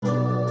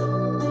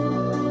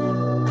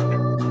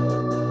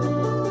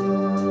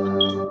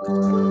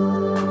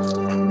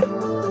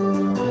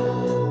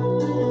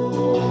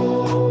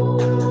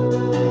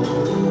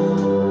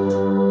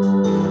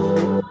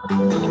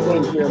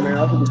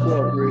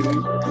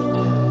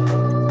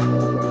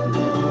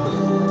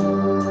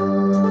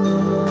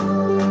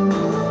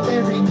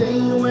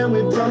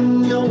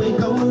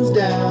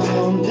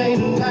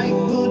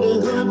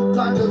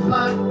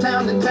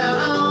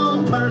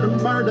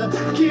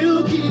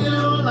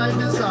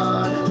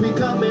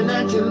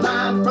at you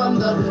live from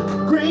the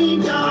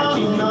graveyard. I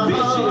keep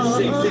you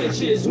vicious,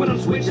 6 inches when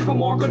I'm switching from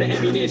mark on the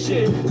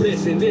ammunition.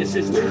 Listen, this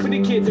is new for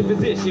the kids in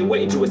position,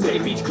 waiting to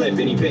escape each clip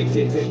and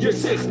evicted. You're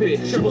 6-bit,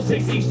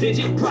 666 each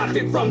digit,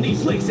 profit from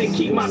these licks and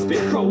keep my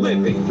spit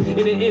prolific. In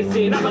an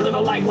instant, I'ma live a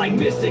life like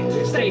mystic.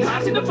 Stay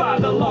hot to defy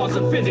the laws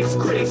of physics.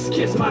 Critics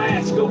kiss my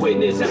ass, you go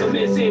witness, never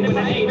missing. When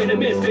I aim at a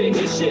misfit,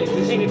 his shit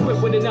ain't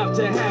equipped with enough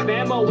to have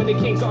ammo. When the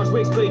King's Arch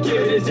wig split,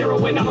 give it a 0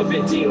 when I'm a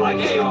 15 like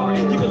AR.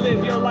 You can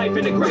live your life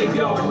in the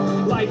graveyard.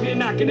 Life, you're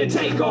not gonna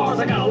take ours.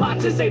 I got a lot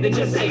to say than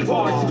just 8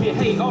 bars. If you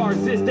hate ours,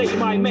 this day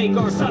might make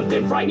ours.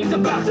 Something frightening's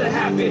about to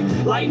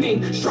happen.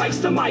 Lightning strikes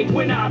the mic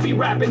when I be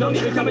rapping. Don't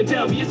even come and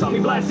tell me, you saw me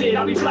blasted.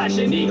 I'll be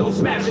flashing, ego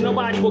smashing.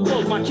 Nobody will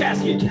close my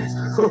casket.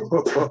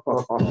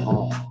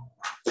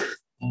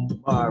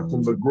 Live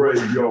from the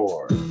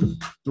graveyard,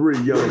 3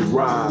 young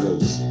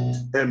riders,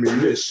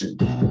 ammunition,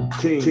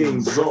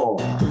 King Czar,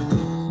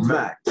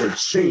 Mac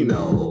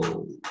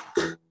Pacino.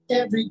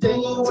 Every day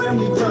where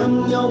we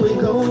from, yo, it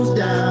goes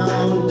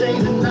down. Day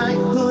to night,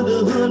 hood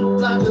to hood,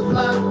 block to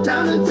block,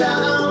 town to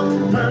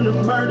town. Murder,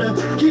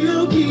 murder,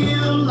 kill,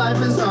 kill,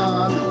 life is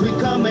hard. We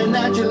coming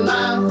at you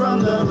live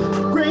from the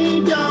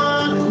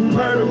graveyard.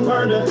 Murder,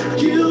 murder,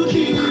 kill,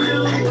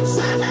 kill.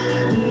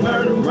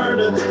 Murder,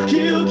 murder,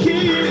 kill,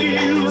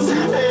 kill.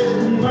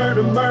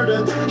 Murder,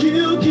 murder,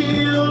 kill,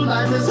 kill,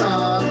 life is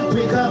hard.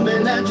 We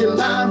coming at you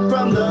live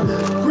from the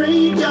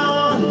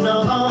graveyard.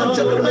 I'm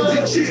telling them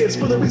big cheers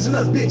for the reason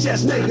us bitch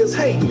ass niggas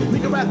hate.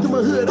 Nigga rap through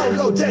my hood on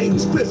go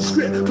days. Flip the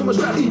script, from my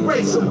rap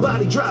erase.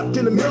 Somebody dropped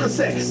in the middle of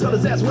set. Cut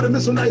his ass with a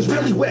missile, now he's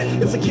really wet.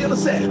 It's a killer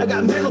set. I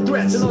got mental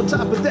threats, and on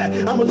top of that,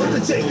 I'm a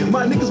lunatic.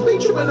 My niggas be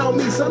tripping on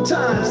me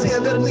sometimes.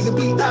 Saying that a nigga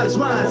be out his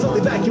mind. So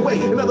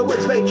evacuate, in other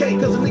words, vacate.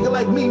 Cause a nigga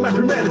like me might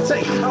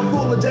premeditate. I'm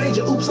full of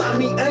danger, oops, I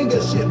mean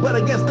anger shit. But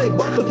I guess they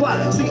both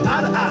apply. See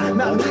eye to eye,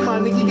 not me, my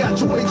nigga. Got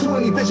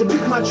 20/20 vision,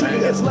 beat my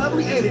trigger. It's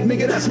lovely, ain't it?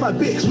 Nigga, that's my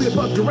bitch. We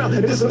fucked around,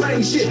 and this some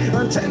ain't shit.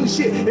 Untimely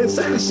shit,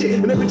 insane shit.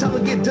 And every time I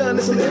get done,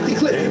 it's an empty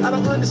clip. I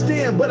don't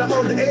understand, but I'm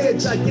on the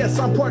edge. I guess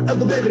I'm part of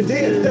the living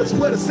dead. That's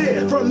what I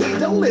said. From me,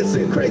 don't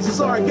listen. Crazy,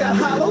 sorry, got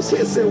hollows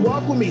hissing.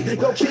 Walk with me,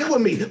 go kill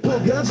with me, pull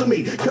guns with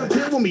me, come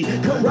kill with me,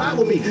 come ride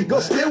with me, go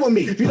steal with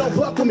me. If you don't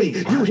fuck with me,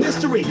 you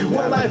history.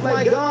 One life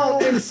like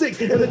gone, and the sick,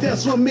 and the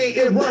death's with me,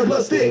 and run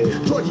blood stick.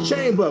 Torture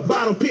chamber,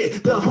 bottom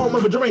pit, the home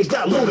of a deranged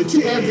got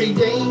lunatic. Every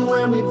day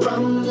where we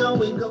from,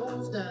 yo, it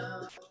goes down.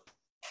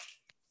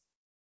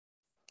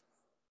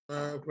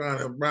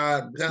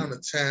 Ride down to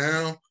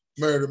town,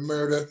 murder,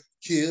 murder,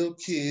 kill,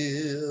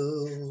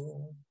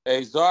 kill.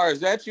 Hey, Czar, is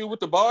that you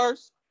with the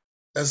bars?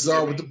 That's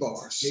Czar with the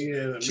bars.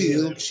 Yeah,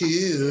 kill,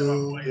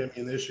 kill.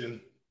 Ammunition.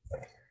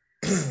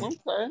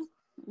 Okay.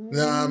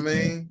 Know what I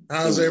mean?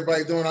 How's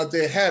everybody doing out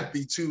there?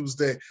 Happy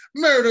Tuesday.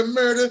 Murder,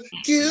 murder,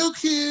 kill,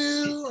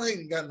 kill. I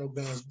ain't got no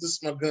guns. This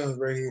is my guns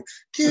right here.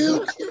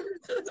 Kill, kill.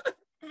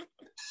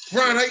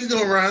 Ron, how you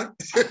doing, Ron?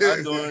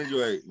 I'm doing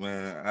great,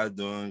 man. I'm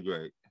doing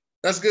great.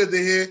 That's good to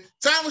hear.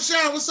 Thomas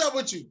Sean, what's up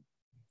with you?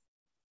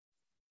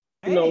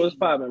 You know what's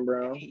popping,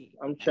 bro.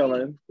 I'm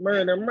chilling.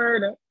 Murder,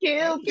 murder.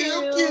 Kill,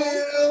 kill,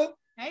 kill.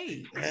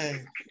 Hey.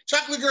 Man.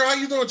 Chocolate Girl, how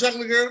you doing,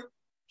 Chocolate Girl?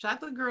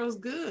 Chocolate Girl's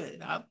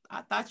good. I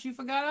thought you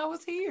forgot I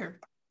was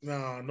here.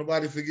 No,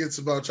 nobody forgets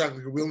about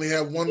Chocolate Girl. We only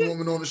have one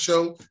woman on the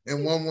show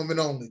and one woman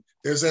only.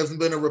 There hasn't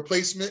been a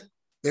replacement.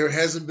 There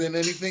hasn't been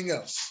anything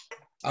else.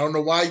 I don't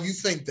know why you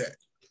think that.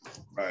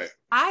 Right.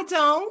 I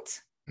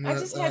don't. I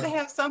just had to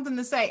have something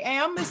to say. Hey,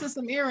 I'm missing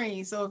some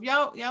earrings. So if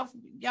y'all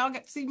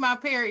get see my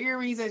pair of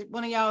earrings at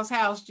one of y'all's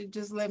house,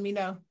 just let me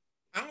know.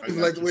 I don't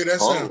even like the way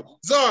that sounds.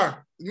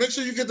 Czar, make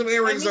sure you get them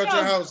earrings out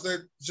your house.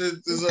 There's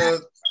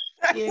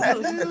yeah,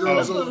 look at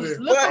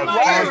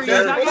my earrings.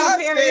 I got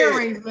a pair of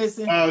earrings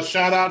missing.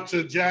 Shout out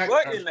to Jack,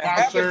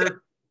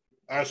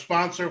 our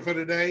sponsor for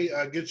today.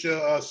 Get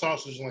your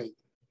sausage link.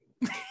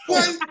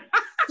 What?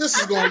 This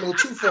is going a little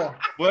too far.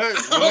 What?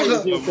 I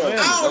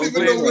don't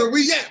even know where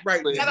we at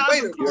right now.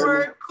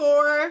 Core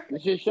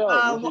It's your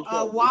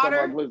show.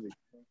 Water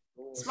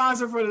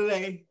sponsor for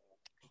today.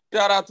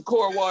 Shout out to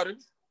Core Water.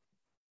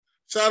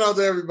 Shout out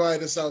to everybody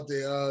that's out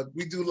there.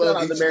 We do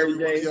love each and every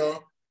one of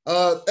y'all.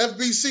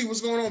 FBC,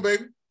 what's going on,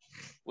 baby?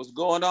 What's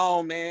going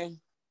on, man?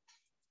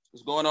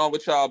 What's going on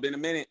with y'all? Been a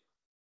minute.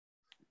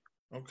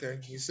 Okay,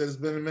 he said it's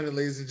been a minute,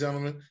 ladies and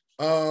gentlemen.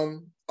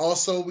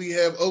 Also, we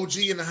have OG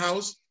in the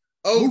house.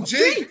 OG!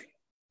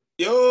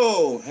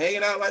 Yo,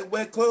 hanging out like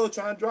wet clothes,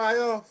 trying to dry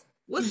off.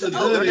 What's the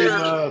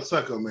good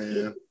sucker,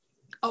 man?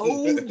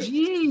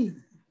 OG.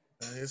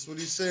 That's what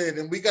he said.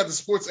 And we got the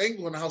sports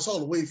angle in the house all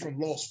the way from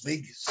Las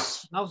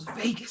Vegas. Las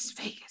Vegas.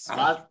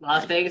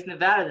 Las Vegas,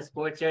 Nevada, the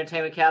sports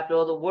entertainment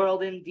capital of the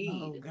world,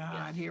 indeed. Oh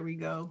God, here we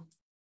go.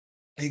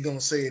 He gonna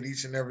say it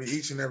each and every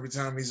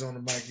time he's on the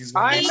mic. He's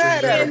gonna each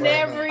and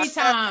every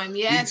time,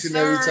 yes, each and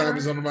every time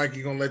he's on the mic,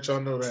 he's gonna let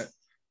y'all know that.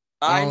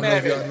 I don't know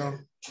if y'all know.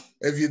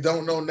 If you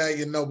don't know now,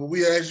 you know. But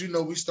we, as you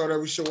know, we start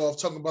every show off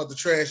talking about the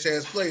trash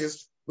ass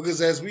players because,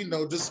 as we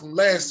know, just from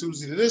last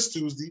Tuesday to this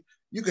Tuesday,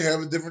 you can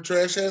have a different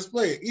trash ass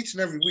player. Each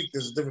and every week,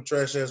 there's a different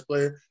trash ass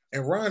player,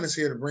 and Ron is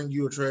here to bring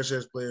you a trash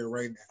ass player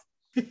right now.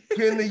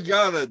 Kenny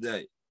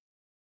Galladay.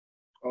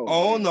 I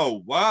don't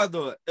know why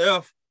the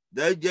F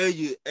they gave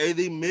you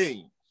 $80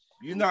 million.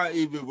 You're not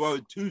even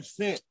worth 2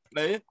 cents,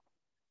 player.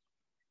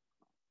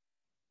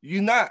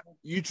 You not.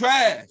 You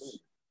trash.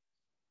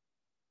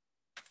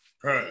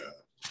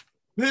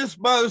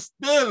 Pittsburgh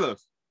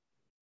Steelers.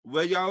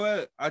 Where y'all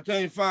at? I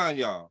can't find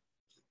y'all.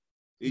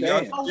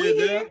 Y'all Oh, still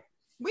there?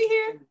 We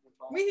here.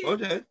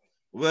 Okay.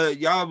 Well,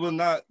 y'all were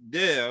not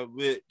there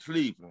with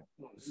Cleveland.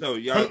 So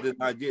y'all did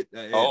not get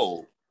the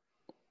S.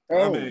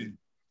 I mean,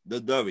 the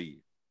W.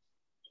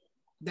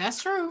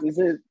 That's true. This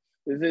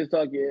is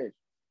Talk Your Edge.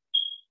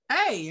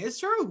 Hey, it's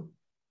true.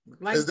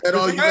 Like, is that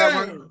all you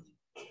got, man?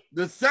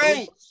 The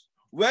Saints,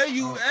 where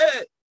you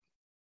at?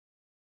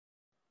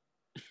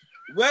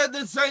 Where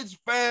the Saints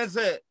fans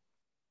at?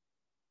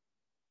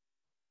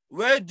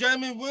 Where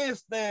Jamie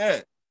Winston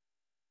at?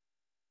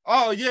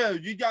 Oh, yeah,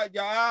 you got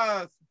your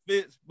eyes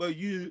fixed, but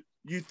you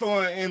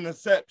throwing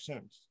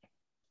interceptions.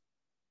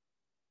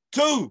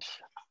 2.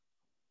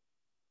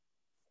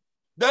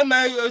 They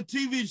made a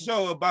TV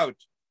show about you.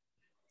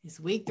 It's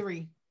week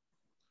 3.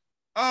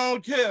 I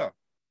don't care.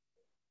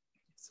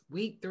 It's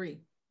week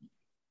 3.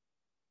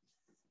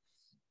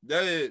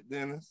 That it,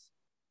 Dennis.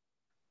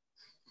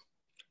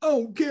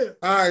 Okay.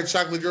 All right,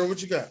 Chocolate Girl,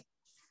 what you got?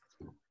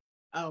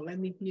 Oh, let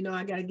me,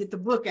 I got to get the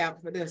book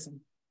out for this one.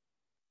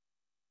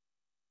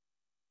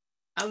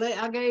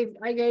 I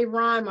gave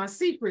Ron my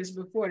secrets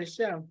before the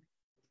show.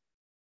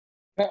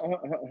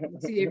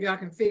 See if y'all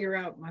can figure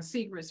out my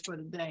secrets for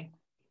the day.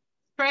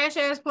 Trash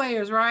ass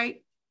players,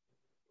 right?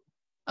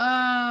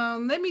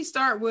 Let me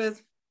start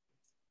with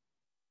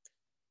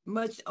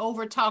much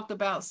over talked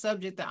about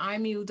subject, the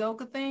Ime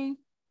Udoka thing.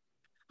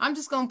 I'm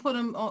just gonna put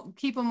him on,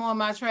 keep him on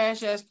my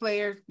trash ass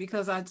player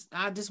because I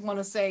just want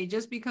to say,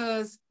 just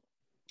because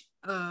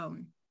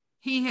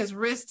he has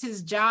risked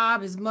his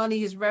job, his money,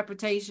 his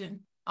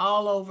reputation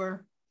all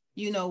over,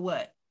 you know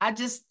what?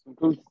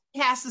 He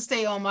has to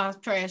stay on my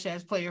trash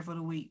ass player for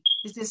the week.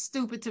 It's just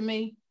stupid to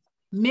me.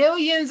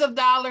 Millions of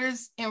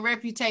dollars in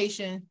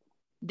reputation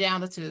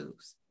down the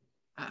tubes.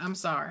 I'm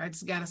sorry, I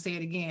just gotta say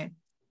it again.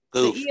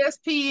 Oof. The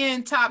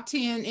ESPN top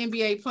 10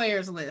 NBA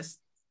players list.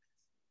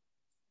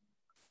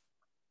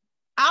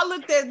 I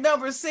looked at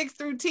number 6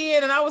 through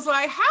 10 and I was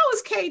like, how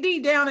is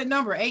KD down at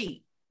number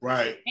 8?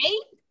 Right.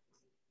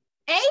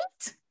 8?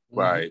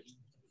 Right.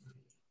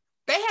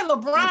 They had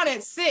LeBron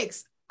at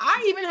 6.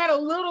 I even had a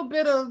little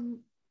bit of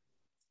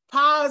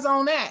pause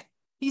on that.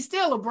 He's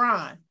still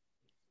LeBron.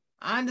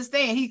 I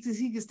understand he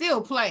can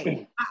still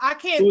play. I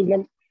can't. Who's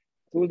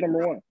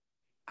number 1?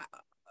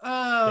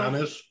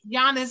 Giannis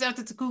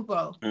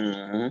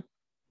Antetokounmpo.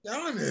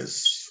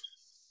 Giannis.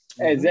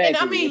 Exactly. And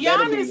I mean,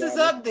 Giannis is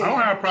up there. I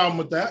don't have a problem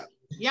with that.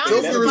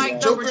 Giannis is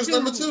like Joker's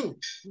number 2.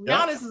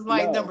 Giannis is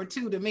like number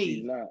 2 to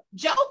me.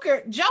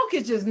 Joker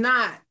is just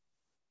not.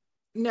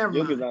 Never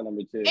mind. Joker's not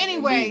number 2.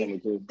 Anyway,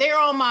 number 2. they're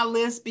on my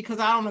list because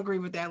I don't agree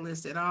with that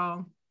list at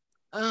all.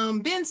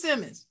 Ben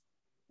Simmons.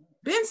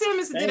 Ben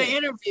Simmons did an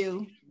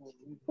interview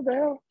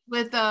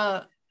with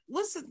JJ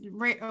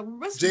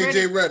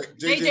Redick.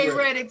 JJ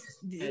Redick,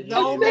 the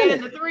old man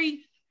in the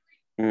 3.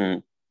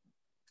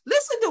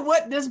 Listen to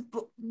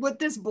what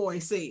this boy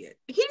said.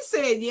 He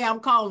said, yeah, I'm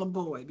calling him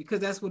boy because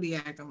that's what he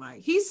acting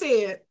like. He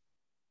said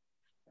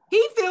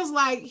he feels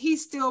like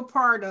he's still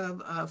part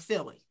of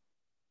Philly.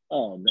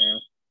 Oh, man.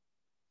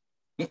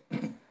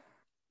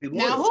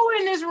 Now, who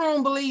in this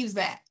room believes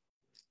that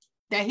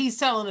he's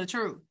telling the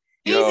truth?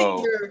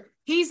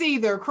 He's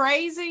either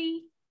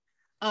crazy,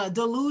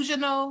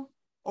 delusional,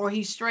 or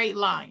he's straight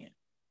lying.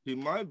 He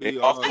might be.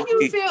 How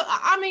you feel?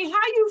 I mean,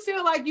 how you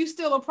feel like you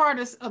still a part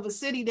of a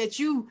city that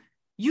you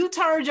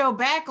turned your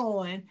back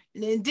on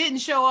and didn't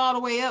show all the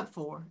way up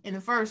for in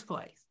the first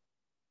place?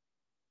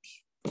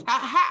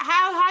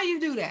 How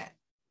you do that?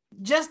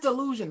 Just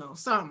delusional,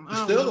 something.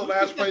 Still the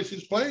last place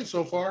he's played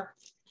so far.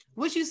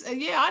 What you say?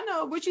 Yeah, I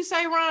know. What you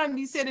say, Ron?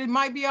 You said it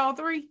might be all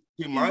 3.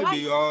 He might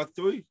be all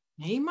 3.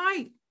 He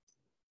might.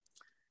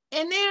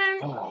 And then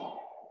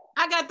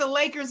I got the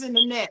Lakers and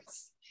the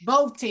Nets,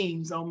 both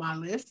teams on my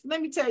list.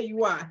 Let me tell you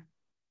why.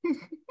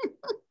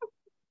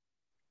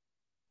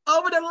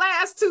 Over the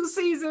last 2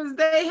 seasons,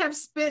 they have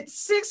spent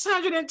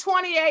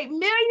 $628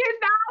 million.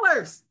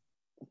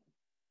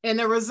 And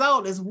the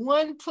result is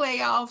 1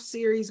 playoff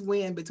series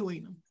win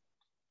between them.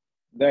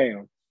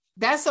 Damn.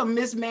 That's some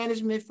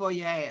mismanagement for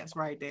your ass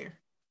right there.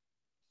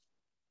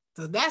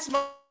 So that's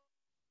my.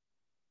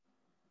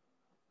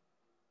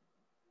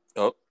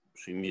 Oh,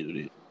 she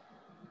muted it.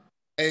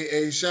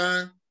 Hey,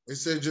 Sean. They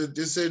said your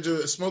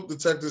smoke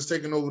detector's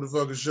taking over the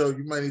fucking show.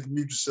 You might need to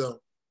mute yourself.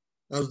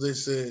 That's what they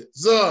said.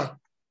 Czar.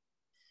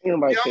 You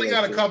only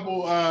got a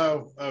couple.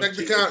 Check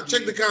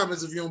the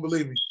comments if you don't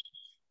believe me.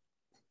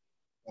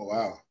 Oh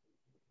wow.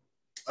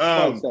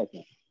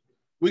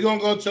 We're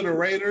gonna go to the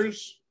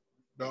Raiders,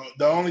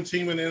 the only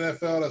team in the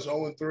NFL that's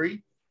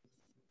 0-3.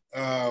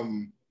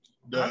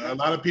 A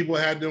lot of people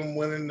had them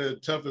winning the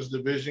toughest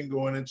division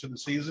going into the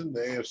season,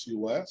 the AFC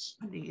West.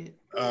 I did.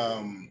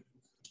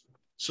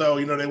 So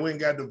they went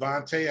and got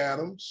Devontae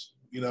Adams.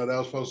 You know, that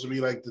was supposed to be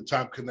like the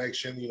top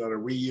connection, you know, the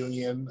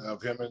reunion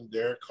of him and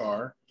Derek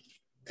Carr.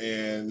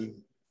 And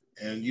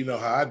you know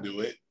how I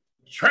do it.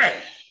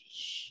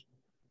 Trash.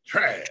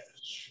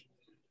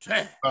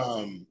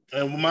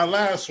 And my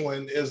last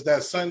one is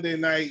that Sunday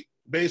night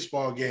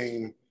baseball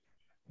game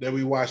that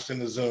we watched in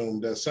the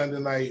Zoom, that Sunday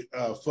night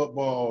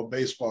football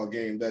baseball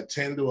game, that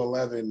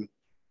 10-11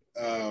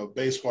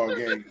 baseball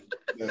game,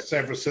 that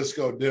San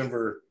Francisco,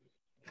 Denver.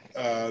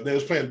 They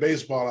was playing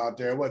baseball out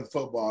there. It wasn't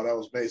football. That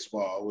was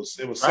baseball. It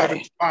was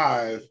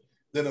 7-5.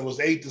 Then it was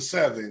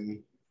 8-7.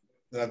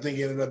 Then I think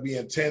it ended up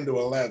being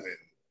 10-11.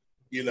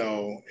 You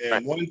know,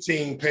 and one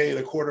team paid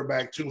a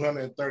quarterback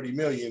 $230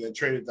 million and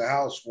traded the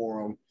house for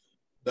him.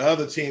 The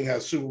other team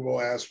has Super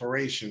Bowl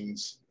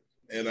aspirations.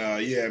 And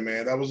yeah,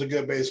 man, that was a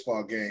good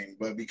baseball game.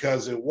 But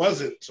because it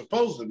wasn't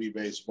supposed to be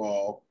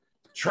baseball,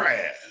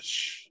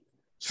 trash.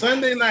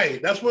 Sunday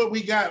night. That's what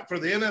we got for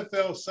the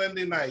NFL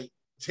Sunday night.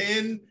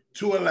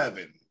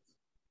 10-11.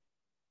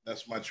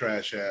 That's my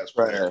trash ass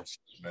player,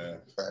 man.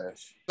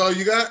 Trash. So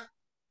you got?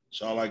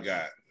 That's all I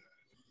got.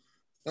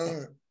 All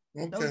right.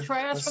 Okay. No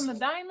trash from the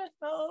diamond?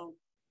 No.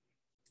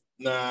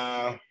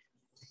 Nah.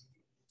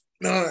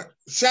 No.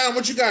 Sean,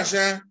 what you got,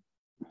 Sean?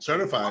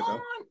 Certified, though.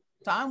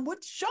 Time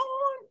with Sean.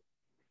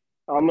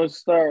 I'm going to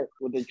start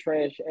with the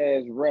trash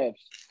ass refs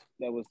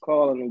that was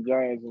calling the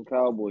Giants and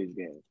Cowboys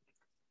game.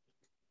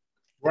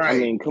 Right. I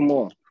mean, come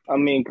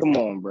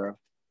on, bro.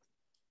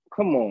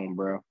 Come on,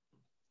 bro.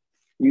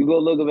 You go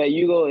look at that.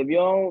 If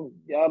y'all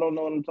don't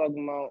know what I'm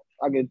talking about,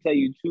 I can tell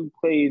you two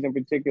plays in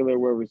particular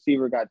where a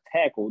receiver got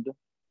tackled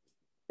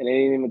and they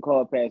didn't even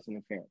call pass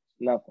interference.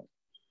 Nothing.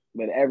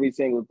 But every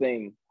single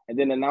thing. And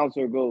then the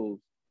announcer goes,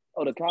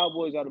 oh, the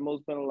Cowboys are the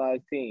most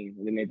penalized team.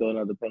 And then they throw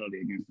another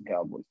penalty against the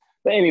Cowboys.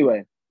 But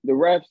anyway, the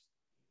refs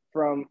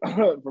from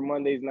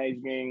Monday's night's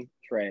game,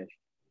 trash.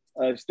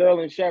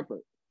 Sterling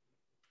Shepard,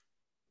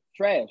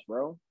 trash,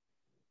 bro.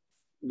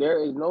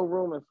 There is no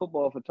room in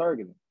football for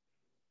targeting.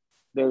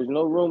 There's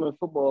no room in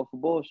football for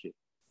bullshit.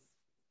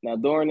 Now,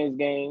 during this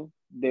game,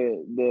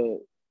 the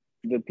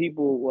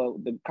people, well,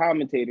 the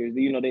commentators,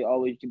 you know, they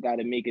always got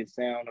to make it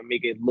sound or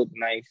make it look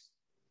nice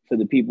to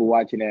the people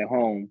watching at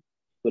home.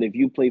 But if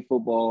you play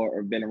football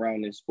or been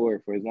around this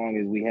sport for as long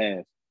as we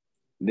have,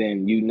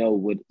 then you know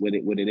what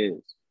it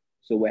is.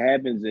 So what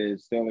happens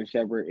is Sterling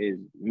Shepard is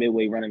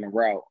midway running a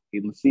route. He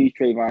sees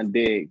Trayvon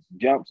Diggs,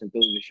 jumps and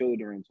throws a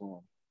shoulder into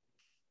him.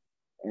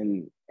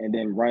 And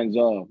then runs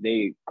off.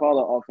 They call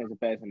it offensive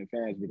pass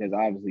interference because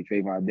obviously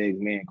Trayvon Diggs'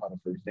 man caught a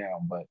first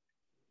down. But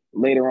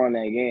later on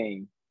that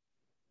game,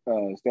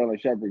 Sterling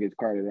Shepard gets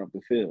carted off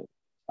the field.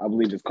 I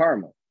believe it's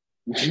karma.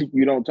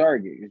 You don't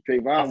target. It's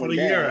Trayvon out for the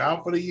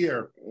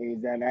year. He's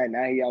done that.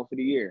 Now he out for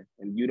the year,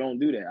 and you don't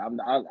do that.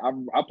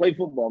 I play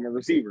football. I'm a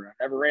receiver.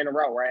 I never ran a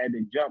route where I had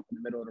to jump in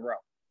the middle of the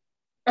route.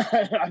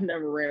 I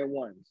never ran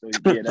one. So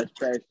yeah, that's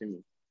trash to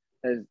me.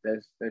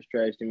 That's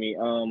trash to me.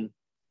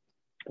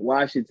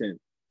 Washington,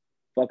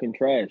 fucking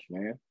trash,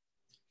 man.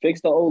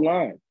 Fix the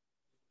O-line.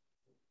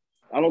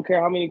 I don't care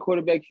how many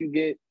quarterbacks you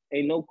get.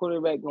 Ain't no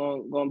quarterback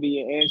gonna be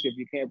your answer if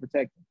you can't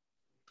protect him.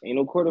 Ain't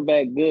no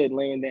quarterback good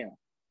laying down.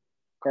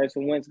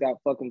 Carson Wentz got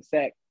fucking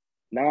sacked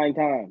 9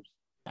 times.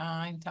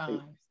 9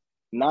 times.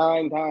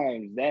 9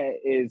 times. That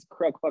is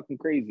fucking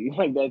crazy.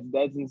 Like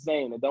that's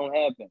insane. It don't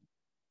happen.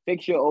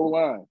 Fix your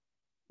O-line.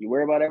 You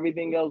worry about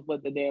everything else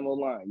but the damn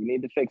O-line. You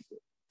need to fix it.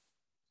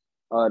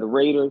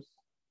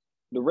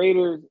 The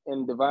Raiders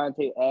and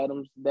Devontae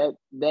Adams,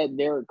 that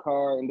Derek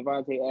Carr and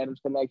Devontae Adams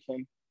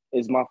connection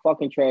is my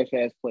fucking trash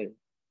ass player.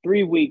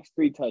 3 weeks,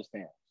 3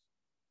 touchdowns.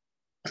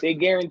 They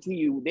guarantee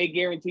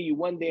you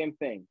one damn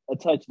thing, a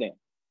touchdown.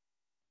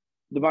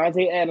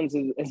 Devontae Adams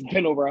has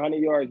been over 100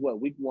 yards,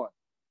 week 1.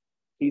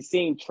 He's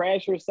seen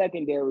trasher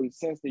secondary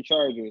since the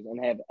Chargers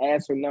and have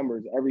asser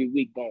numbers every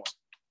week going.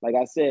 Like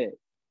I said,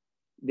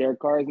 Derek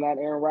Carr is not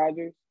Aaron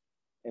Rodgers,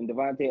 and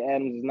Devontae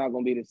Adams is not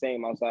going to be the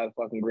same outside of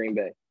fucking Green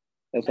Bay.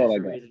 That's all I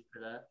got.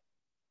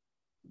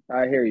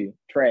 I hear you.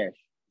 Trash.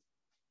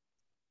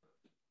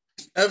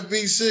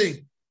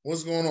 FBC,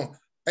 what's going on?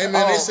 Hey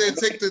man, they said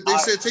take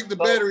the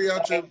battery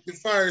out your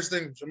fire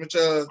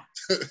extinguisher.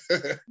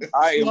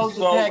 I am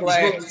so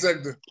glad.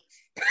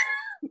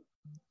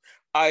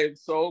 I am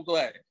so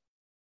glad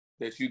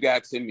that you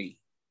got to me,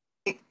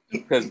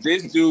 because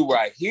this dude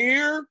right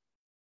here,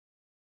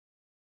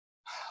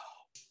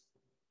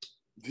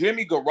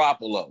 Jimmy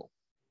Garoppolo.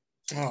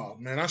 Oh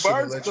man, I should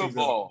have let you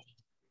go.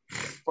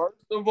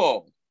 First of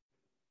all,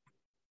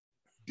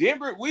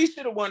 Denver, we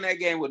should have won that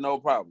game with no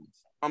problems.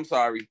 I'm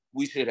sorry,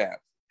 we should have.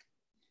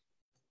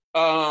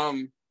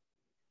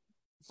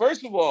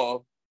 First of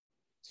all,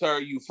 sir,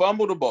 you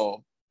fumbled the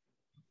ball.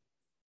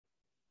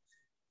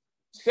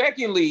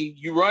 Secondly,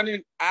 you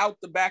running out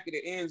the back of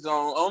the end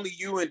zone. Only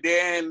you and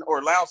Dan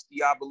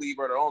Orlowski, I believe,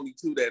 are the only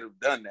two that have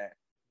done that.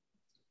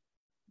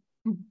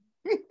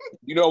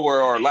 You know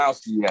where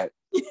Orlowski at?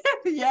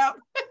 Yeah.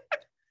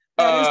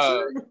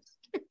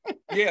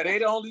 Yeah, they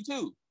the only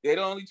two. They're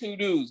the only two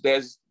dudes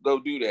that's go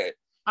do that.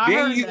 I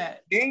heard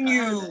that. Then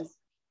you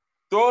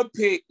throw a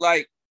pick,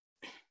 like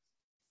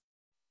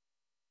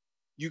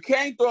You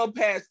can't throw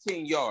past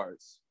 10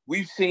 yards.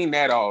 We've seen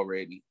that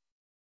already.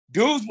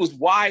 Dudes was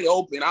wide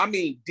open. I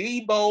mean,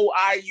 Debo,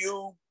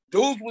 IU,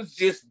 dudes was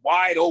just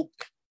wide open.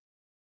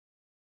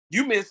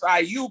 You miss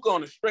Ayuk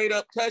on a straight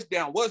up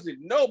touchdown. Wasn't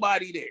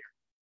nobody there.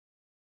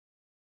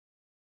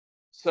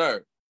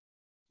 Sir,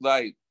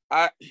 like,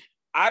 I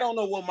don't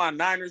know what my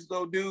Niners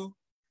go do,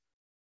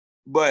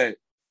 but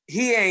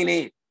he ain't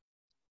in.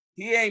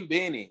 He ain't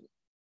been in.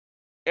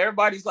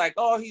 Everybody's like,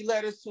 oh, he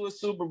led us to a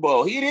Super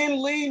Bowl. He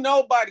didn't lead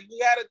nobody. We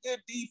had a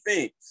good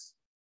defense.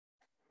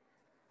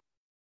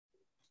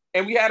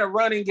 And we had a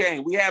running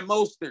game. We had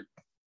Mostert.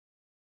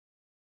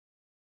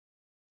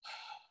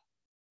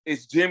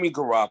 It's Jimmy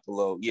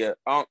Garoppolo. Yeah,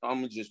 I'm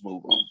going to just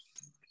move on.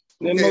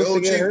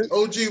 Okay,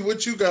 OG,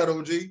 what you got,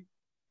 OG?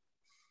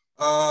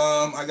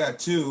 I got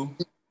two.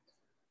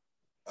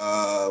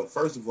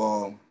 First of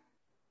all,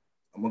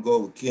 I'm going to go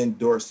with Ken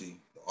Dorsey,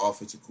 the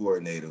offensive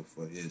coordinator,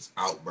 for his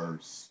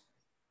outbursts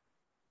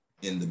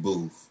in the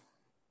booth,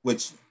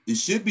 which it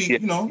should be,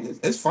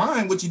 it's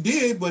fine what you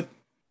did, but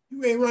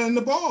you ain't running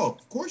the ball.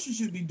 Of course you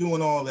should be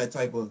doing all that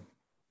type of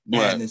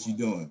madness you're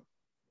doing.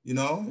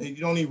 And you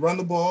don't even run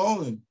the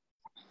ball, and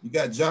you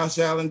got Josh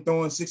Allen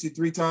throwing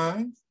 63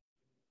 times.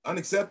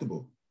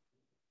 Unacceptable.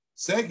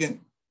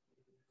 Second,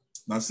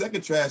 my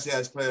second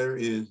trash-ass player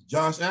is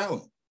Josh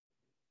Allen.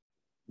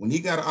 When he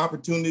got an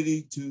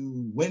opportunity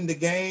to win the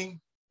game,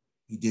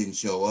 he didn't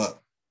show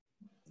up.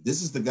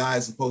 This is the guy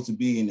supposed to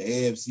be in the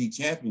AFC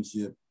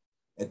Championship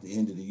at the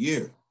end of the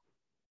year.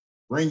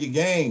 Bring your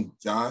game,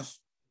 Josh.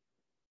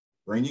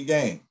 Bring your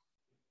game.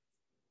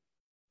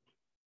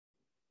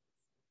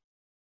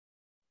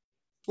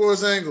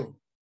 Sports Angle.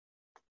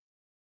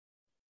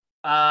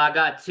 I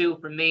got two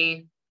for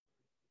me.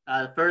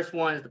 The first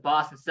one is the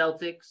Boston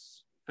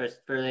Celtics for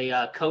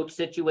the coach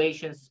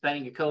situation,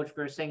 suspending your coach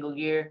for a single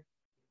year.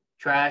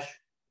 Trash.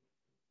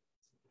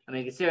 I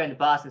mean, considering the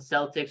Boston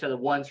Celtics are the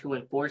ones who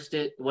enforced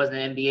it, it wasn't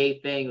an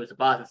NBA thing. It was the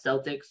Boston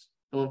Celtics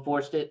who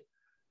enforced it.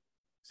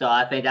 So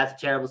I think that's a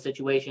terrible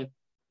situation.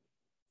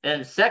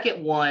 And the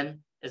second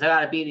one is I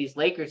got to be these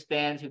Lakers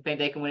fans who think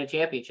they can win a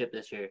championship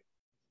this year.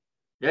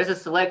 There's a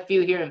select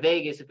few here in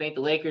Vegas who think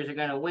the Lakers are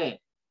going to win.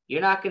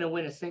 You're not going to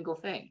win a single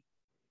thing.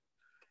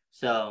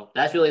 So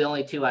that's really the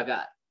only two I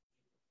got.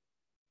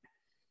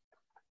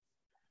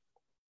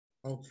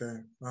 Okay.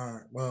 All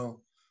right.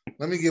 Well,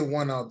 let me get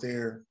one out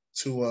there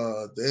to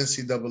the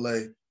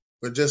NCAA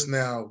for just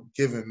now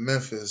giving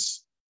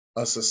Memphis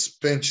a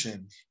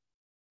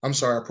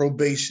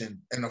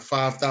probation and a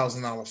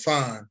 $5,000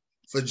 fine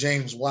for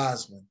James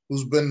Wiseman,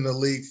 who's been in the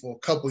league for a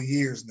couple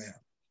years now.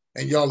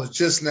 And y'all are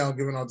just now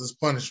giving out this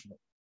punishment.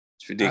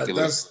 It's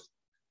ridiculous.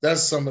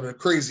 That's some of the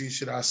craziest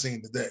shit I've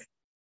seen today.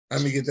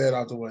 Let me get that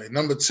out the way.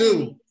 Number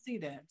two. See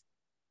that.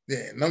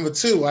 Yeah, number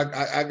two,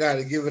 I got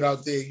to give it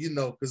out there,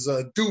 because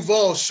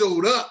Duval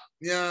showed up,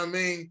 you know what I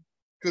mean?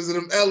 Because of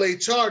them LA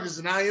Chargers,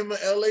 and I am an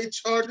LA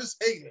Chargers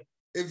hater,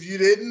 if you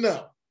didn't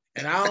know.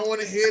 And I don't want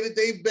to hear that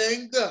they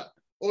banged up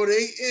or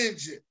they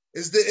injured.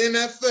 It's the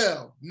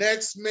NFL.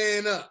 Next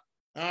man up.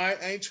 All right?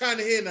 I ain't trying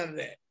to hear none of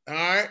that. All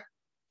right?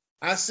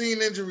 I've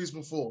seen injuries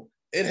before.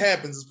 It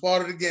happens. It's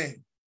part of the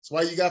game. That's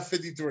why you got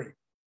 53.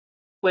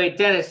 Wait,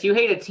 Dennis, you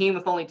hate a team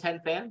with only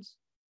 10 fans?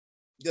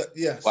 Yeah,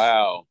 yes.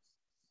 Wow.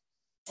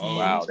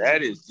 Wow,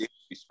 that is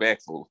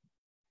disrespectful.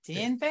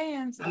 10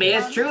 fans. I mean,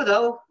 it's true,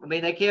 though. I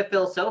mean, they can't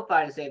fill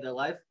SoFi to save their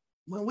life.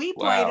 When we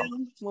play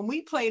them,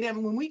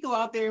 when we go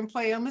out there and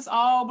play them, it's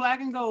all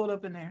black and gold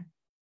up in there.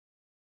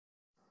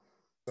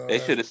 They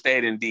should have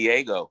stayed in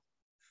Diego.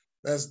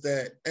 That's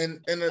that.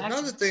 And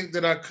another thing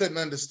that I couldn't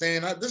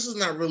understand, this is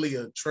not really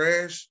a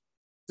trash.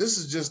 This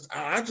is just,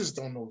 I just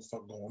don't know what the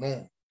fuck going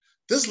on.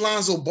 This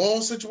Lonzo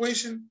Ball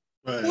situation,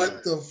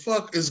 what the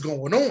fuck is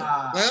going on?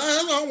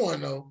 I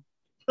want to know.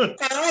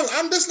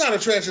 This not a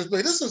trash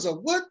play. This is a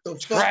what the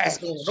fuck is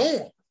going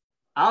on?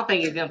 I don't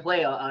think he's gonna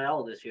play at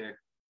all this year.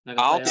 But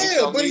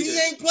he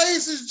ain't played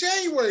since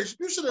January.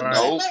 You should have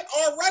known that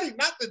already,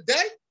 not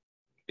today.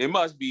 It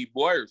must be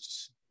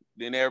worse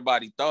than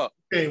everybody thought.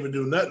 Can't even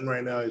do nothing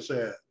right now, he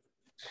said.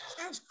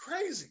 That's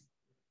crazy.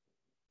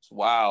 It's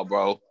wild,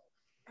 bro.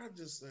 I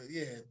just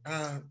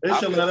they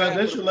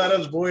should let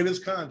us void his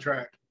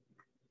contract.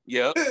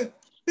 Yep.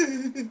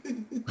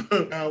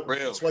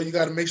 That's why you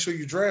got to make sure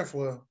you draft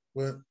well.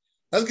 But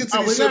let's get to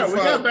the we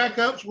certified. got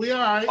backups. We all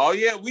right. Oh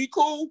yeah, we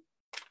cool.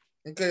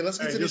 Okay, let's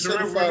get to the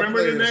certified.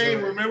 Remember the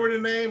name. Remember the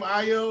name.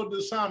 Ayo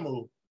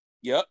Dosunmu.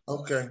 Yep.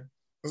 Okay,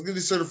 let's get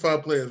these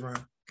certified players,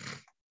 man.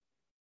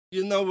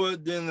 You know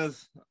what,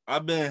 Dennis?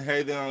 I've been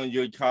hating on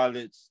your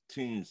college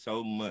team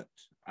so much.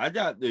 I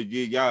got to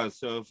give y'all a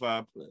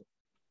certified player,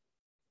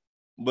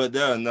 but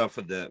there's enough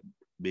of that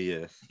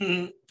BS.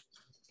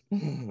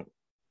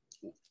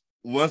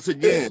 Once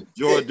again,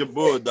 Georgia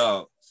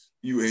Bulldogs.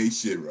 You ain't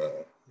shit, Rob.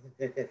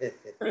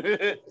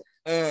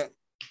 and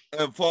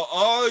for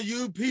all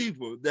you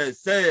people that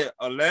said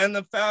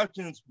Atlanta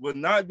Falcons were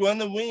not going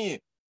to win,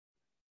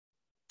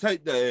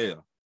 take the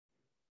L.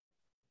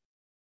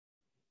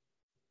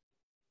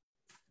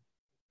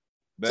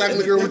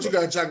 Chocolate Girl, what you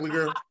got, Chocolate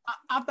Girl?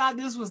 I thought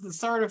this was the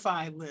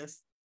certified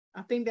list.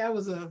 I think that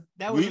was a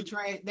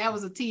TAP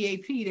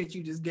that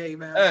you just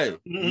gave out. Hey,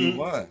 we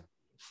won.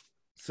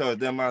 So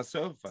then my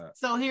certified.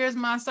 So here's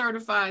my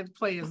certified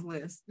players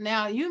list.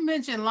 Now you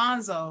mentioned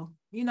Lonzo.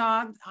 You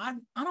know, I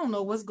don't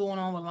know what's going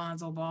on with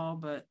Lonzo Ball,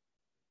 but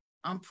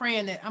I'm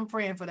praying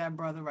for that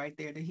brother right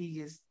there, that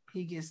he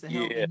gets the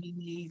help that he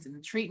needs and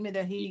the treatment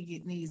that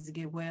he needs to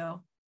get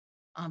well.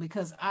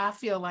 Because I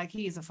feel like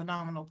he is a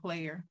phenomenal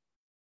player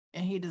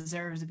and he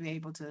deserves to be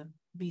able to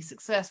be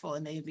successful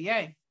in the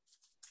NBA.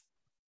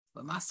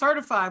 But my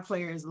certified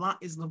player is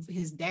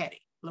his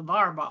daddy,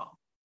 LeVar Ball.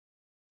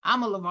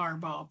 I'm a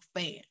LeVar Ball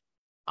fan.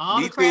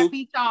 All the crap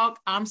he talked,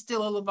 I'm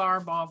still a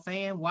LeVar Ball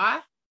fan. Why?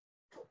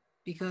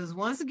 Because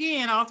once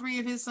again, all three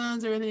of his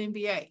sons are in the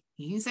NBA.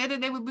 He said that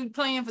they would be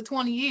playing for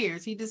 20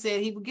 years. He just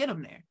said he would get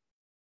them there.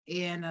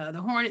 And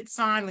the Hornets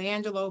signed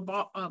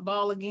LiAngelo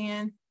Ball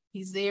again.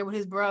 He's there with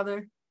his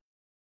brother.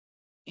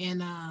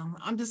 And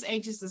I'm just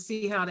anxious to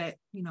see how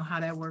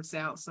that works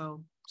out.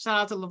 So shout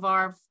out to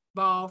LeVar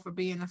Ball for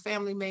being a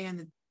family man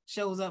that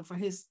shows up for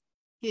his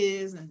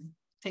and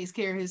takes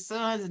care of his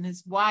sons and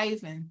his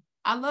wife. And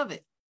I love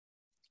it.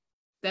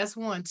 That's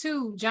one.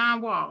 Two,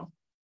 John Wall.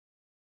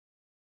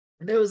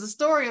 There was a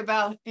story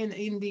about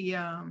in the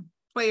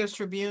Players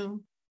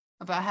Tribune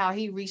about how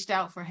he reached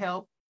out for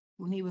help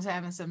when he was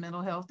having some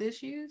mental health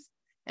issues.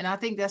 And I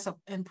think that's an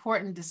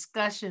important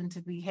discussion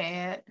to be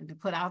had and to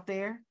put out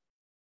there.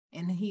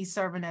 And he's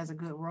serving as a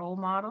good role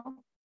model.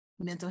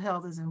 Mental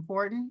health is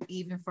important,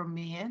 even for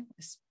men.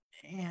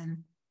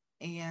 And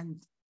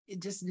it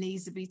just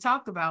needs to be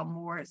talked about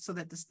more so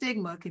that the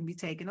stigma can be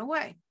taken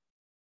away.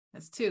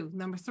 That's two.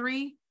 Number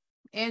three,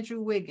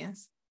 Andrew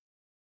Wiggins.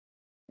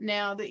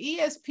 Now, the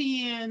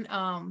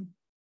ESPN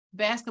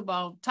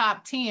basketball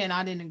top 10,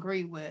 I didn't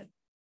agree with,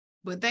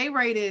 but they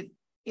rated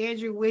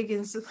Andrew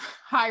Wiggins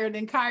higher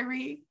than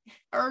Kyrie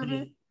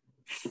Irving.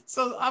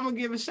 So I'm going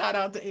to give a shout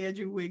out to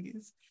Andrew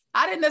Wiggins.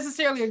 I didn't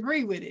necessarily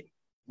agree with it,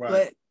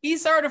 but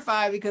he's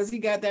certified because he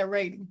got that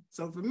rating.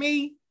 So for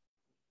me,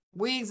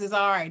 Wiggs is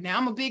all right. Now,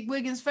 I'm a big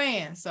Wiggins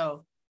fan.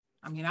 So,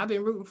 I mean, I've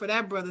been rooting for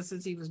that brother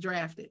since he was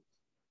drafted.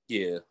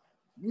 Yeah.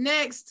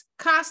 Next,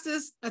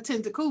 Kostas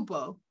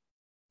Antetokounmpo,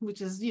 which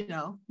is,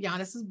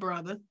 Giannis's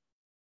brother,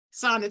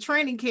 signed a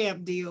training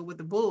camp deal with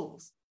the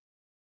Bulls.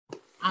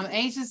 I'm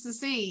anxious to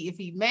see if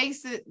he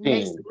makes the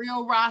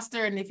real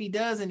roster and if he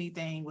does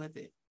anything with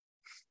it.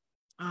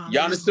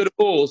 Giannis to the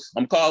Bulls.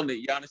 I'm calling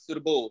it Giannis to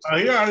the Bulls.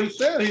 He already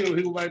said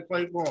he might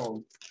play for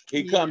him.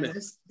 He coming.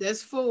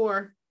 That's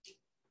four.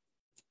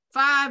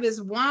 Five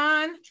is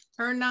Juan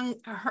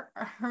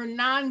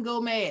Hernan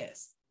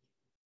Gomez,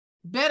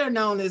 better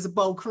known as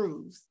Bo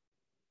Cruz.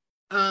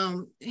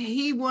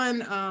 He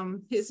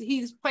won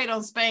he's played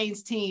on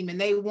Spain's team and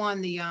they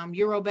won the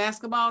Euro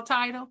basketball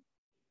title.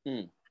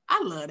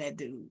 I love that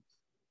dude.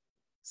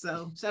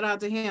 So shout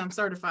out to him,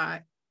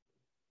 certified.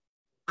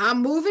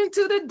 I'm moving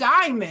to the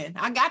diamond.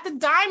 I got the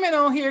diamond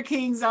on here,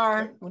 King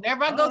Czar.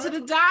 Whenever I go to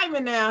the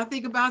diamond now, I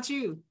think about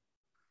you.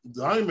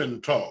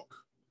 Diamond talk.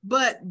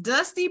 But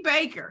Dusty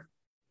Baker,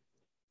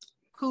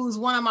 who's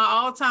one of my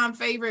all-time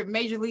favorite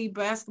Major League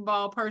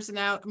Baseball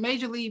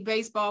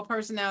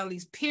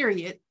personalities,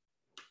 period.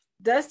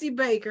 Dusty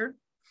Baker,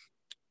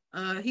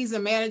 he's a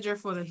manager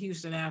for the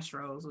Houston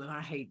Astros, and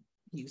I hate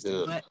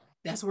Houston, but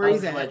that's where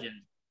he's at.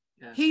 Legend.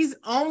 Yeah. He's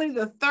only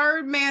the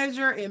third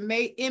manager in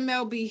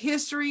MLB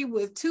history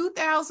with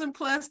 2,000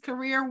 plus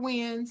career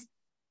wins,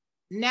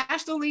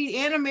 National League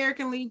and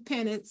American League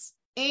pennants,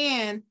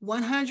 and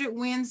 100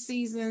 win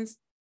seasons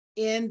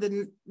in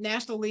the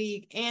National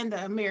League and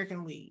the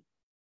American League.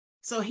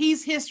 So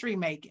he's history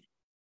making.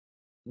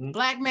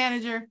 Black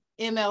manager,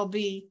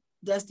 MLB,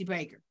 Dusty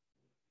Baker.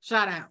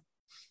 Shout out.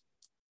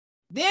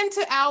 Then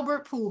to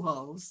Albert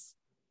Pujols,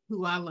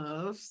 who I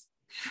love.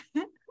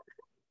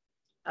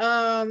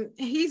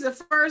 He's the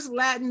first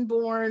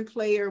Latin-born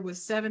player with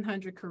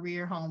 700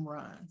 career home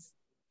runs.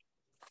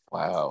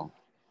 Wow.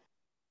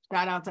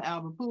 Shout out to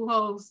Albert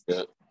Pujols.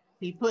 Yep.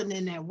 He putting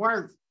in that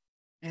work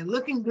and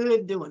looking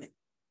good doing it.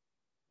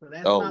 So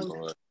that's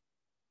Lord.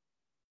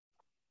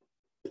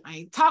 I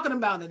ain't talking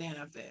about the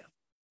NFL.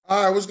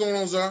 All right, what's going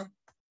on, Czar?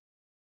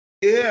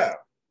 Yeah.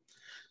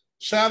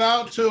 Shout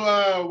out to,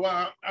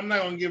 I'm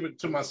not going to give it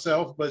to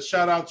myself, but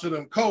shout out to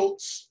them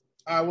Colts.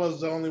 I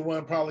was the only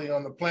one probably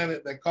on the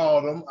planet that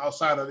called them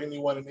outside of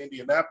anyone in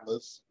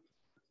Indianapolis,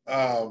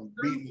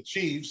 beating the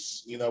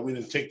Chiefs. We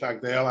didn't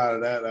TikTok the hell out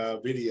of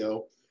that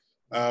video.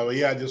 But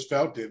yeah, I just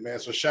felt it, man.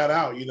 So shout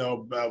out,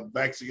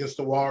 backs against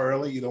the wall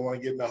early. You don't want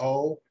to get in the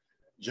hole.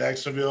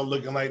 Jacksonville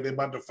looking like they're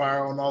about to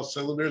fire on all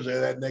cylinders.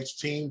 They're that next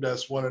team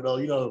that's one of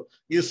those,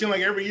 you seem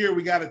like every year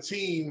we got a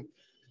team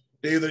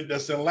either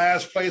that's in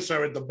last place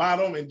or at the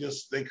bottom and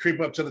just they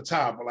creep up to the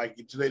top. But like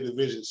today's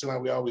division, it seems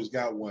like we always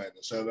got one.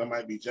 So that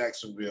might be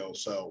Jacksonville.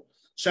 So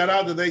shout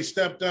out that they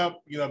stepped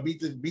up,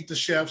 beat the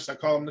Chefs. I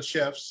call them the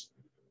Chefs.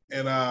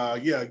 And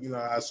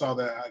I saw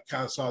that. I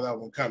kind of saw that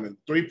one coming.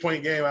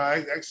 3-point game.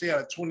 I actually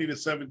had a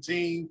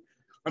 20-17.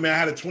 I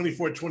had a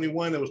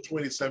 24-21. It was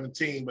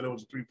 20-17, but it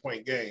was a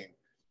 3-point game.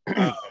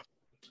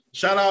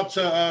 Shout out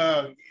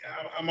to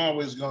I'm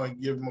always going to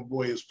give my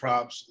boy his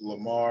props,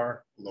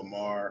 Lamar.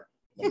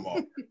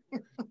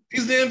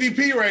 He's the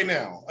MVP right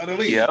now of the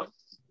league. Yep.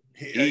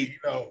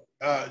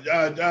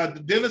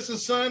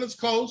 Dennis's son is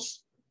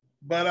close,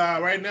 but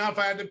right now, if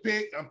I had to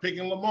pick, I'm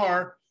picking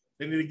Lamar.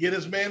 They need to get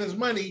his man his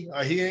money.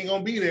 He ain't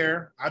gonna be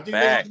there. I think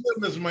they're gonna give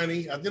him his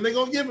money. I think they're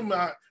gonna give him.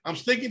 I'm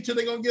sticking to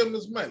they're gonna give him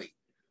his money.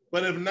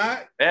 But if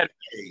not,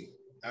 hey,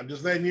 I'm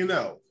just letting you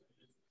know.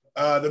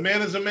 The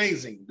man is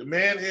amazing. The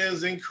man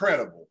is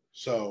incredible.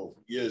 So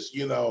yes,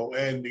 and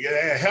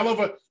a hell of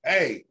a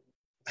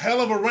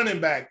running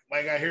back.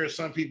 Like I hear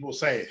some people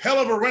say, hell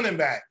of a running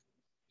back.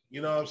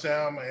 You know what I'm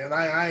saying? And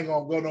I ain't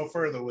gonna go no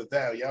further with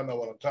that. Y'all know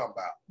what I'm talking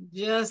about.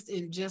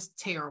 Just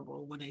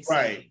terrible when they say.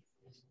 Right.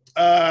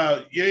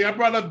 I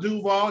brought up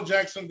Duval,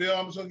 Jacksonville.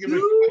 I'm just gonna give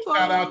a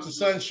shout out to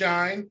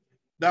Sunshine.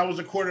 That was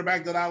a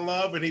quarterback that I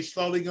love, and he's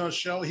slowly gonna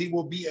show he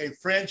will be a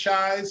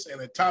franchise and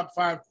a top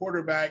 5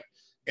 quarterback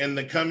in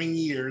the coming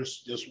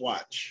years. Just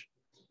watch.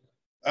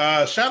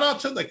 Shout out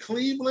to the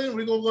Cleveland.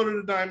 We're gonna go to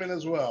the Diamond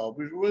as well.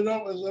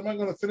 Am I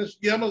gonna finish?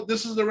 Yeah,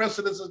 this is the rest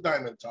of this is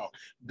Diamond Talk.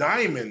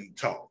 Diamond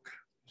Talk.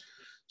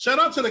 Shout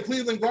out to the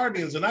Cleveland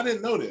Guardians, and I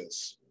didn't know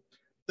this.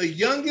 The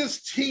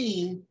youngest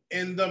team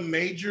in the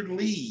major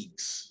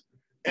leagues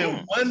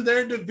and won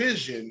their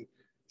division.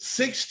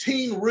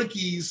 16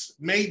 rookies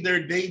made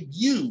their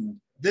debut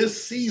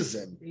this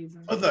season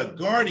for the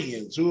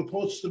Guardians, who are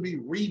supposed to be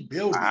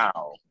rebuilding.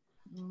 Wow.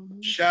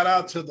 Shout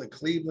out to the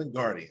Cleveland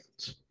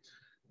Guardians.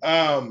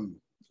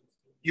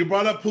 You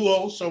brought up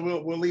Pujols, so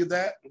we'll leave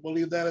that. We'll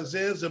leave that as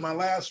is. And my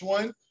last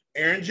one,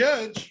 Aaron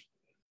Judge.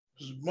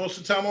 Most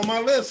of the time on my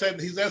list,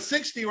 he's at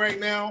 60 right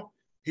now.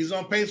 He's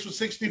on pace for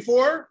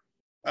 64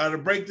 to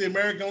break the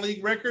American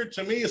League record.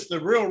 To me, it's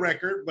the real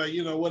record, but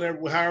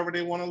however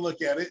they want to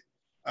look at it.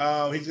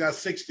 He's got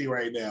 60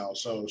 right now.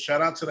 So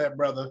shout out to that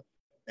brother.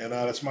 And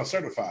that's my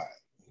certified.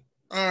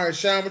 All right,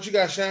 Sean, what you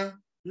got, Sean?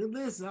 Good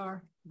list,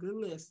 Czar. Good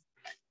list.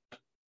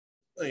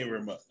 Thank you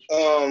very much.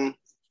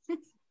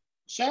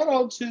 Shout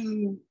out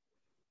to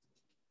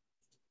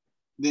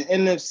the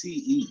NFC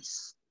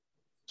East.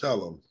 Tell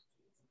them.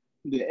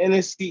 The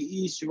NFC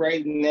East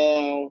right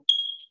now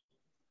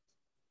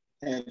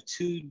have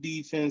 2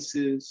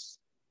 defenses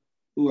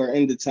who are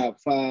in the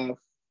top 5,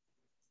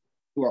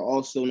 who are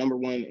also number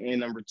 1 and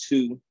number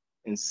 2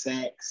 in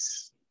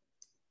sacks.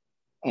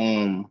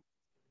 Looking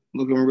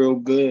real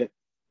good.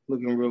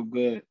 Looking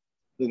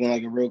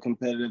like a real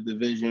competitive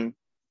division.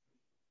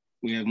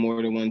 We have more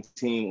than one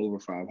team over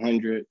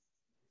 500.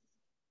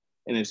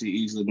 NFC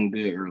East looking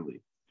good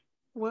early.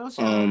 Well,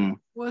 Sean,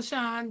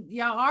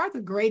 y'all are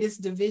the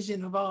greatest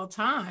division of all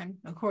time,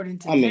 according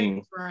to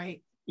Dennis,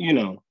 right?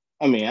 I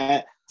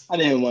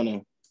didn't want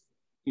to,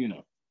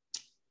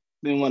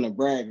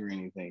 brag or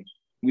anything.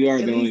 We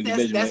are the only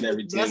division with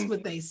every team. That's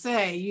what they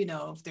say,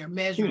 if they're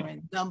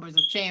measuring numbers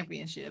of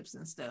championships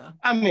and stuff.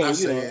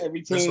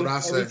 Every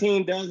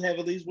team does have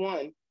at least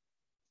one.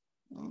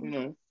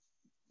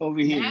 Over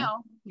here.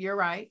 Now, you're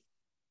right.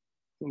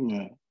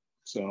 Yeah.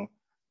 So,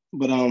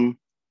 but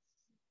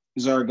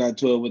Czar got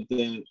to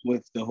it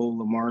with the whole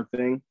Lamar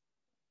thing.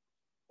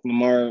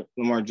 Lamar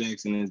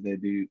Jackson is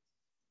that dude.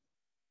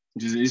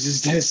 It's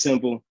just that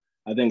simple.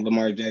 I think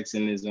Lamar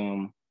Jackson is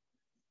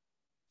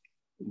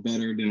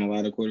better than a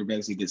lot of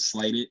quarterbacks. He gets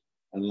slighted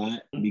a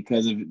lot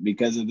because of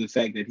the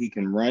fact that he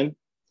can run.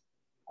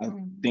 I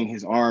think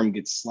his arm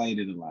gets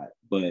slighted a lot.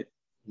 But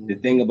the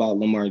thing about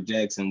Lamar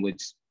Jackson,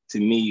 which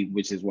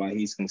is why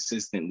he's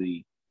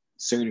consistently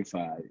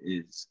certified,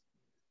 is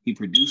he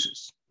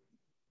produces.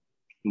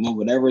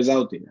 Whatever is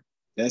out there.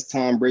 That's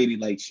Tom Brady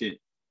like shit.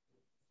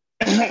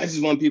 I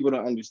just want people to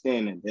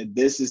understand that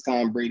this is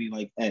Tom Brady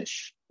like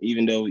Esh.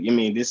 Even though,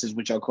 this is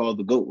what y'all call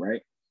the GOAT,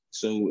 right?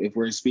 So if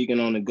we're speaking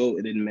on the GOAT,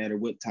 it didn't matter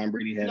what Tom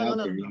Brady had out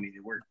there. He made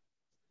it work.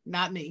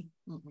 Not me.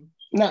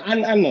 No,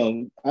 I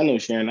know,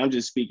 Sharon. I'm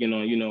just speaking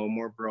on,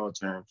 more broad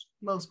terms.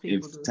 Most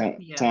people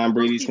do. Tom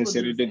Brady's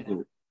considered the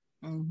GOAT,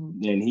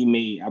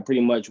 then I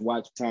pretty much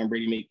watched Tom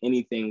Brady make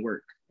anything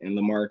work, and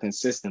Lamar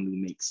consistently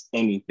makes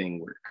anything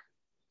work.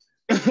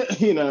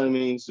 You know what I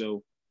mean?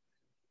 So,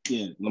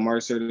 yeah, Lamar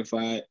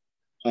certified.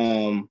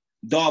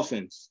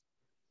 Dolphins,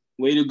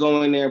 way to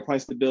go in there and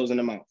punch the Bills in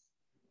the mouth.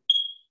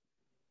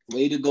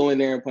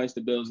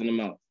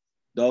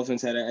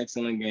 Dolphins had an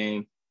excellent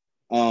game.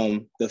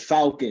 The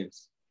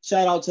Falcons,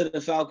 shout out to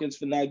the Falcons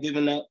for not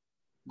giving up,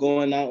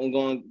 going out and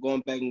going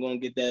back and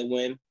going to get that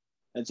win.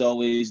 That's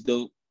always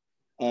dope.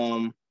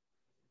 And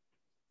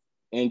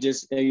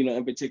just,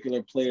 in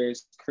particular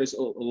players, Chris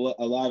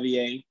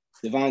Olave,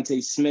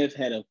 Devontae Smith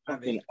had a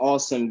fucking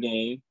awesome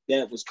game.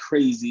 That was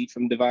crazy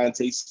from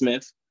Devontae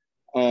Smith.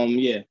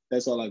 Yeah,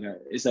 that's all I got.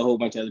 It's a whole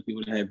bunch of other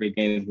people that have great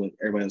games, but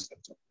everybody else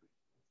got to talk.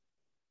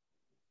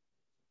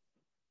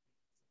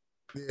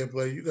 Yeah,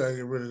 Blake, you gotta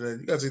get rid of that.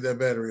 You gotta take that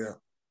battery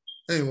out.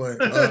 Anyway,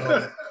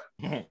 man,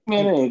 it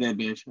ain't that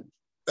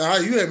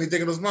bad. You had me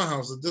thinking it was my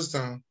house at this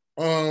time.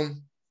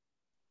 And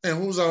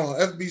who's on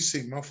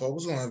FBC? My fault.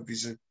 Who's on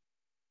FBC?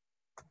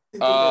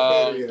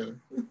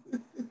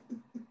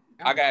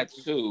 I got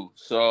 2.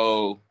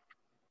 So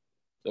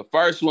The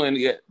first one,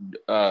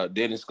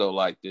 Dennis go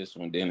like this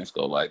one. Dennis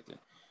go like this.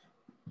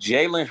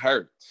 Jalen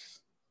Hurts.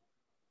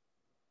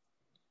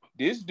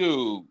 This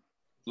dude,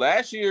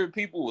 last year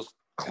people was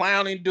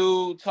clowning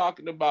dude,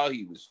 talking about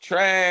he was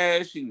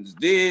trash, he was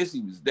this,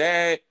 he was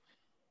that.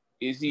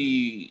 Is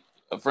he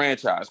a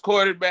franchise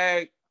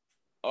quarterback?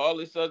 All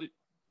this other.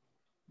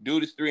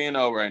 Dude is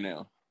 3-0 right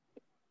now.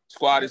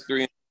 Squad is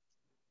 3-0.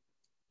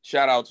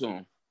 Shout out to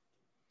him.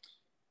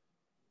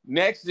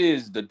 Next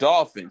is the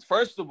Dolphins.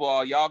 First of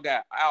all, y'all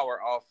got our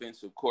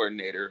offensive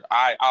coordinator.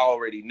 I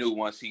already knew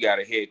once he got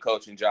a head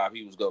coaching job,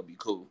 he was going to be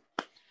cool.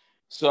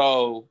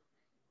 So,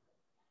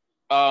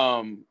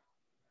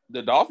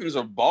 the Dolphins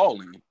are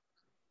balling,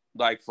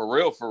 like for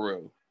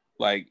real.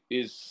 Like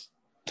it's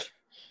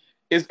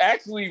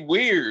actually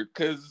weird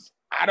because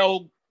I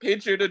don't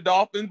picture the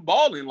Dolphins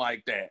balling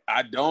like that.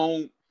 I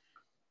don't.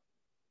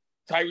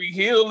 Tyreek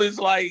Hill is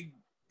like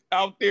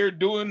out there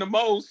doing the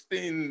most,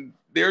 and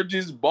they're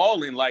just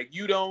balling. Like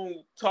you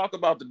don't talk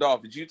about the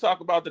Dolphins. You talk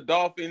about the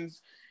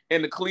Dolphins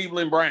and the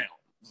Cleveland Browns,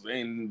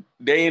 and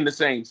they in the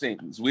same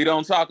sentence. We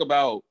don't talk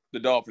about the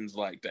Dolphins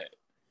like that.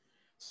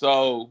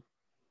 So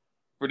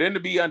for them to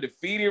be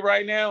undefeated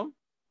right now,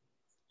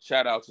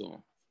 shout out to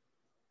them.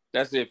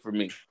 That's it for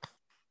me.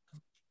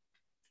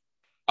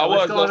 I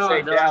was going to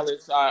say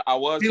Dallas. I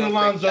was Pete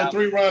Alonso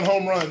 3-run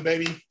home run,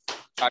 baby.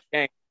 I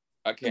can't.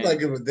 I'm not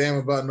giving a damn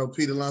about no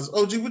Pete Alonso.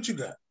 OG, what you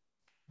got?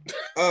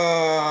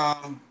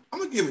 I'm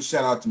gonna give a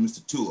shout out to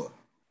Mr. Tua.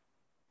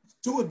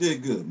 Tua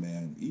did good,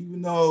 man.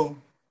 Even though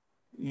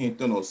he ain't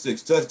thrown no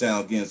 6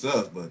 touchdowns against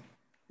us, but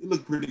he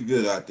looked pretty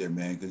good out there,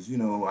 man. Because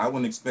I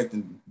wasn't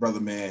expecting Brother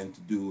Man to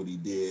do what he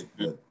did,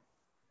 but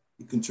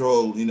he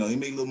controlled. He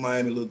made Little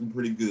Miami looking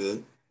pretty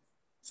good.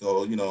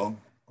 So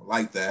I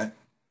like that.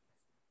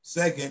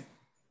 Second,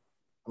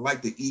 I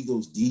like the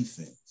Eagles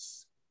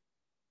defense.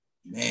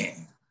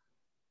 Man,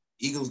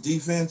 Eagles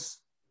defense,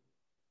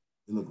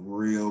 they look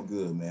real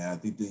good, man. I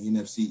think the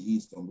NFC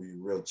East is going to be a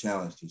real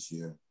challenge this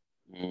year.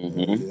 Mm-hmm.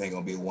 It ain't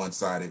going to be a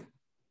one-sided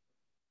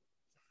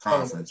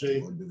conference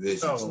or division.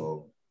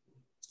 So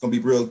it's going to be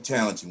real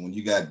challenging when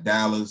you got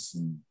Dallas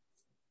and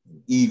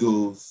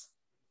Eagles.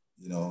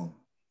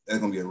 That's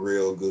going to be a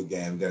real good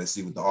game. We got to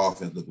see what the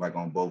offense look like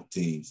on both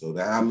teams. So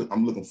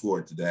I'm looking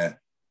forward to that.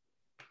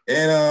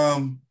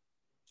 And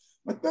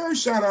my third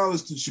shout out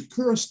is to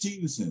Shakur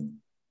Stevenson,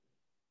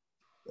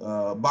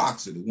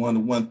 boxer that won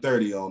the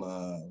 130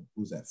 on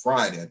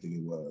Friday, I think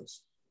it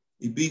was.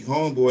 He beat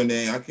homeboy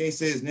name. I can't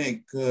say his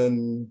name.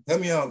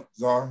 Help me out,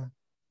 Czar.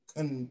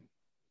 Kincaid.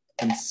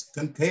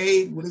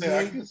 What is his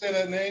name? I can't say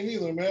that name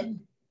either, man.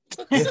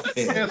 I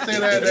can't say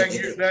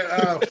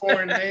that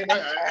foreign name.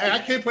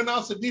 I can't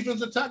pronounce the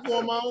defensive tackle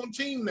on my own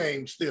team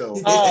name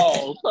still.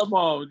 Oh, come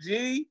on,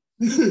 G.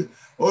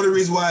 Only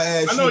reason why I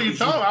asked I know you're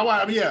talking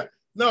about. Yeah.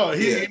 No,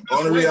 he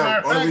only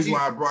reason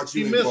why I brought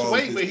you he in, missed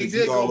weight, but he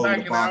did go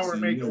back an hour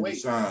and make the weight.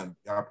 Sean,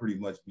 y'all pretty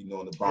much be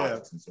knowing the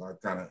boxing, so I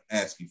kind of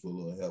asked you for a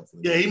little help.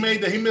 He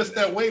missed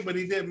that weight, but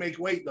he did make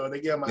weight though. They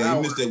gave him an hour.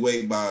 He missed that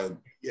weight by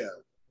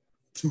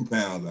 2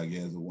 pounds, I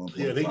guess, or 1.5.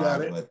 Yeah, they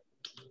got it. But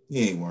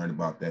he ain't worried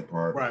about that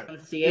part. Right.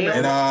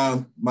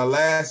 And my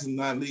last and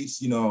not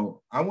least, I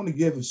want to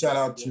give a shout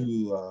out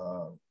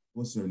to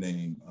what's her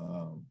name?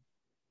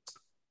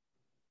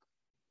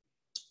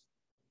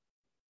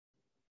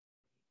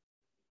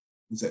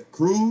 What's that?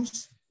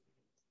 Cruz,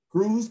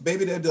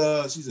 baby.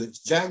 That she's a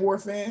Jaguar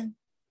fan.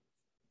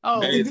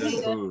 Oh, Ada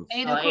Cruz.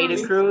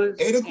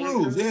 Ada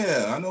Cruz.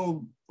 Yeah, I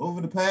know.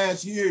 Over the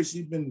past year,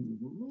 she's been,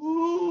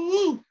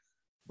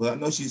 but I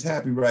know she's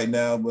happy right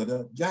now.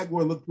 But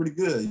Jaguar looked pretty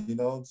good,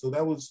 So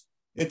that was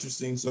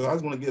interesting. So I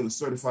just want to give a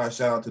certified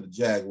shout out to the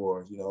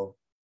Jaguars,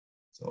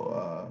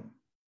 So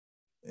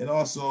and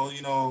also,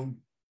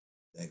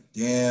 that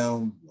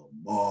damn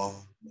Lamar.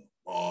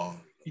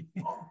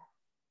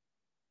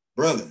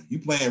 Brother, you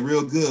playing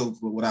real good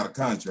without a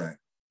contract.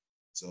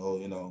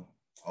 So,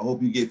 I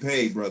hope you get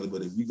paid, brother.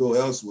 But if you go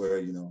elsewhere,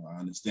 I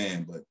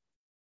understand. But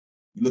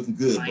you're looking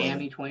good,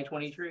 Miami brother.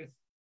 2023.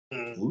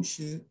 Oh,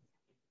 shit.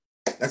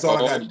 That's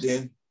all I got,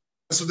 Dan.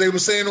 That's what they were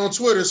saying on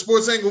Twitter.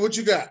 Sports Angle, what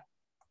you got?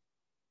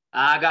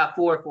 I got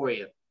 4 for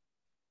you.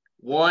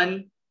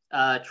 1,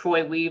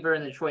 Troy Weaver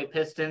and the Detroit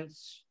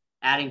Pistons.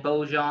 Adding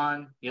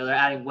Bojan, they're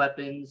adding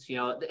weapons.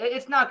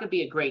 It's not going to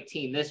be a great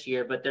team this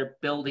year, but they're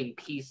building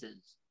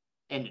pieces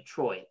in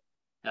Detroit.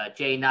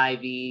 Jay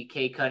Nivey,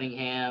 Kay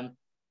Cunningham,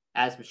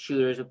 as some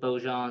shooters with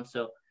Bojan.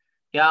 So,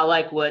 I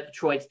like what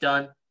Detroit's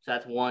done. So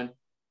that's 1.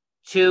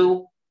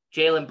 2,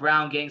 Jaylen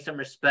Brown getting some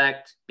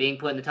respect, being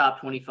put in the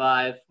top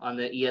 25 on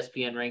the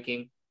ESPN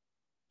ranking.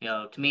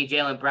 To me,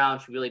 Jaylen Brown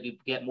should really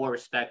get more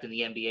respect in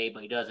the NBA,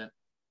 but he doesn't.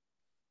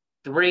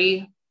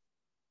 3,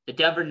 the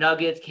Denver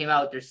Nuggets came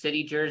out with their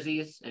city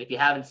jerseys, and if you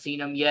haven't seen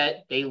them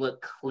yet, they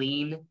look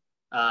clean.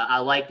 I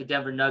like the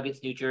Denver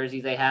Nuggets new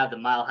jerseys they have, the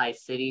Mile High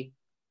City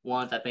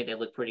ones. I think they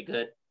look pretty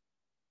good.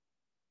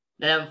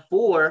 Then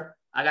 4,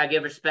 I got to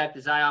give respect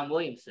to Zion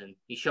Williamson.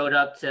 He showed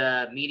up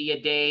to media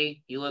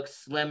day. He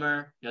looks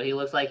slimmer. He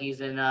looks like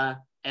he's in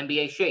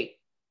NBA shape.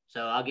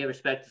 So I'll give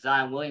respect to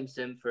Zion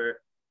Williamson for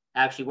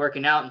actually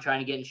working out and trying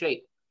to get in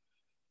shape.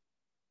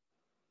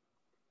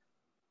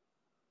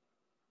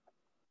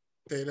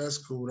 Okay, that's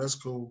cool. That's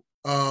cool.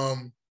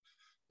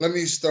 Let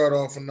me start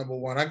off with number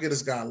one. I get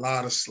this guy a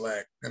lot of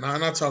slack, and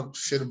I talk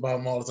shit about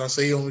him all the time. I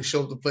say he only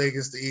showed up to play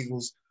against the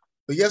Eagles.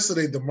 But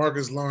yesterday,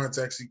 DeMarcus Lawrence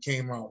actually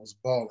came out, was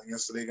balling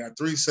yesterday, got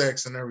 3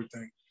 sacks and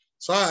everything.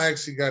 So I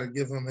actually got to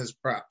give him his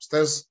props.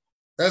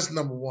 That's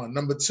number one.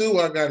 Number two,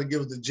 I got to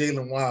give it to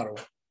Jalen Waddle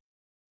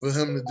for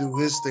him to do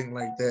his thing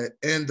like that,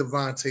 and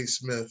Devontae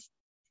Smith,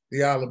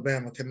 the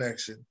Alabama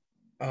connection.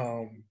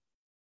 You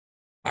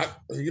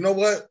know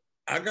what?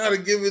 I got to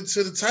give it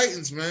to the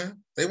Titans, man.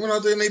 They went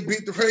out there and they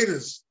beat the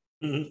Raiders.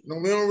 Mm-hmm. You know,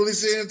 we don't really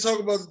sit here and talk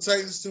about the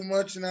Titans too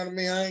much. You know what I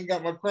mean? I ain't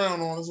got my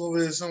crown on. It's over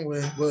there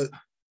somewhere. But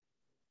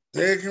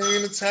Derrick Henry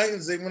and the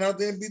Titans, they went out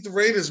there and beat the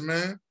Raiders,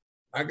 man.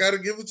 I got to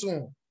give it to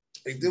them.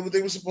 They did what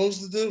they were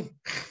supposed to do.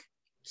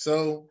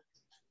 So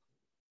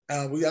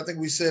I think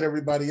we said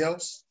everybody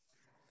else.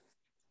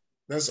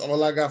 That's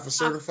all I got for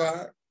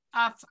certified.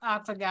 I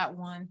forgot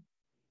one.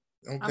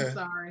 Okay. I'm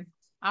sorry.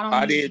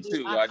 I did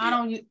too. I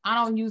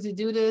don't usually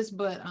do this,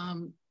 but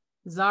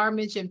Czar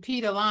mentioned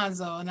Pete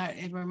Alonso, and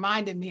it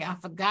reminded me. I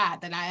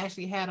forgot that I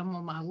actually had him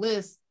on my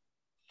list.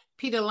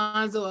 Pete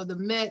Alonso of the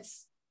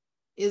Mets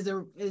is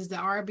the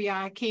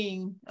RBI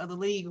king of the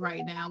league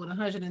right now with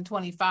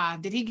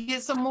 125. Did he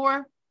get some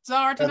more,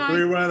 Czar, tonight?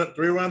 A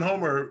three-run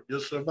homer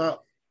just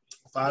about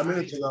 5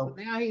 minutes ago.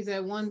 Now he's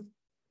at one.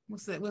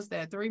 What's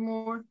that? 3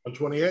 more?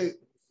 128.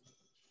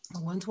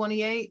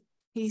 128.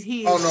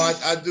 He's Oh no,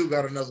 I do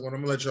got another one.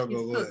 I'm gonna let y'all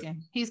go. Go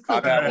ahead. He's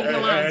cooking.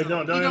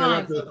 Don't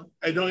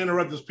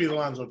interrupt this Pete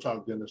Alonso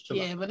talk, Dennis.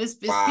 Yeah, but it's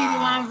Pete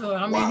Alonso.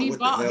 I mean, he's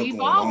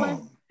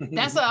balling.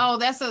 That's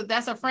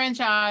a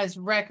franchise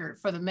record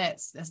for the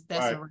Mets. That's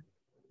right.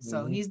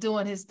 So he's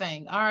doing his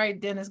thing. All right,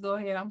 Dennis, go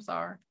ahead. I'm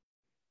sorry.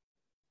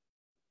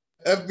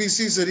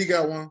 FBC said he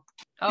got one.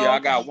 Oh, yeah, I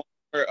got one.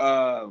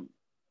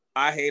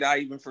 I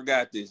even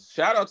forgot this.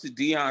 Shout out to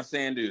Deion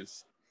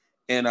Sanders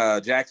in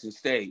Jackson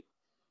State.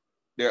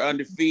 They're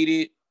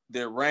undefeated.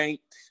 They're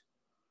ranked.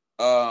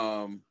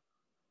 And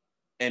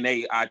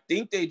I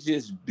think they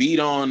just beat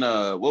on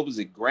what was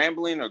it,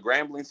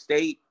 Grambling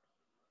State?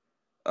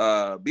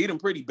 Beat them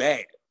pretty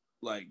bad.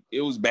 Like,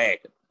 it was bad.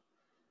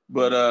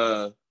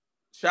 But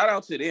shout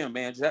out to them,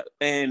 man.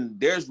 And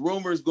there's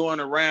rumors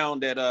going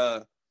around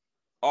that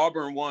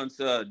Auburn wants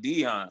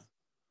Deion.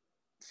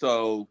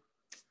 So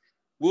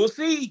we'll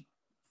see.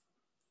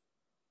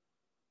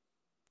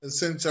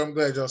 Essentially, I'm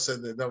glad y'all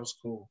said that. That was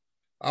cool.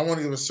 I want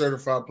to give a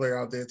certified player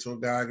out there to a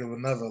guy I give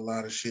another a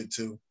lot of shit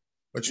to.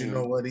 But you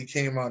know what? He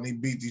came out and he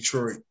beat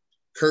Detroit.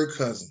 Kirk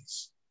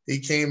Cousins. He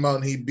came out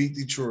and he beat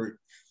Detroit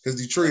because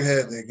Detroit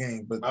had that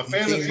game. But a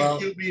fantasy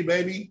QB,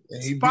 baby.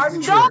 And he beat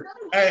Detroit.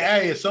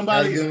 Hey,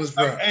 somebody,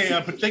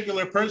 a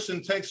particular person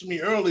texted me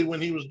early when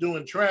he was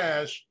doing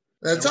trash.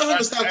 Now tell him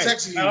to stop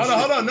texting you.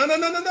 Hold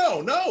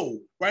on. No.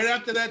 Right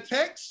after that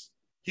text,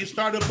 he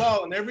started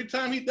balling. Every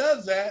time he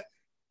does that,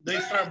 they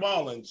start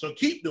balling. So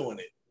keep doing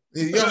it.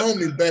 Your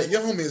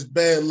homie is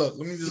bad luck.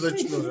 Let me just let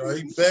you know that.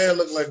 He bad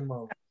luck like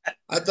mom.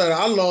 I thought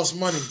I lost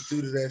money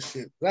due to that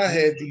shit. But I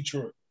had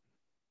Detroit.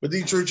 But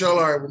Detroit, y'all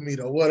all right with me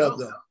though. What up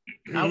though?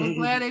 I was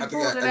glad they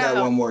pulled it out. I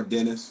got one more,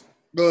 Dennis.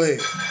 Go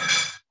ahead.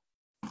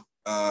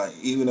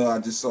 Even though I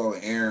just saw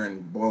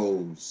Aaron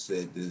Bowles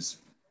said this,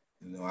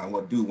 I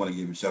do want to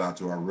give a shout out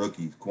to our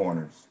rookies,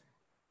 corners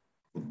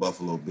with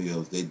Buffalo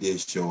Bills. They did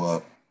show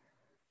up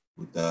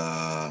with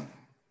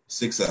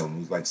 6 of them. It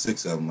was like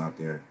 6 of them out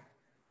there.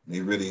 They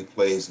really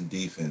played some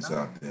defense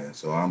out there.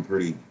 So I'm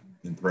pretty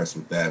impressed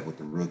with that with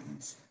the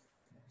rookies,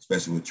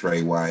 especially with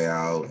Trey White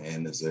out.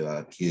 And there's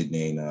a kid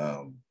named,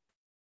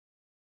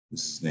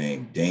 what's his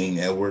name? Dane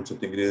Edwards, I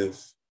think it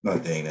is.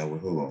 Not Dane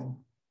Edwards. Hold on.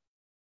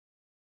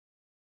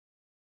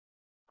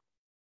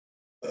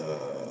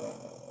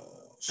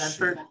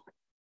 Stanford?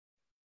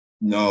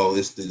 No,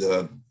 it's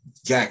the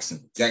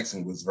Jackson.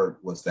 Jackson was hurt.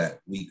 What's that?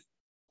 Week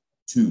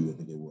 2, I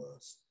think it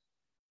was.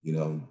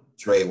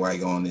 Trey White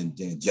gone and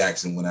then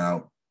Jackson went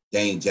out.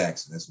 Dane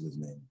Jackson, that's what his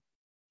name.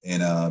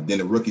 And then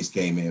the rookies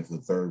came in for the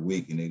 3rd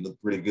week, and they look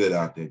pretty good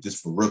out there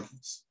just for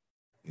rookies,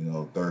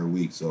 3rd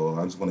week. So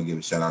I just want to give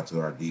a shout out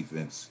to our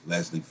defense,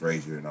 Leslie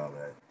Frazier and all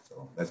that.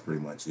 So that's pretty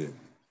much it.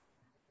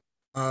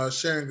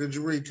 Sharon, could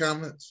you read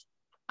comments?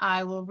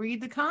 I will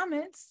read the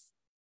comments.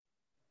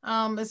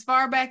 As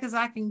far back as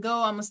I can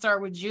go, I'm going to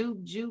start with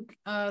Juke. Juke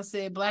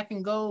said black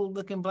and gold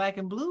looking black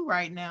and blue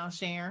right now,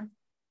 Sharon.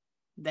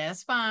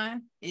 That's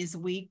fine. It's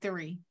week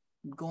 3.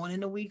 Going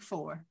into week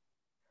 4.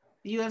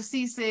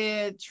 UFC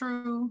said,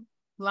 true.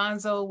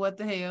 Lonzo, what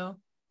the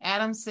hell?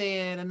 Adam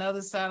said,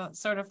 another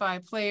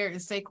certified player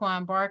is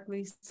Saquon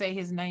Barkley. Say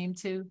his name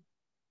too.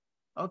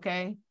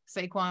 Okay,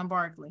 Saquon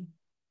Barkley.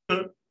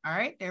 All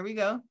right, there we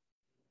go.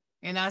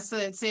 And I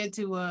said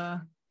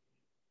to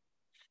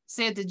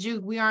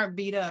Juke, we aren't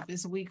beat up.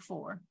 It's week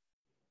 4.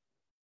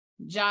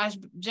 Josh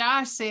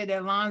said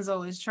that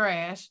Lonzo is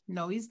trash.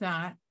 No, he's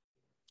not.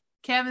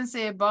 Kevin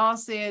said, Ball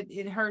said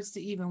it hurts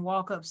to even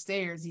walk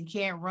upstairs. He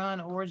can't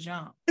run or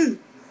jump.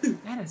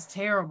 That is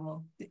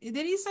terrible. Did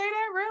he say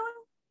that really?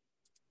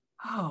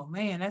 Oh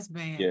man, that's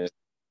bad. Yeah.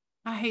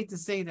 I hate to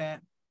say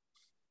that.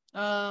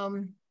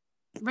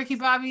 Ricky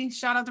Bobby,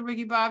 shout out to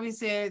Ricky Bobby,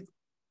 said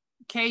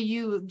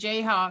KU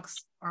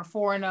Jayhawks are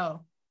 4-0.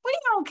 We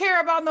don't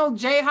care about no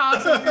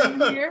Jayhawks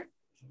over here.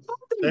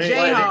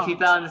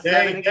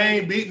 They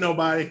ain't beat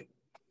nobody.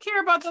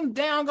 Care about them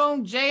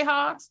down-going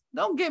Jayhawks?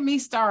 Don't get me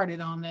started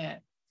on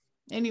that.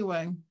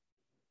 Anyway,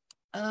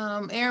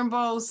 Aaron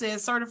Bowles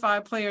says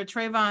certified player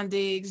Trayvon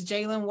Diggs,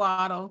 Jalen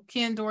Waddle,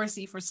 Ken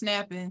Dorsey for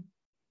snapping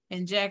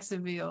in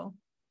Jacksonville.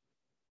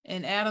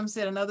 And Adam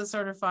said another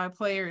certified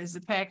player is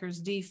the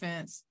Packers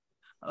defense.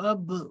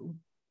 Boo.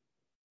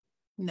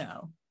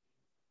 No.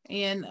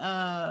 And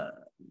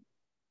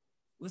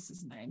what's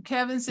his name?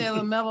 Kevin said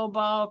LaMelo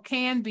Ball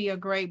can be a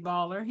great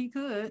baller. He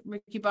could.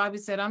 Ricky Bobby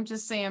said, I'm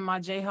just saying my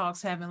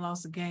Jayhawks haven't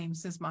lost a game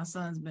since my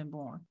son's been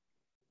born.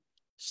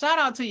 Shout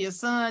out to your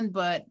son,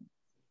 but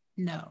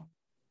no.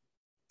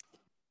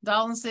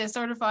 Dalton said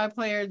certified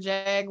player,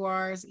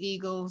 Jaguars,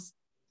 Eagles,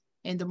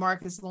 and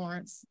DeMarcus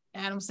Lawrence.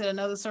 Adam said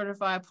another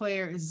certified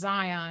player is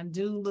Zion.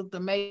 Dude looked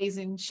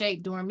amazing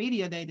shape during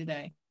media day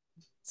today.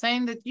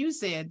 Same that you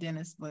said,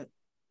 Dennis, but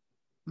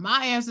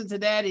my answer to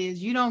that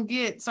is you don't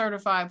get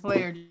certified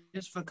player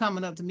just for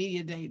coming up to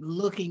media day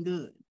looking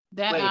good.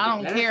 That Wait, I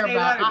don't care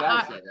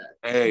about.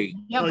 Hey.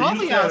 Yeah, No,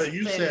 both of y'all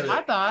you said said it. it.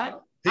 I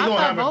thought. He gonna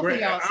have a both great.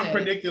 of y'all I'm said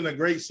predicting a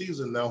great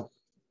season though.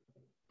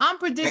 I'm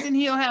predicting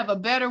he'll have a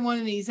better one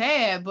than he's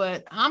had,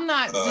 but I'm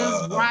not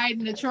just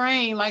riding the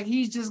train like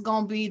he's just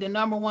gonna be the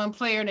number one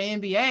player in the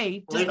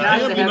NBA. Well,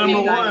 he'll be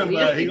number one,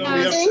 but he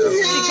gonna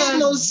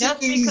be up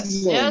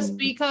there. Just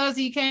because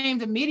he came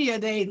to media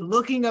day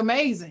looking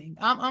amazing.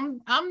 I'm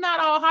not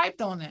all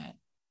hyped on that.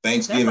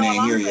 Thanksgiving That's all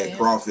ain't here I'm yet. saying.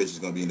 Crawfish is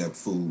gonna be in that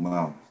food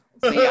mouth.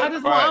 See,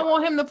 I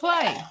want him to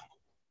play.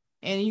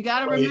 And you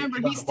got to Oh, yeah, remember,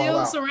 he about he's to ball still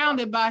out.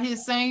 surrounded by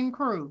his same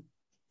crew.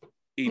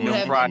 Eating Who them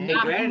have fried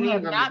not, Brandon who have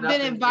Ingram's not been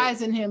nothing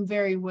advising him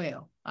very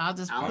well. I'll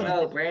just put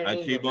it. I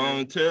keep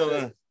on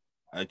telling.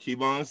 I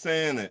keep on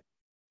saying it.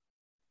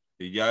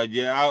 You gotta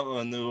get out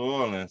of New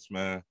Orleans,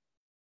 man.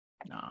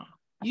 No,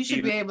 you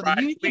should be able to.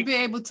 You should be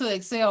able to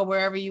excel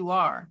wherever you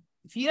are.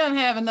 If he doesn't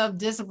have enough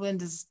discipline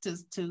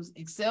to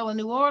excel in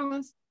New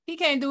Orleans, he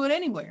can't do it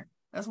anywhere.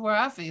 That's where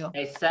I feel.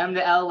 They send him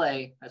to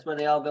LA. That's where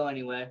they all go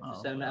anyway.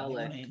 Send him to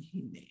LA.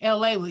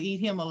 LA will eat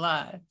him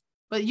alive.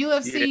 But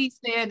UFC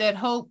said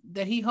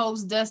that he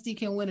hopes Dusty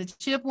can win a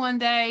chip one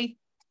day.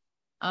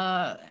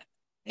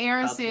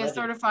 Aaron said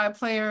certified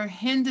player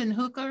Hendon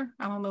Hooker.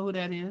 I don't know who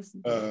that is.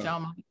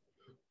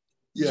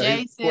 Yeah, Jay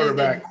he's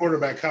said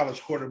quarterback,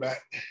 college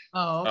quarterback.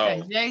 Oh,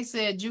 okay. Jay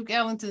said Duke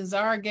Ellington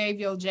Zara gave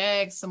your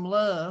Jags some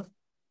love.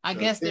 I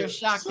guess they're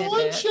shocked at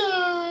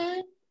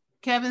that.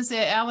 Kevin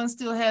said Allen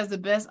still has the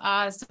best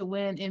odds to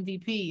win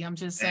MVP. I'm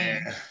just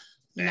saying.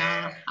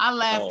 Nah, I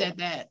laughed at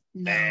that.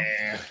 No.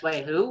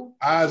 Wait, who?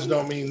 Odds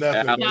don't mean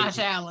nothing. Josh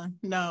Allen.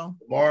 No.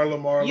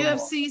 Lamar.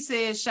 UFC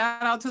says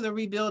shout out to the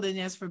rebuilding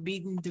as for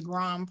beating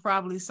DeGrom,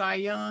 probably Cy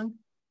Young.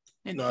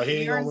 And No, he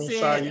ain't Aaron gonna win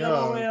said, Cy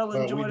Young, LOL,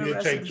 but enjoy we the did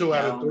rest take of 2 the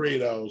out show. of 3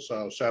 though.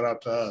 So shout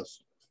out to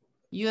us.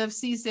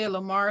 UFC said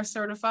Lamar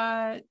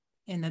certified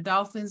and the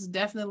Dolphins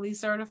definitely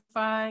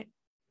certified.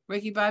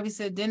 Ricky Bobby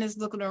said Dennis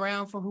looking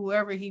around for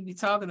whoever he be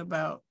talking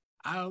about.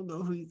 I don't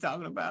know who he's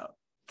talking about.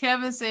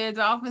 Kevin said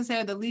Dolphins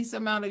had the least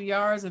amount of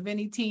yards of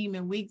any team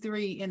in week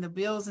 3 and the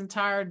Bills'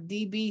 entire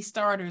DB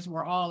starters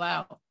were all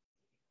out.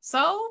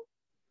 So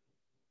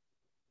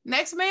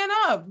next man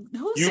up.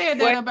 Who said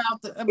that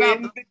about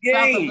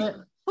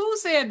the who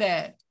said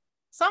that?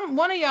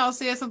 One of y'all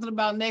said something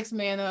about next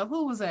man up.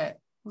 Who was that?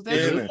 Was that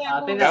you?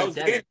 I think that was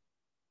Dennis.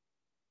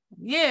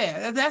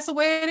 Yeah, that's the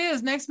way it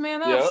is. Next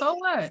man up. Yep. So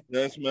what?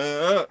 Next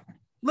man up.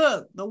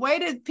 Look, the way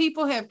that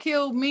people have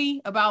killed me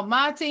about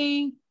my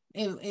team,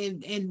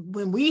 and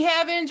when we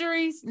have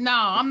injuries, no,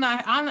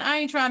 I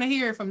ain't trying to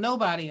hear it from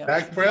nobody else.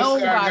 Dak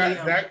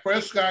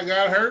Prescott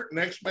got hurt.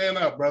 Next man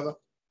up, brother.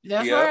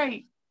 That's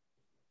right.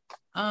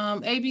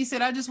 AB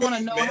said, I just want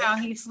to know how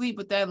he sleep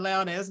with that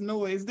loud ass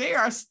noise. They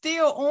are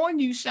still on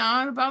you,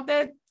 Sean, about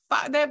that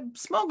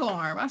smoke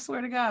alarm. I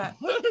swear to God.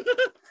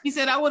 He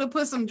said, I would have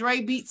put some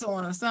Dre beats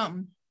on or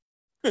something.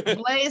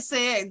 Blaze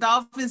said,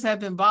 Dolphins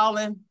have been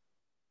balling.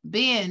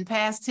 Ben,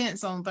 past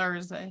tense on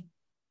Thursday.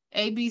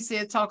 AB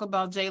said, talk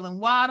about Jalen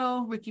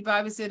Waddle. Ricky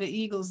Bobby said, the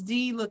Eagles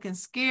D looking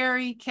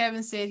scary.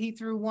 Kevin said he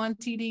threw 1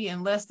 TD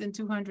and less than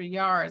 200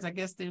 yards. I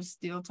guess they're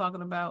still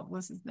talking about,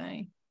 what's his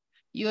name?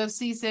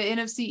 UFC said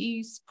NFC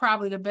East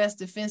probably the best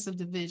defensive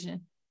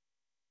division.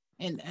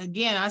 And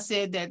again, I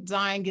said that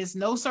Zion gets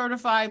no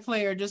certified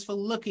player just for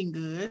looking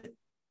good.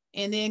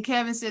 And then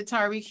Kevin said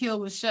Tyreek Hill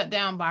was shut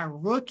down by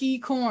rookie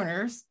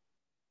corners.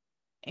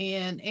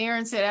 And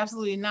Aaron said,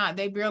 absolutely not.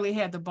 They barely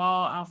had the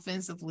ball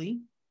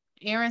offensively.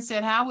 Aaron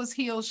said, how was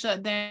Hill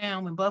shut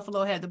down when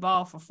Buffalo had the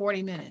ball for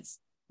 40 minutes?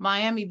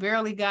 Miami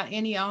barely got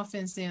any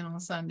offense in on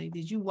Sunday.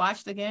 Did you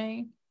watch the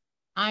game?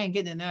 I ain't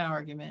getting in that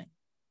argument.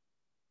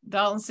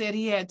 Dalton said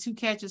he had 2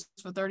 catches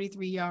for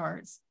 33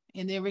 yards.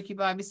 And then Ricky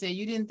Bobby said,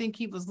 you didn't think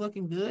he was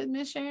looking good,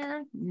 Miss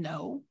Sharon?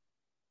 No.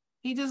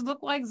 He just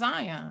looked like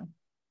Zion.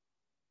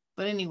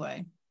 But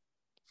anyway,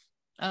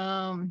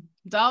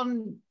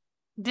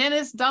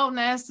 Dennis Dalton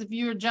asked if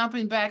you're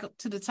jumping back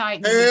to the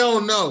Titans.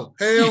 Hell no.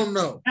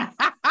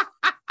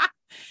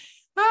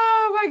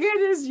 Oh my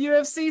goodness.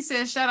 UFC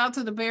says shout out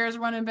to the Bears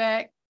running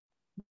back.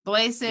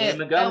 Blaze said,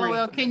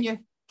 LOL, can your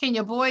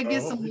boy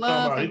get some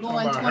love for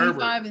going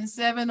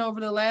 25-7 over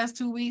the last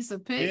 2 weeks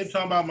of picks? He ain't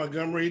talking about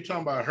Montgomery, he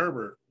talking about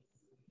Herbert.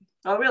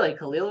 Oh, really?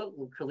 Khalil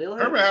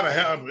Herbert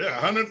had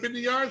 150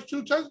 yards,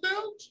 2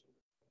 touchdowns.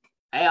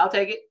 Hey, I'll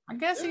take it. I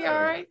guess he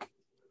all right.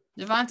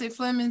 Javante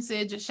Fleming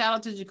said, just shout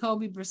out to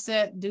Jacoby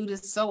Brissett. Dude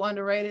is so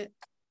underrated.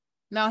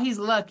 No, he's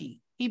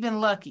lucky. He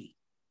been lucky.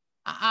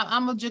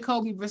 I'm a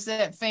Jacoby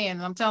Brissett fan,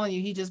 and I'm telling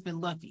you, he just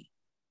been lucky.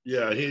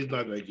 Yeah, he's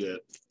not that good.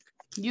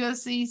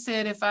 UFC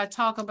said if I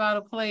talk about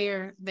a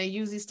player, they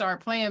usually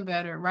start playing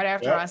better right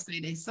after I say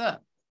they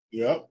suck.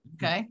 Yep.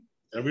 Okay.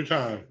 Every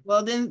time.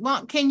 Well, then,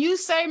 can you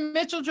say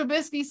Mitchell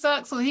Trubisky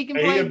sucks so he can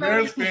play He's a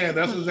better? Bears fan.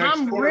 That's his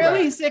ex-quarterback. I'm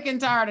really sick and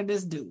tired of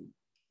this dude.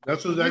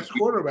 That's his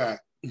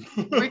ex-quarterback.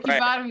 Ricky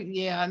Bobby,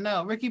 yeah, I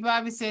know. Ricky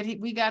Bobby said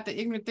we got the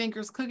Ignorant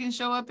Thinkers cooking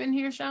show up in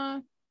here,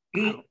 Sean.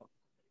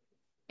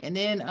 And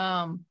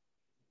then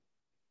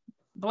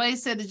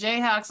Blaze said the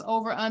Jayhawks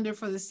over under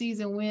for the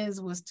season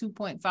wins was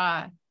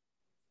 2.5.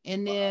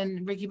 And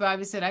then Ricky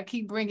Bobby said, I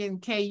keep bringing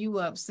KU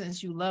up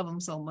since you love them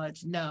so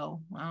much.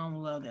 No, I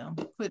don't love them.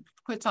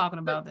 Quit talking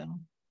about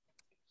them.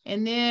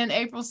 And then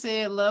April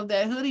said, love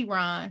that hoodie,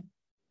 Ron.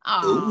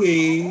 Oh,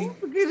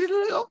 look at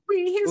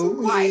his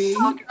wife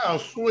talking. How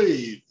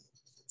sweet.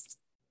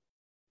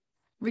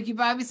 Ricky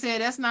Bobby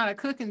said, that's not a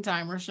cooking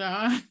timer,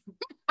 Sean.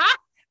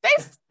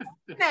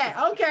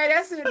 Okay,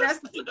 that's it.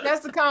 That's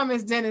the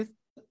comments, Dennis.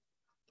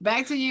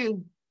 Back to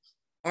you.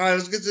 All right,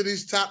 let's get to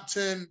these top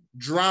 10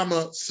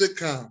 drama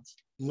sitcoms.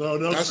 No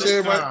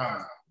sitcoms.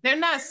 Right. They're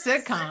not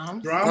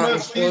sitcoms. Drama,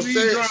 TV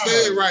drama.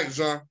 Say it right,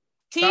 John.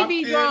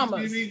 TV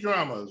dramas. TV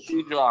dramas.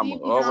 TV drama.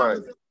 All right.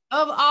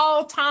 Of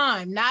all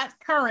time, not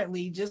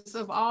currently, just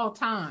of all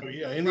time. Oh,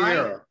 yeah, in the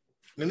era.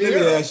 Let me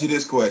ask you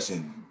this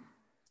question.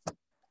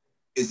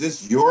 Is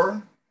this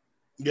your?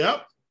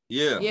 Yep.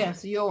 Yeah.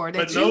 Yes, your.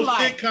 But no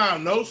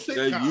sitcom. No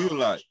sitcom. That you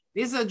like.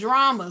 These are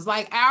dramas,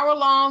 like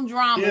hour-long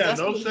dramas. Yeah,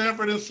 no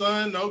Sanford and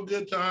Son, no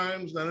Good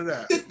Times, none of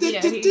that.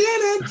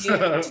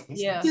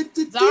 Yeah.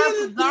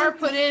 Czar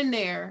put in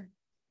there,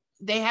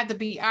 they have to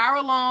be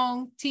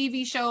hour-long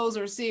TV shows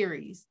or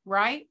series,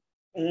 right?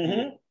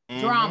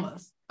 Mm-hmm.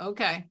 Dramas.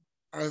 Okay.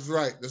 That's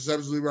right. That's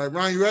absolutely right.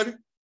 Ron, you ready?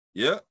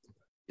 Yep.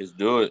 Let's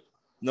do it.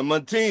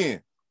 Number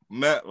 10,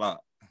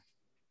 Matlock.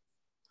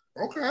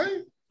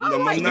 Okay.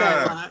 Number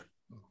 9.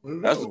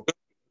 That's good.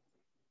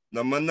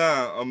 Number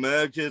 9,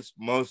 America's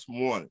Most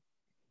Wanted.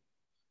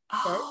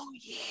 Oh,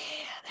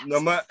 yeah.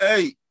 Number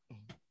 8,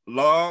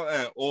 Law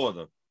and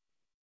Order.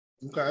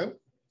 Okay.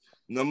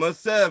 Number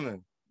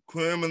 7,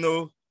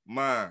 Criminal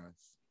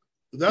Minds.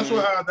 That's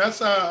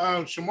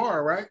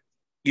Shamar, right?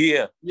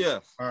 Yeah.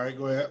 Yes. All right,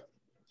 go ahead.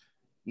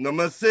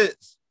 Number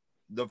 6,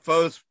 The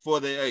First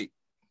 48.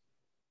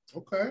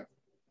 Okay.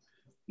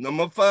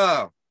 Number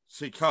 5,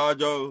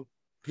 Chicago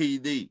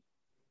PD.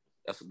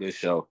 That's a good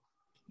show.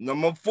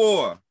 Number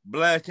 4,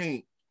 Black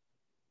Ink.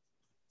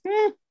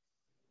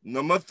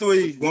 Number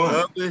 3,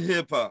 Love and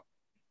Hip Hop.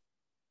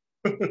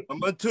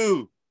 Number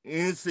 2,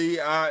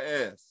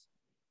 NCIS.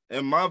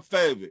 And my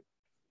favorite,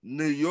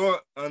 New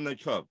York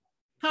Undercover.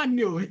 I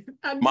knew it.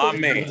 My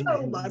man. I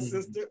told my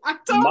sister. I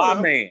told my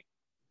her. man.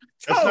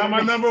 That's not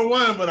my number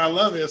 1, but I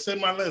love it. It's in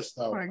my list,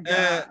 though.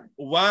 And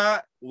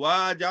why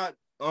I got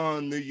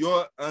on New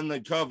York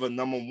Undercover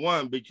number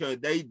 1? Because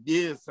they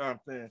did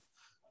something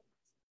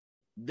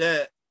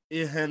that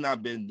it had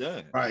not been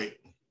done. Right.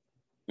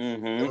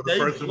 Mm-hmm. The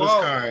first of its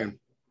kind.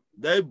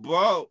 They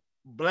brought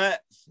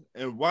blacks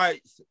and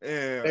whites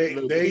and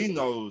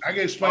Latinos. I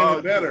can explain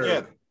it better.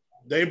 Together.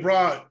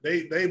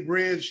 They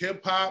bridge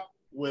hip hop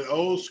with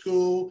old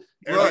school.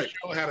 Every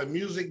show had a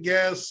music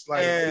guest.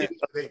 Like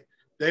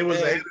they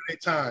was ahead of their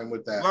time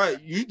with that.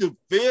 Right. You could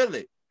feel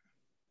it.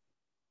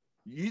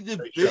 You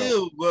could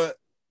feel what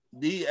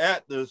the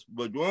actors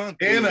were going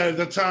through. And at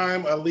the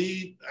time, a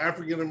lead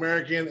African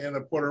American and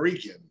a Puerto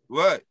Rican.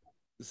 Right.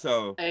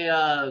 So hey,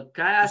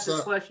 can I ask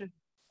this question?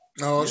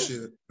 Oh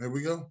shit. There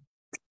we go.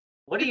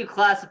 What do you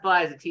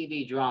classify as a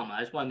TV drama?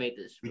 I just want to make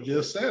this. We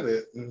just said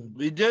it.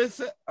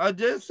 I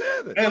just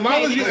said it. As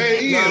long as you,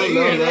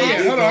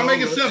 Ian, hold on, I'll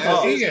make it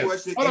simple. Ian,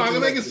 hold on, I'm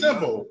gonna make it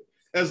simple.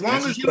 As long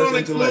as you don't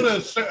include a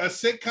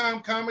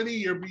sitcom comedy,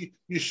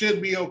 you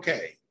should be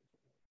okay.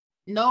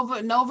 No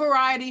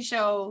variety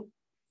show,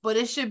 but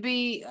it should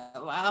be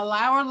an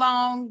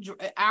hour-long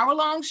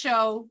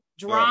show,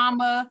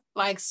 drama,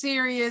 like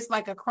serious,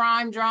 like a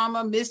crime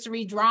drama,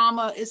 mystery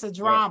drama. It's a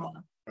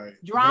drama. Right.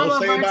 Drama No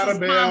Saved by the versus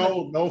Bell,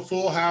 comedy. no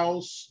Full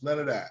House, none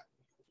of that.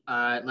 All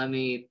right, let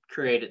me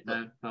create it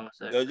then. Hold on a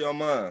second. Your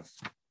mind.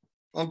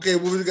 Okay,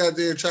 what we got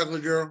there,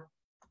 Chocolate Girl?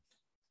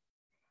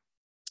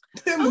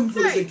 That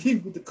movie doesn't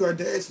keep with the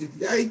Kardashians.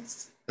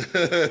 Yikes.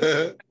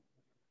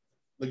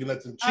 Looking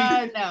at them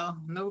cheeks.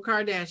 No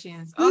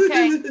Kardashians.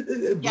 Okay,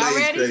 y'all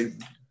ready?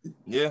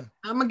 Yeah.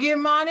 I'm gonna give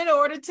mine in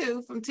order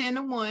too, from 10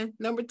 to 1.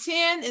 Number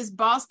 10 is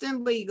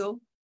Boston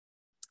Legal.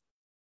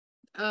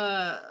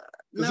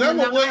 Is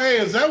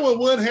that what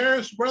Wood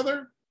Harris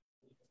brother?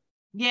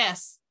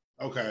 Yes.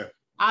 Okay.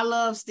 I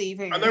love Steve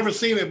Harris. I've never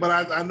seen it,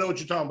 but I know what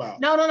you're talking about.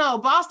 No.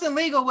 Boston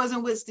Legal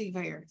wasn't with Steve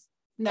Harris.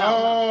 No.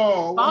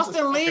 Oh,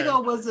 Boston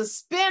Legal was a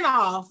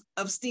spinoff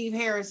of Steve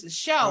Harris's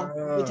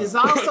show, which is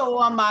also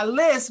on my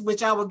list,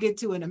 which I will get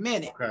to in a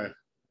minute. Okay.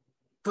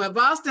 But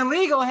Boston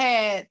Legal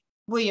had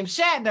William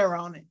Shatner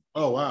on it.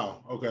 Oh,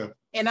 wow. Okay.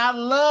 And I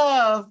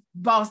love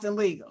Boston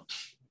Legal.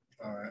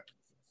 All right.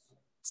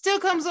 Still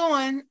comes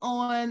on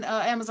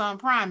Amazon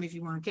Prime if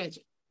you want to catch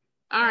it.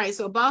 All right,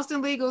 so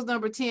Boston Legal's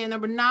number 10.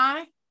 Number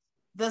 9,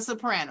 The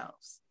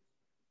Sopranos.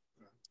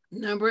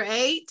 Number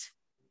 8,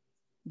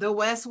 The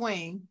West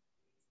Wing.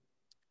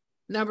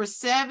 Number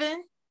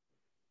 7,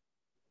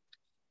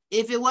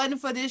 if it wasn't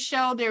for this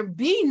show, there'd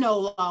be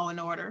no Law and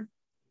Order,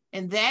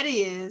 and that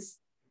is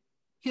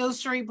Hill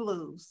Street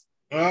Blues.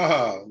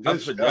 Oh, I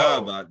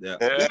forgot about that.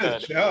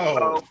 Good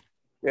show.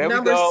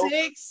 Number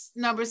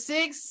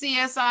six,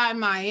 CSI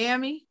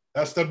Miami.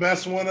 That's the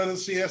best one of the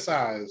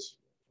CSIs.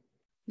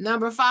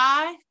 Number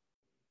 5,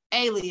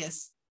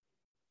 Alias.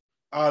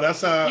 Oh,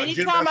 that's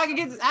anytime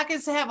I can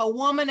have a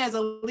woman as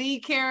a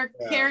lead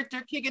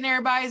character kicking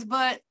everybody's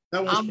butt.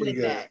 That was pretty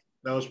good.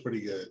 That was pretty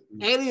good.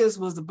 Alias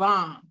was the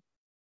bomb.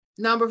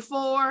 Number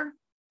 4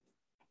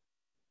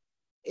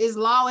 is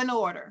Law and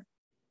Order.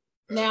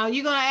 Now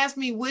you're gonna ask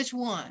me which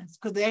ones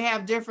because they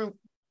have different.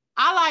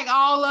 I like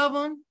all of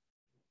them.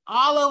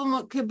 All of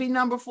them could be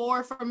number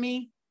 4 for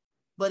me,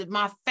 but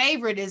my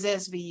favorite is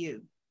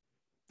SVU.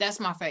 That's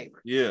my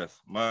favorite. Yes,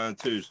 mine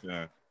too,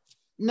 Sean.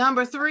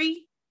 Number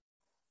 3,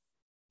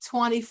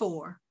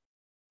 24.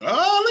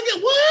 Oh, look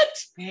at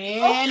what?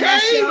 And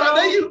okay, well,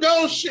 there you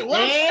go. Shit. Well,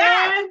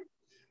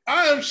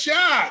 I am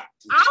shocked.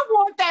 I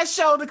want that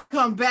show to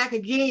come back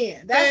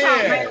again. That's how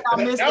bad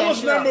I missed that show. That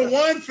was number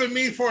 1 for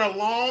me for a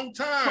long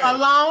time. For a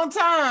long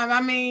time.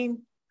 I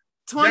mean,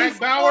 Jack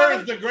Bauer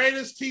is the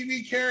greatest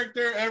TV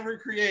character ever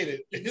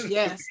created.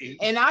 Yes,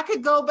 and I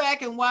could go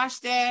back and watch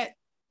that,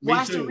 the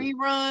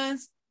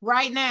reruns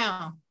right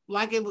now,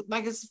 like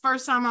it's the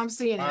first time I'm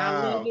seeing it. Wow,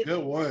 I love it.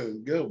 Good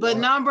one. Good one. But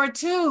number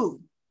 2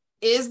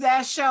 is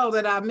that show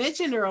that I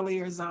mentioned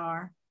earlier,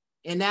 Czar,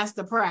 and that's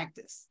The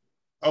Practice.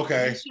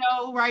 Okay. The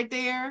show right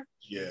there.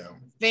 Yeah.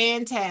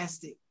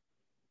 Fantastic.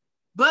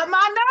 But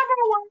my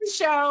number 1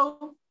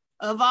 show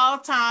of all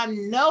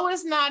time, no,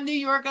 it's not New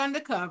York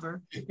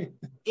Undercover.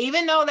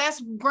 Even though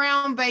that's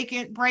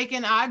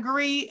groundbreaking, I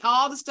agree.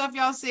 All the stuff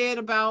y'all said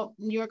about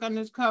New York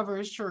Undercover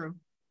is true,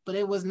 but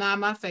it was not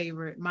my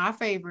favorite. My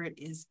favorite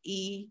is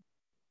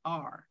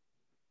ER.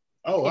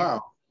 Oh,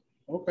 wow.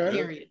 Okay.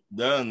 Period.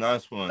 That's a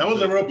nice one. That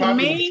was a real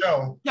popular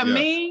show. To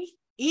me,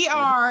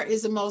 ER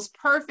is the most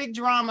perfect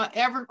drama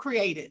ever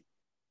created.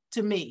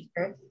 To me,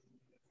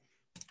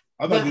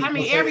 I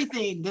mean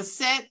everything: the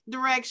set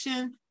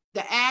direction,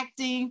 the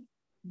acting,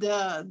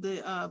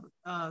 the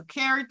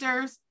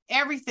characters,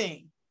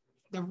 everything.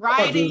 The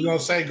writing. I was gonna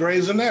say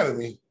Grey's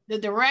Anatomy. The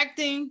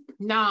directing,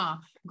 nah.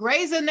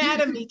 Grey's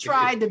Anatomy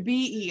tried to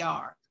be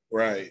ER.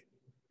 Right.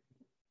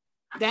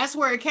 That's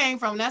where it came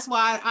from. That's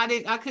why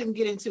I couldn't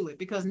get into it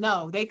because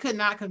no, they could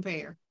not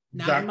compare.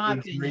 Not in my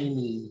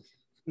opinion.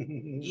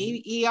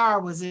 ER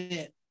was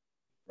it.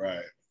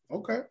 Right.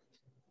 Okay.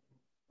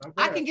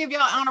 I can give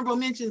y'all honorable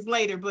mentions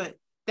later, but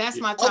that's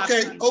my top.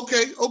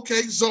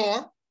 Okay,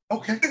 Czar.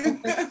 Okay.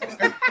 Man,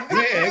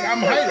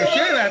 I'm hyped.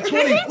 Sharon had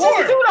 24.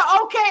 You do the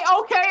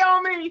okay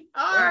on me.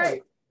 All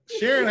right.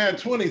 Sharon had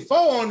 24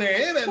 on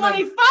there.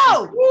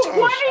 24.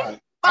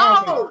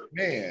 24.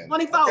 Man.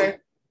 24. Okay.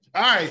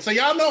 All right. So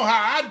y'all know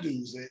how I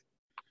do's it.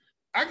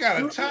 I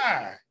got a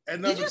tie at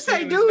number 10. Did you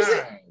say do's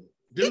it?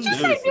 Did you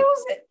say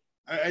do's it?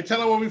 I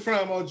tell her where we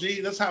from,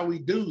 OG. That's how we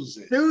do's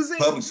it. Do's it.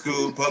 Public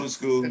school.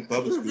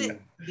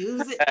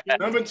 Do's it.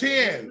 Number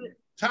 10.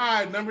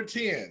 Tied number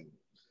 10.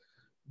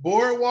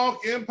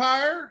 Boardwalk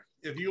Empire.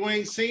 If you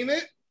ain't seen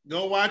it,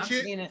 go watch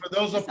it. For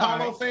those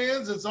Apollo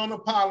fans, it's on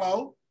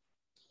Apollo.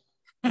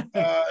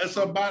 It's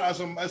about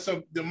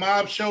the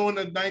mob show in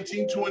the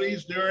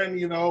 1920s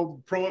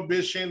during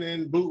prohibition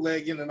and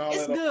bootlegging and all that.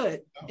 It's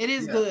good. It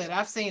is good.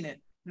 I've seen it.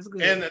 It's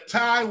good. And the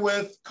tie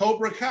with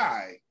Cobra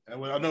Kai. I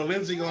know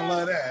Lindsay gonna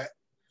love that.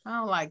 I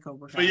don't like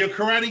Cobra Kai. For your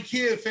Karate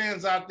Kid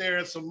fans out there,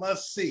 it's a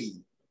must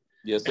see.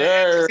 Yes,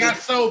 sir. It got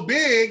so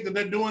big that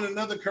they're doing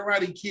another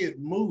Karate Kid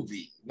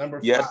movie. Number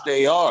 5. Yes,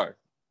 they are.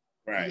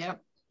 Right.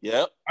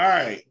 Yep. All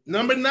right.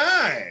 Number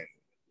 9,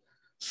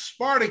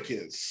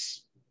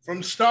 Spartacus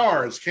from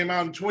Stars came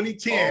out in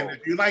 2010.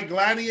 If you like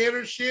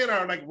gladiator shit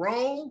or like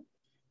Rome,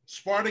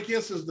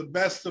 Spartacus is the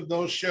best of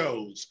those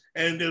shows.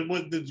 And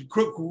with the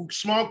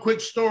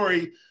quick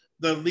story,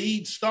 the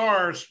lead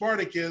star,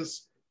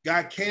 Spartacus,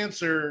 got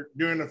cancer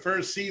during the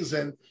first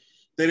season.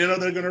 They didn't know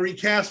they're going to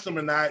recast him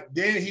or not.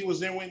 Then he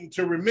went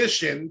into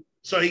remission.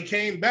 So he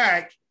came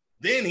back.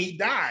 Then he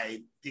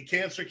died. The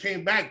cancer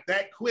came back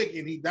that quick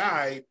and he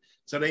died.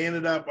 So they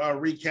ended up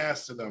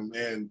recasting him.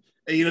 And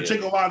it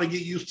took a while to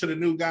get used to the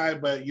new guy,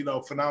 but,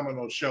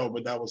 phenomenal show.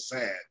 But that was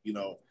sad,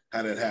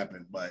 how that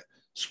happened. But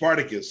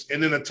Spartacus.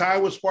 And then a tie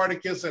with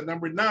Spartacus at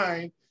number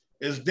 9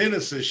 is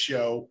Dennis's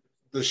show,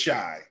 The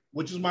Chi,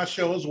 which is my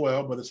show as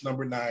well, but it's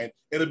number 9.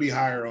 It'll be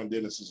higher on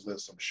Dennis's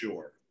list, I'm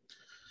sure.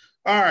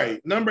 All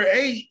right, number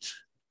 8,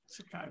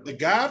 Chicago. The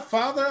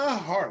Godfather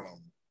of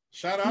Harlem.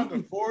 Shout out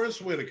to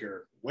Forrest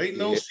Whitaker.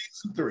 Waiting on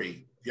season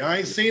 3. Y'all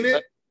ain't seen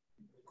it?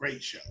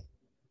 Great show.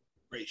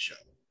 Great show.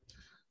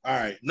 All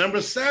right,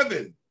 number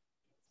 7,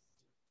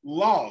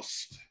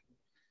 Lost.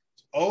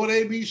 Old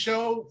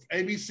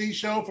ABC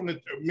show from the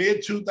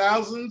mid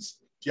 2000s.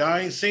 Y'all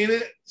ain't seen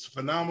it? It's a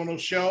phenomenal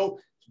show.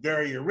 It's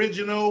very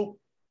original,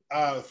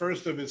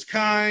 first of its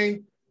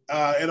kind.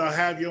 It'll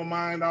have your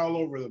mind all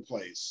over the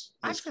place.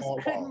 It's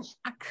called Lost.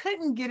 I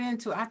couldn't get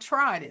into it. I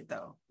tried it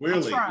though.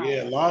 Really?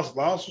 Yeah, Lost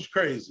was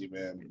crazy,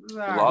 man.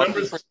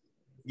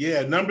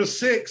 Number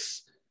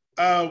 6.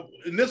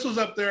 And this was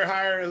up there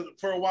higher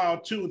for a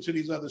while too until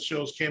these other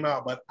shows came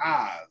out, but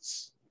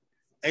Oz.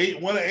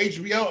 One of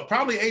HBO,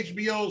 probably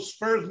HBO's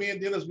first. Me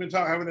and Dennis been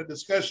having a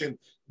discussion.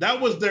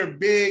 That was their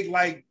big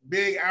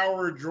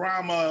hour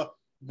drama,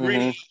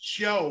 gritty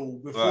show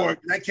before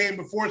that came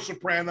before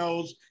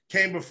Sopranos,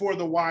 came before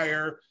The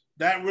Wire.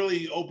 That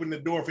really opened the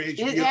door for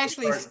HBO. It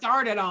actually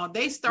started on.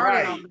 They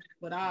started on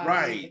with Oz.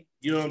 Right.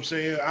 You know what I'm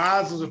saying?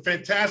 Oz is a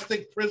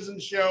fantastic prison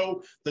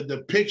show. The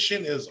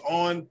depiction is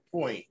on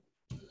point.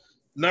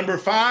 Number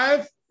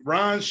 5,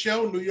 Ron's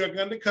show, New York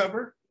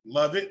Undercover.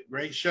 Love it.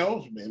 Great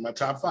show. In my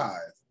top 5.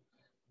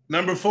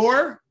 Number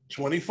 4,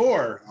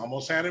 24.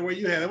 Almost had it where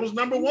you had it. It was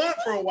number 1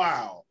 for a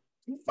while.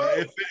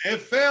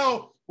 It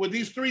fell with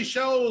these 3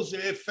 shows.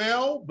 It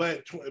fell,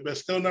 but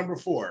still number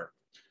 4.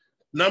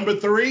 Number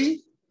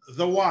 3,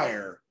 The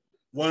Wire.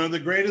 One of the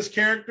greatest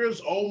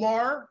characters,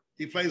 Omar.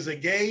 He plays a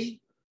gay,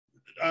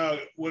 how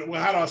do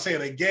I say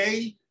it? A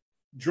gay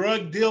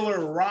drug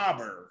dealer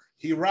robber.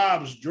 He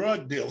robs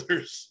drug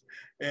dealers,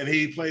 and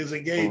he plays a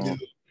gay dude.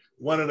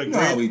 One of the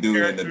greatest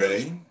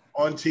characters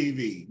on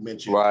TV.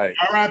 Mentioned. Right.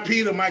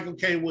 R.I.P. to Michael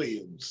K.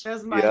 Williams.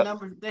 That's my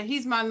number.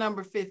 He's my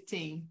number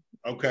 15.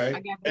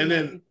 Okay. And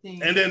then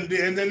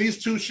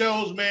these 2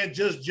 shows, man,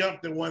 just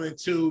jumped in 1 and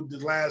 2 the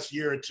last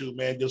year or 2,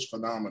 man, just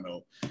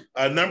phenomenal.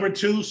 Number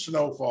 2,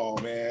 Snowfall,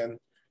 man.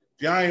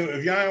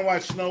 If y'all ain't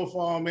watched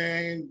Snowfall,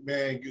 man,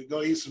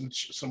 go eat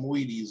some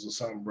Wheaties or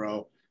something,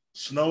 bro.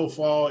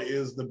 Snowfall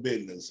is the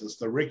business. It's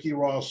the Ricky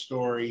Ross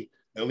story.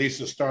 At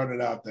least it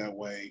started out that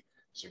way.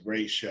 It's a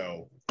great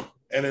show.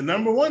 And then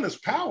number 1 is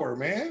Power,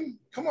 man.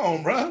 Come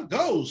on, bro.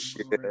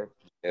 Ghost.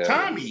 Yeah.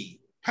 Tommy.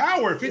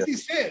 Power, 50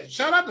 Cent.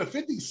 Shout out to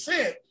 50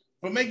 Cent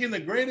for making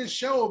the greatest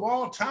show of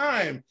all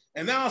time.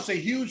 And now it's a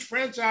huge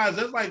franchise.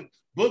 That's like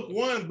book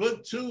 1,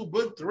 book 2,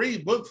 book 3,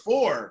 book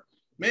 4.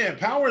 Man,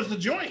 Power is the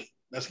joint.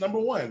 That's number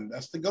 1.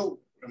 That's the GOAT,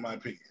 in my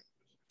opinion.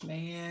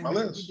 Man, my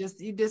list.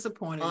 You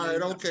disappointed. All right,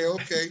 okay.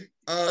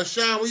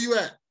 Sean, where you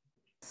at?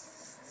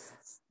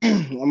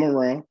 I'm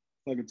around.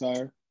 Like a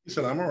tire. He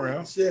said I'm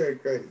around. Share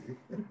crazy.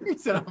 He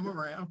said I'm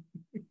around.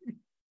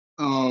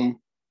 All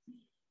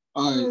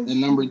right, at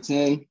number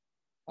 10,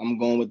 I'm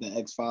going with the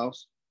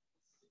X-Files.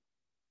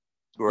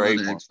 Great.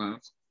 The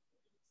X-Files.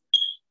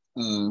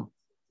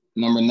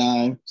 Number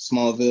 9,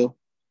 Smallville.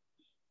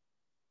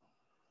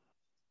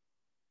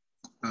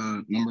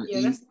 Number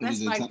 8.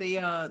 That's like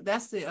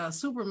the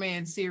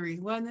Superman series,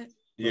 wasn't it?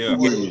 Yeah.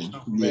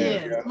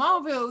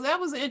 Smallville. That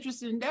was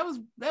interesting. That was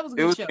a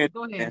good show.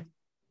 Go ahead.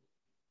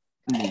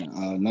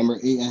 Yeah, number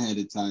 8, I had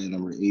to tie at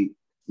number 8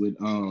 with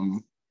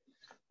the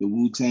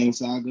Wu-Tang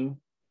Saga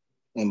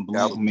and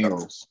Black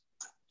Mirrors.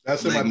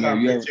 That's in my top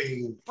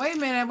 15. Wait a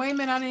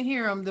minute, I didn't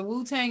hear him. The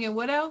Wu-Tang and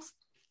what else?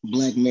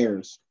 Black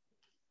Mirrors.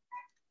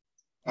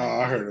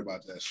 Oh, I heard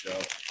about that show.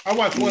 I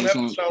watched one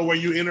episode where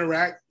you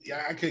interact.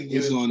 Yeah, I couldn't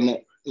get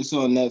it. It's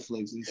on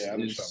Netflix.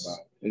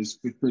 It's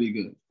pretty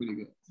good.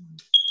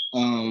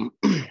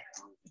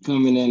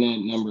 Coming in at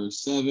number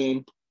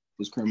 7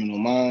 was Criminal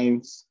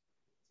Minds.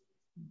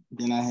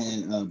 Then I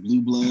had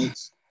Blue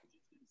Bloods,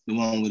 the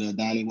one with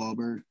Donnie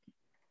Wahlberg.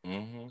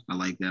 Mm-hmm. I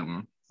like that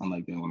one. I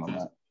like that one a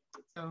lot.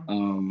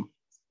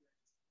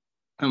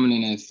 Coming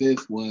in at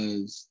 5th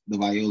was the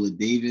Viola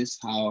Davis,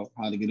 How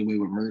to Get Away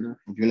with Murder.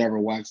 If you never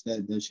watched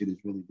that shit is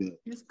really good.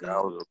 It's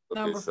good.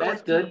 Number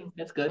 14.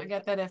 That's good. I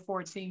got that at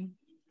 14.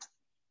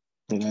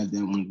 That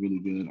one's really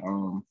good.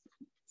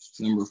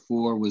 Number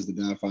 4 was The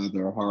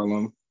Godfather of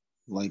Harlem.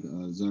 Like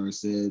Zara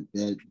said,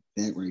 that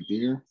right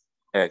there.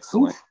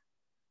 Excellent. Oof,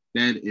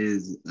 that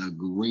is a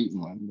great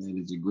one.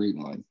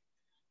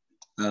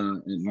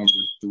 At number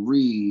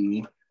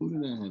 3, who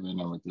did I have at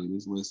number 3?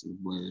 This list is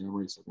where I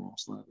write something on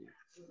slide.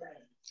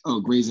 Oh,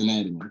 Grey's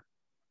Anatomy.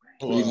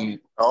 Grey's Anatomy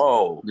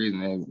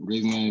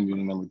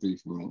was number 3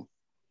 for me.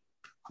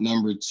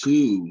 Number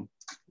 2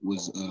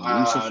 was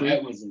Lucifer.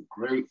 That was a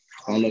great.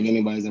 I don't know if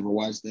anybody's ever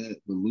watched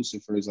that, but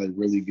Lucifer is like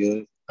really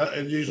good.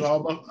 And these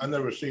all, I've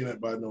never seen it,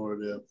 but I know what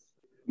it is.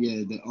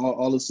 Yeah,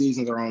 all the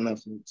seasons are on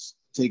Netflix.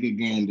 Take a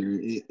gander.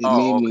 It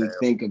made me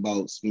think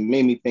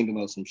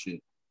about some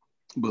shit.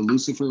 But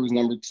Lucifer was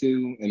number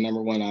 2, and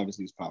number 1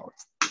 obviously is Power.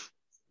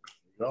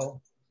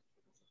 Go.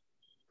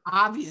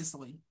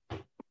 Obviously.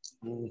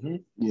 Mm-hmm.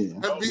 Yeah.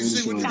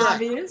 BC, what you got?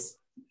 Obvious.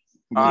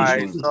 All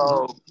right,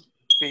 so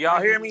Can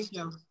y'all hear me?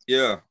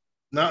 Yeah.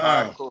 Nuh-uh.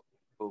 All right, cool.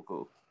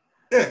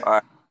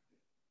 All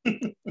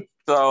right.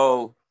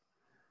 So,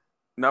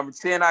 number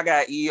 10, I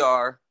got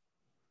ER.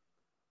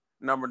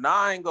 Number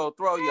 9, go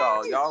throw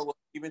y'all. Y'all wasn't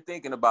even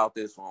thinking about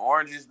this one.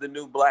 Orange is the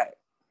New Black.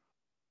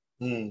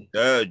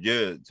 That's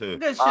good too.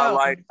 Good show.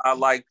 I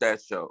like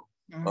that show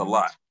a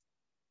lot.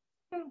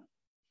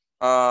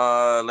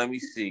 Let me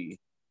see.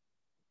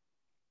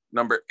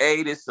 Number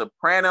 8 is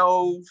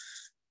Sopranos.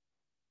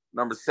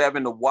 Number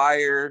 7, The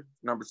Wire.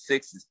 Number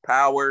 6 is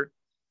Power.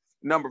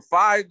 Number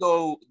 5,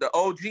 the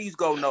OGs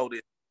go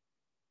notice.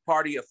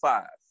 Party of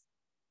 5.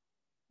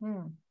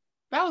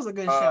 That was a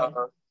good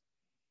show.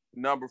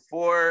 Number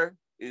 4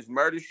 is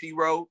Murder, She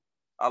Wrote.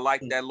 I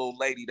like that little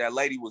lady. That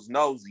lady was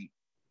nosy.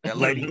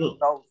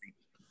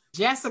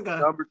 Jessica.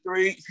 Number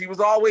 3, she was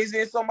always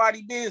in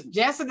somebody's business.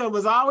 Jessica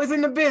was always in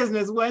the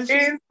business, wasn't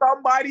she? In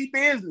somebody's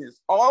business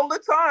all the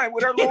time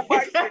with her little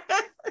bike.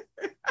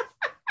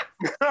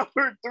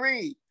 Number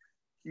 3,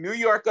 New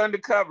York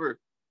Undercover.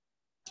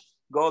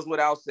 Goes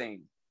without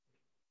saying.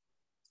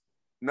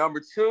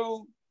 Number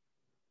 2,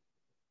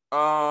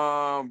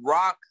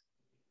 Rock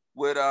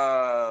with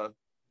Oh,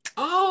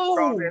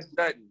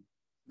 Dutton.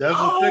 That's a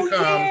sitcom.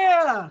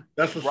 Yeah.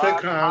 That's a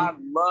Rock, sitcom. I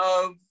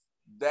love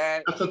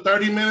that. That's a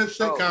 30-minute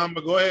sitcom,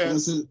 but go ahead. I'm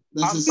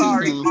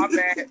sorry, my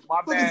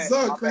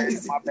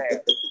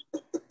bad.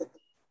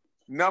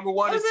 Number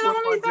 1 Was is it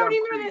only 30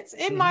 Jump minutes?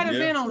 It might have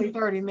been only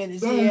 30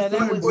 minutes. Don't Yeah, that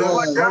blame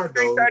was. Brad. Jump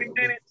Street, 30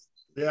 minutes.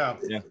 Yeah.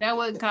 That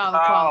wasn't called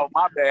a Oh, call.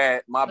 my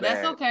bad. But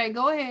that's okay.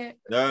 Go ahead.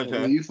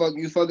 Okay. You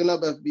fucking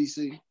up,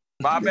 FBC.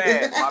 My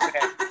bad.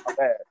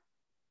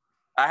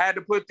 I had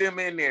to put them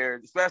in there,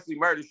 especially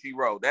Murder, She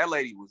Wrote. That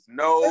lady was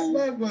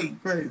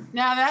crazy.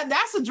 Now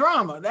that's a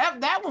drama.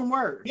 That one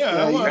worked. Yeah,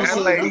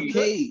 that lady Luke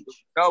Cage.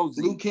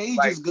 nosy. Luke Cage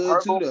Like, is good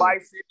her too, little though.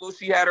 bicycle,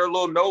 she had her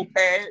little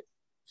notepad.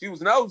 She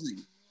was nosy.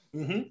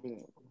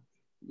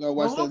 Gotta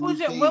watch Well,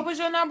 what was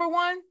your number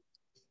 1?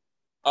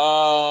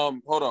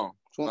 Hold on.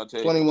 I'll tell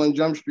you. 21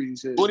 Jump Street. He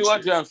said.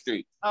 21 Jump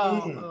Street.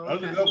 Oh,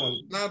 That's a good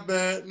one. Not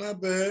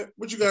bad.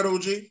 What you got,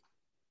 OG?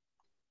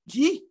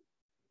 G.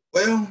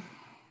 Well,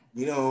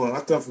 you know,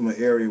 I come from an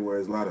area where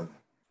there's a lot of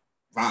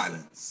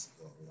violence.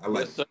 So I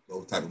like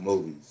those type of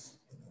movies.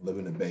 I live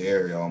in the Bay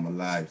Area all my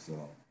life,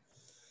 so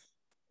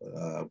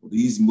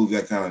these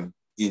movies I kind of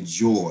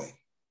enjoy.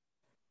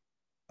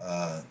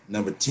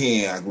 Number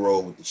 10, I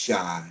roll with The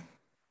Shy.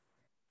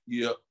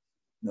 Yep.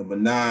 Number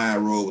 9, I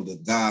roll with The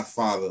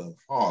Godfather of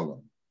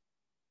Harlem.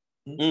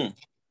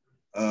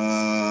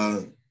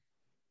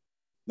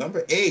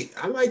 Number 8,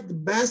 I like The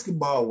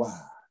Basketball Wives.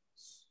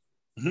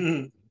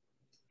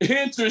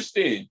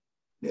 Interesting.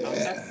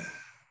 Yeah.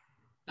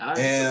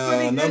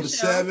 Okay. And number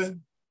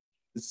 7,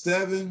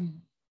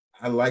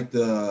 I like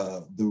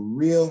the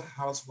Real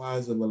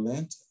Housewives of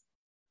Atlanta.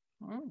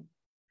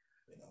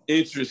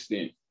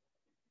 Interesting.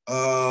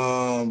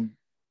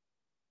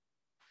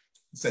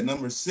 Say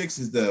number 6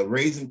 is the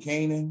Raising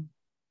Canaan.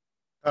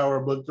 Power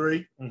Book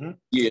 3.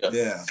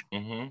 Yeah.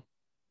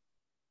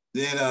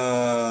 Then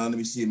let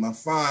me see. My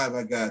 5,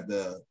 I got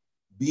the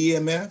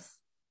BMF.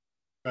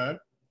 Okay.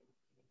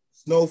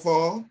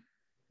 Snowfall.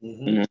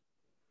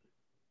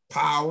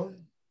 Power.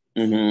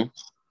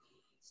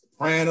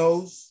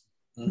 Sopranos.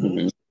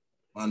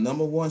 My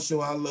number 1 show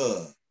I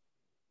love,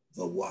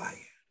 The Wire.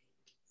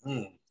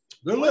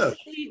 Good list.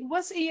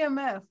 What's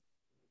EMF?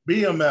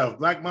 BMF,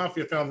 Black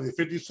Mafia Family,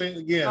 50 Cent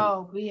again.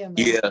 Oh,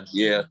 BMF.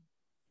 Yeah.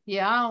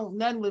 Yeah, I don't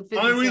nothing with 50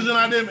 Only reason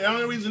Cent.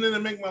 it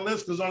didn't make my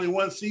list because only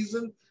one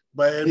season,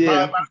 but probably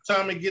by the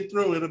time it get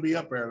through, it'll be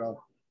up there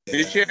though.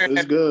 It's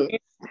good.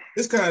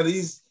 It's kind of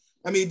these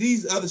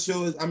other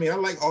shows. I mean, I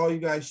like all you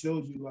guys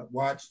shows you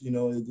watch. You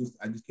know,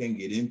 I just can't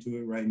get into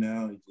it right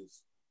now. It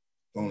just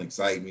don't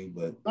excite me.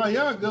 But oh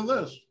yeah, good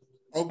list.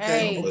 Okay,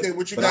 Hey. okay.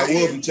 What you But got? I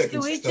will be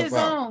checking To each stuff his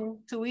out. own.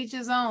 To each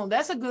his own.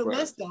 That's a good Right.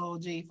 list, though,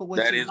 OG, for what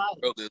That you is like. a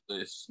real good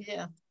list.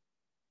 Yeah.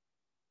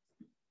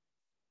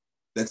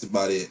 That's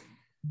about it.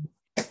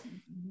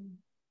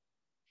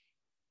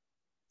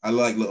 I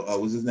like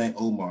what's his name?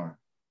 Omar.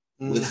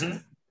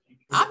 Listen.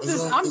 I'm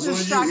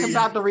just shocked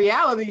about the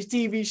reality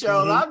TV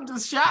shows. I'm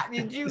just shocked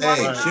that you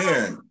Hey, like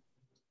Sharon.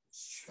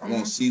 I'm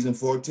on season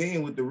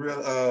 14 with the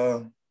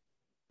real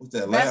what's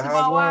that? Atlanta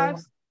Basketball Housewives?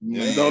 Wives.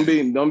 Yeah. Don't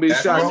be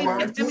Basketball shocked.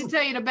 Wives Let me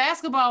tell you, the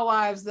Basketball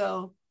Wives,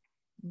 though,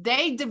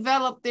 they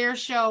developed their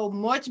show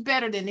much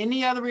better than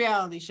any other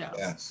reality show.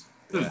 Yes.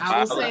 I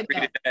will say agree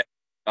that. to that.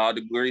 I'll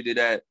agree to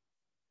that.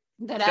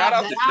 That Shout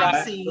out I've to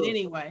Shaq. seen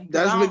anyway.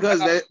 That's I don't-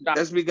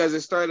 because because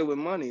it started with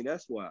money.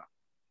 That's why.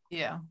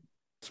 Yeah.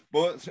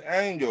 Sports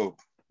Angel.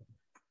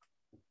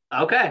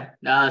 Okay.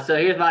 So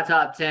here's my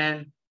top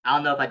 10. I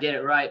don't know if I did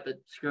it right, but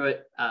screw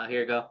it.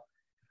 Here we go.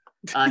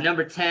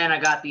 Number 10, I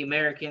got The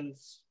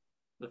Americans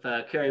with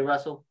Kerry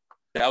Russell.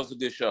 That was a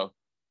good show.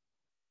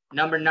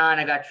 Number 9,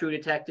 I got True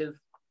Detective.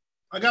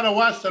 I gotta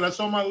watch that. That's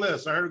on my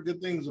list. I heard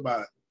good things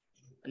about it.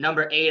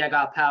 Number 8, I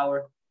got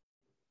Power.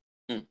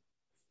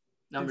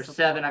 Number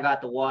 7, I got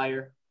The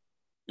Wire.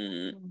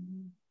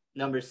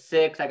 Number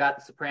 6, I got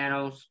The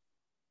Sopranos.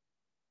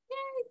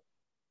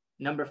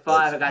 Number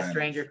 5, I got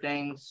Stranger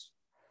Things.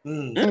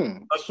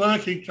 My son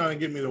keeps trying to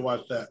get me to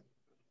watch that.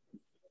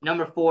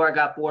 Number 4, I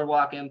got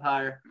Boardwalk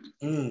Empire.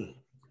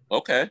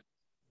 Okay.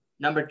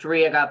 Number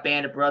 3, I got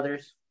Band of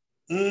Brothers.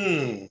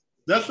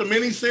 That's a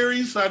mini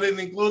series, so I didn't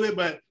include it,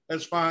 but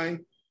that's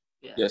fine.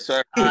 Yeah. Yes,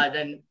 sir.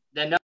 Then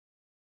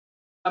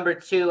number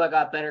 2, I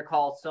got Better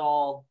Call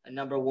Saul, and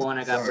number 1,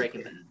 I got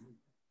Breaking Bad.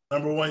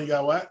 Number 1, you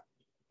got what?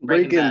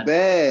 Breaking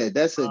Bad.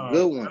 That's a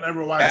good one. I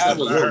never watched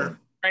that.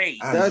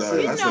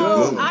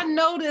 I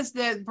noticed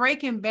that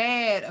Breaking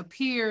Bad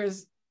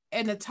appears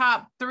in the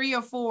top 3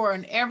 or 4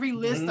 in every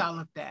list I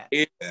looked at.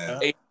 It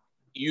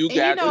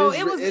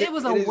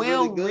was a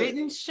well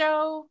written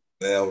show.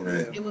 Well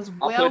written. It was I'm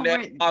well putting that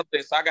written. on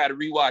this. I got to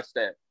rewatch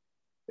that.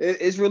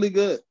 It's really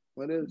good.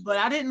 What is? But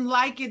I didn't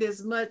like it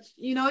as much.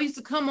 You know, it used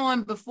to come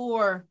on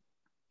before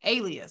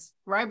Alias,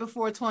 right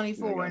before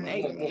 24, and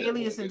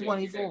Alias in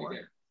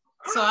 24.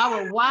 So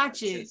I would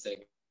watch it.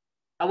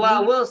 Well, I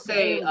will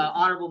say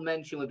honorable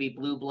mention would be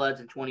Blue Bloods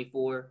in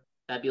 24.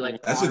 That'd be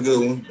like That's a good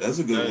one. That's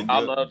a good one. I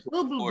love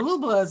Blue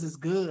Bloods is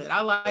good.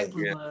 I like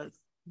Blue Bloods.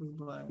 Blue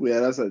Bloods. Yeah,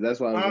 that's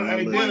why.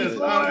 Hey,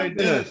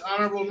 Dennis,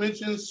 honorable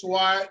mention,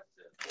 SWAT,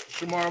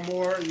 Shamar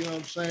Moore. You know what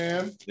I'm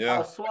saying? Yeah.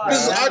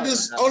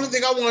 Listen, only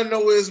thing I want to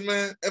know is,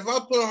 man, if I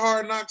put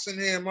Hard Knocks in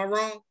here, am I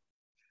wrong?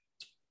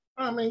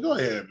 I mean, go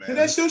ahead, man.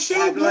 That's your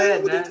show,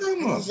 man. What you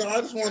talking about?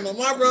 I just want to know,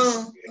 am I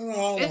wrong?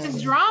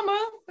 It's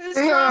drama. It's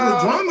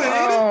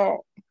drama.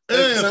 It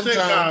ain't a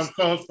sitcom,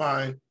 so it's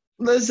fine.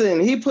 Listen,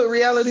 he put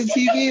reality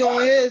TV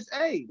on his.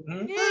 Hey,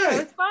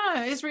 yeah, it's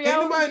fine. It's reality.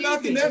 Ain't nobody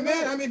knocking that,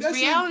 man. I mean, that's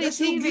reality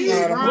TV.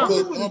 I'm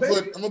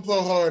gonna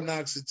put Hard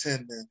Knocks at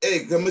 10 then.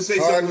 Hey, I'm gonna say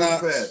something real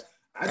fast.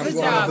 I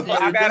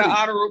got an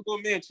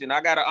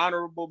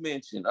honorable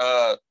mention.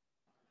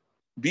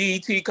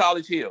 BET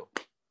College Hill.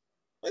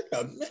 Wait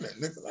a minute,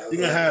 nigga. You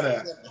can have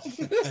that.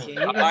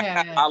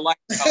 I like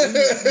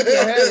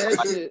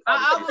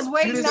I was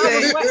waiting. I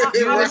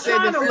was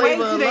trying to wait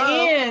to the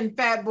end,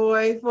 Fat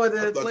Boy, for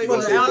the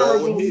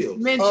honorable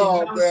mention.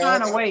 I was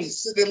trying to wait.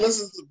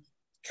 Listen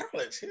to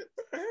College Hill.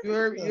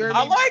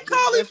 I like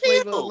College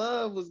Hill.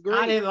 Love was great.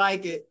 I didn't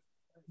like it.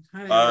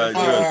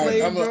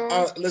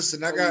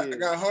 Listen, I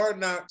got Hard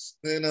Knocks,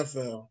 the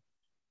NFL.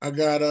 I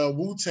got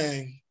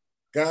Wu-Tang,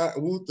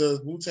 the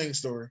Wu-Tang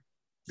story.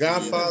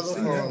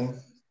 Godfather,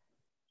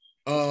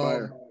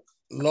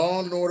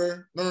 Law and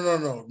Order.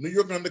 No. New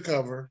York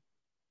Undercover.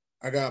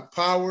 I got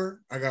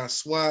Power. I got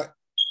SWAT.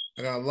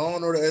 I got Law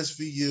and Order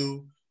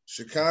SVU,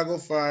 Chicago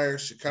Fire,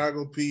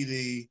 Chicago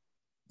PD,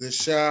 The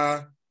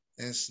Chi,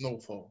 and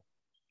Snowfall.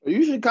 Are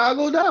you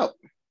Chicago'd out?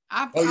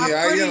 I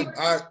am.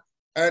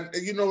 And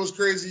you know what's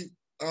crazy?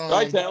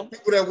 People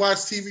that watch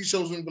TV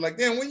shows will be like,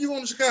 "Damn, when you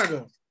going to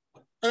Chicago?"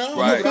 And I don't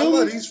know, but I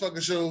love these fucking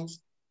shows.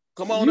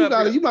 Come on, you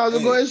might as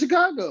well go in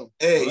Chicago.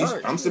 Hey,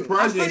 I'm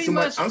surprised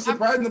I'm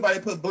surprised nobody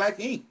put Black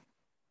Ink.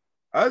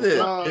 I did.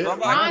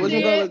 Ron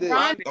did.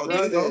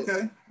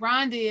 Okay.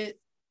 Ron did.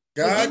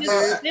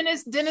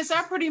 Dennis,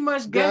 I pretty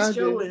much guessed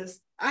your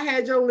list. I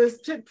had your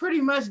list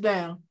pretty much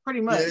down. Pretty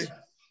much.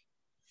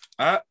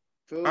 Hey,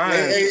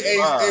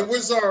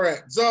 where's Czar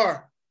at?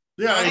 Czar.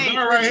 Yeah,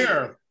 Czar right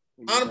here.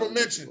 Honorable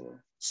mention,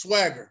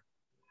 Swagger.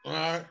 All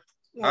right.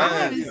 I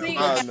haven't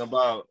seen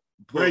about.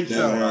 Great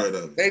show.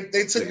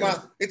 They took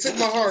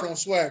my heart on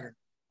Swagger.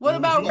 What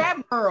about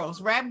Rap Girls?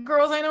 Rap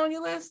Girls ain't on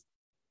your list?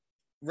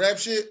 Rap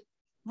shit?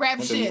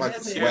 Rap shit.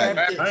 That's it.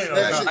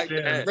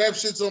 Rap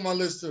shit's on my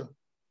list too.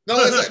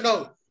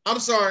 No, I'm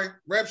sorry.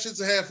 Rap shit's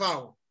a half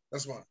hour.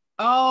 That's why.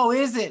 Oh,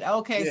 is it?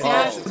 Okay.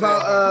 Yeah.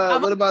 So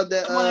what about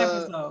that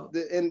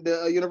in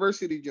the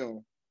university,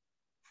 Joan?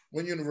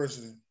 What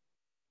university?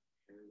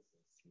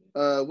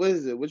 What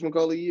is it? Which one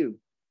call you?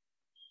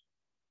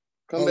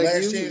 Come back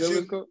Last Chance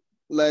U?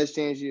 Last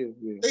Chance U.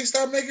 Yeah. They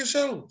stopped making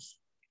shows.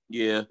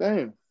 Yeah.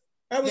 Damn.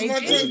 That was my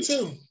dream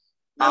too.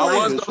 I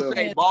was gonna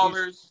say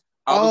Ballers.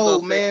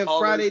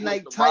 Friday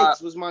Night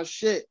Tights was my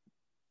shit.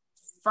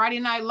 Friday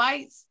Night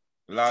Lights?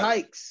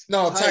 Tights.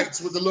 No,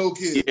 Tights with the little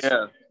kids.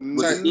 Yeah.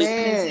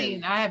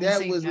 Man,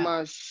 that was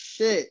my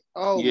shit.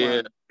 Oh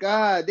my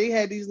God. They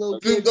had these little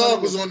kids. Snoop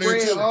Dogg was on there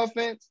too.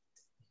 Offense.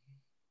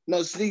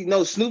 No,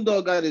 Snoop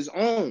Dogg got his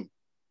own.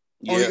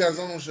 Oh, he got his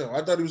own show.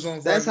 I thought he was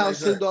on. That's how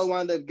Snoop Dogg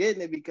wound up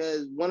getting it,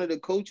 because one of the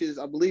coaches,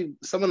 I believe,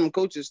 some of them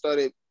coaches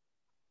started.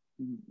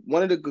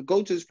 One of the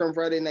coaches from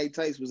Friday Night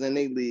Tights was in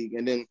their league,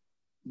 and then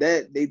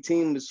their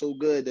team was so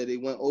good that they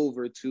went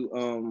over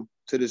to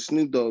the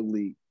Snoop Dogg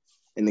league,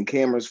 and the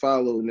cameras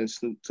followed, and then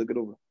Snoop took it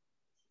over.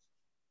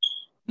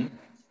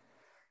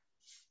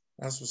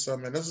 That's what's up,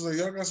 man.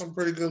 Y'all got some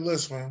pretty good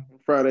lists, man.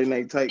 Friday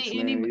Night Tights.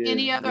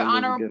 Any other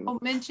honorable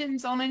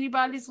mentions on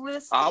anybody's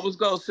list? I was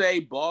gonna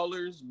say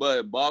Ballers,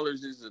 but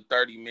Ballers is a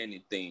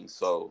 30-minute thing.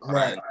 So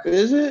right,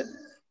 is it?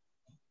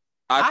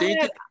 I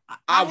think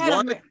I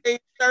want to say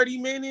 30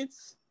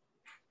 minutes.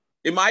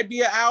 It might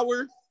be an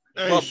hour.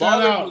 Hey, but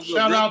shout out to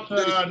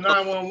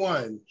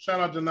 911.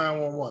 Shout out to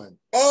 911.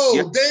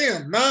 Oh,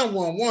 damn,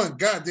 911.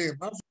 Goddamn.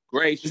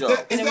 Great show.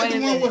 Is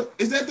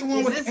that the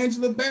one with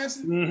Angela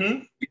Bassett?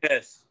 Mm-hmm.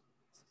 Yes.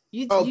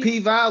 P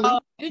Valley.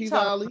 You P talking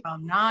Valley.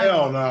 about 911.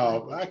 Hell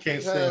no, I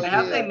can't stand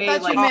Have that. they I made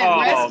thought like you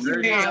meant rescue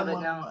versions of it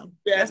 911. now?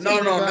 No,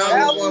 P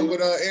 911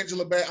 with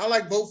Angela Bassett. I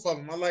like both of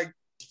them. I like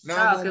No,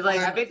 because like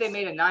I 911. think they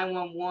made a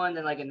 911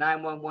 and like a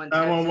 911.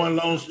 911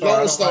 Lone Star. Lone I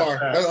don't Star. like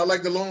that. I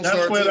like the Lone That's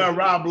Star with too.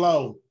 Rob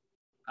Lowe.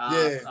 Yeah.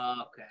 Okay.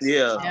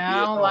 Yeah. Yeah,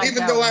 I don't like Even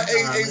that though one.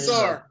 hey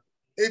Czar,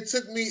 it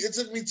took me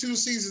 2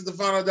 seasons to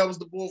find out that was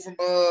the bull from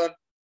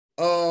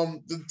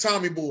the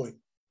Tommy Boy.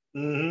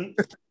 Mm-hmm.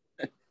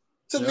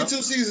 Took me 2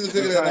 seasons to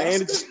figure that out.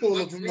 This bull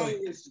look familiar.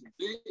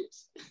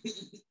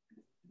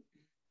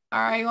 All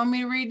right, you want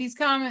me to read these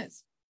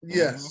comments?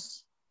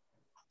 Yes.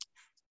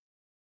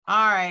 All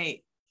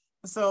right.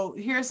 So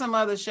here's some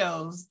other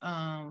shows.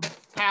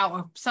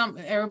 Power.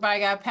 Everybody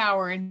got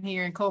Power in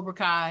here in Cobra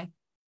Kai.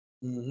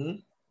 Mm-hmm.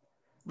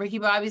 Ricky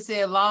Bobby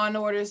said Law and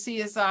Order,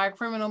 CSI,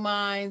 Criminal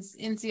Minds,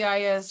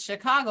 NCIS,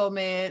 Chicago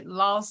Med,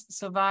 Lost,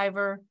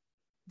 Survivor,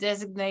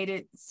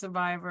 Designated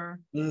Survivor,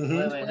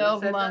 Mm-hmm.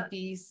 12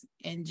 Monkeys,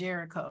 and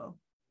Jericho.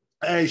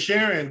 Hey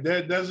Sharon,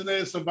 that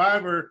Designated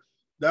Survivor,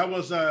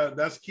 that's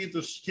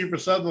Kiefer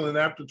Sutherland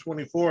after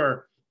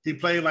 24. He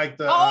played like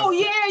the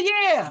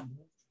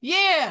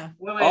Yeah.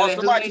 Wait, Wasn't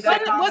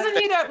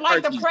he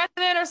the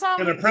president or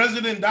something? when the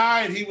president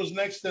died, he was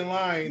next in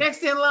line.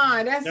 Next in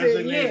line. That's it.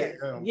 Designated,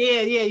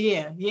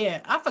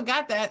 Yeah. I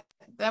forgot that.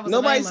 That was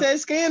Nobody the name said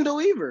Scandal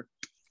either.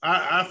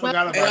 I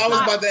forgot about And I was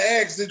that. about to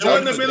ask. Did It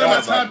wouldn't have been in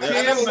my top 10.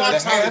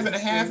 Half and a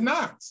half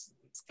knocks.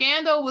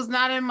 Scandal was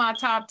not in my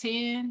top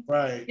 10.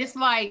 Right. It's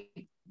like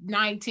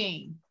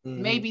 19,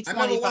 maybe I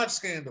 20. never watched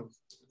Scandal.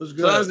 It was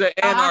Sons good.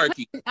 of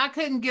Anarchy. I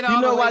couldn't get all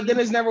You know the why way.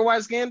 Dennis never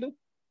watched Scandal?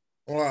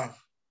 Wow.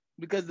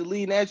 Because the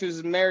lead actress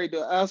is married to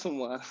an awesome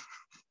one.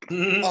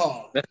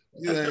 Oh,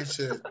 you ain't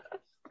shit.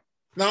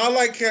 No, I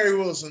like Carrie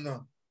Wilson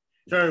though.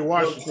 Kerry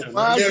Washington.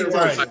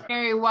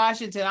 Kerry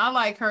Washington. I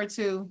like her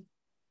too.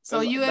 So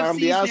I'm the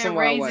UFC awesome said one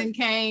I Raising like.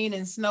 Cane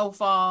and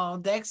Snowfall,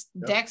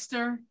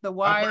 Dexter, The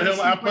Wire, I put him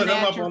up on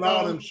all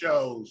Supernatural, them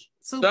shows.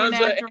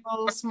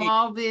 Supernatural,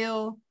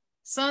 Smallville,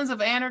 Sons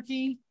of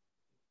Anarchy,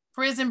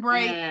 Prison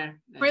Break,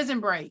 Prison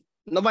Break.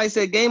 Nobody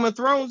said Game of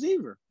Thrones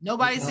either.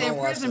 Nobody said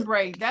Prison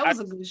Break. That was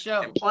a good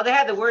show. Well, they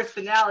had the worst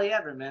finale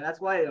ever, man. That's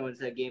why no one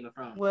said Game of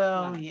Thrones.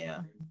 Well, yeah.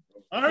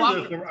 I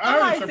heard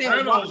the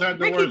Sopranos had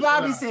the Ricky worst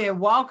Bobby finale. said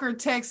Walker,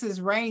 Texas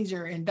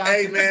Ranger, and Dr.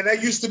 Hey man,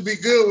 that used to be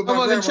good with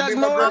my grandma. Chuck Me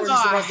and my grandma Norris?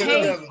 used to I watch that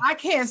hate. together. I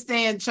can't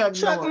stand Chuck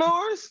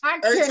Norris. I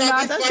Every time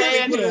cannot they fight,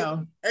 stand they put it-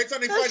 him. Every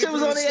time they That fight, they shit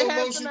was put it only in a slow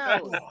half motion.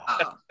 an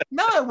hour.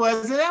 No, it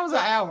wasn't. That was an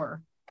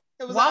hour.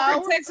 It was Walker, an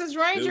hour? Texas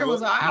Ranger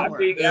was an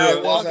hour. Yeah,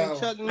 Walking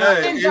Chuck And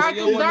Norris.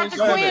 Dr.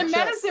 Quinn,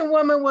 Medicine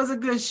Woman was a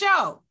good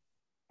show.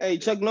 Hey,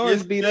 Chuck Norris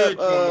It's beat good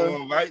up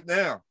coming on right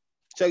now.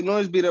 Chuck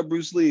Norris beat up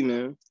Bruce Lee,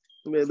 man.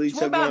 At least What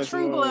Chuck about Norris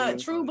True won, Blood? man.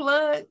 True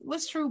Blood?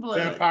 What's True Blood?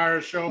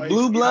 Vampire show.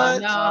 Blue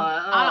Blood?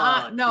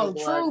 No,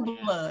 True True Blood.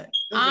 Blood.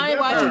 a I ain't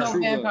watching no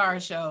True Blood. vampire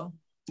show.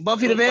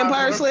 Buffy the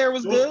Vampire Slayer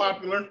was good.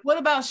 Popular. What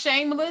about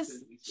Shameless?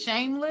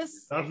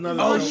 Shameless? That's another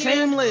Oh, show.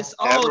 Shameless.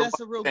 Oh, that's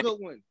a real good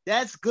one.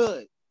 That's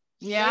good.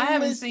 Yeah, I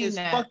haven't Shameless seen is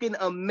that. fucking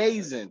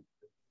amazing.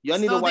 Y'all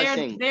need So to watch there,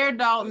 Shameless. there,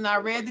 Dalton. I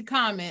read the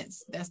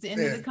comments. That's the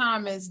end of the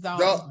comments,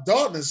 Dalton.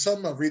 Dalton is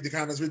something up. Read the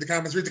comments. Read the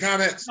comments. Read the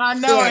comments. I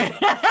know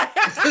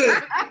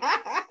it.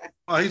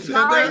 Oh, he said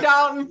Sorry, that?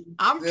 Dalton.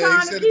 I'm Yeah, he trying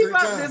to said it keep 3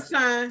 up times. this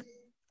time.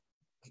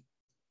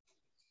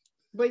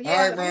 But All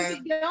yeah, right,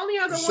 Brian. the only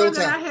other It's one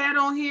that I showtime. had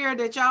on here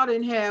that y'all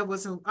didn't have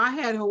was I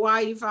had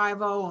Hawaii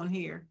 5-0 on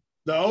here.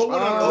 The old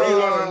one or the new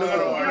one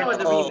or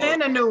the new one?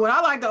 And the new one.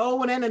 I like the old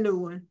one and the new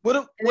one. What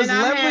And was then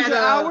I Leverage had, an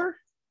hour?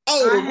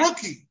 Oh, I the had-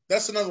 rookie.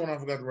 That's another one I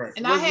forgot to write.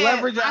 And Was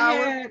Leverage an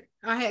hour?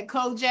 I had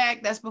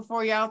Kojak. That's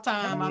before y'all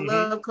time. I Mhm.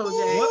 love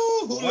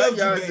Kojak. Why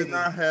y'all did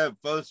not have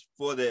first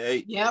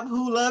 48? Yep.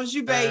 Who loves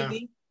you, Yeah.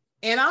 baby?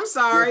 And I'm Yeah,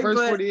 sorry, first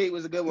but 48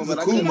 was a good one, but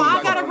I cool you couldn't know, I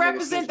watch gotta it.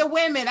 represent the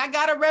women. I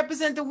gotta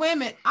represent the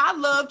women. I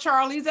love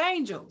Charlie's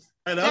Angels.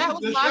 Hey, That a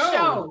was good my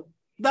show.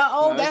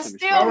 No, That's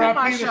that's still R.I.P.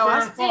 my to show. I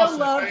Farrah still Fawcett,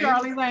 love man.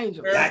 Charlie's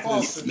Angels. Farrah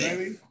Fawcett,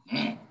 baby.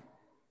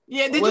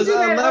 Yeah, did Was you do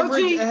that,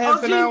 Leverage OG? a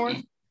half an OG? hour?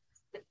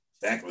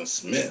 Jacqueline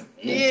Smith.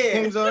 Yeah.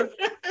 Hamzar?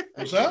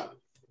 What's up?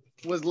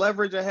 Was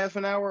Leverage a half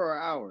an hour or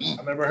an hour?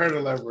 I never heard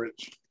of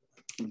Leverage.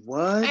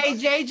 What? Hey,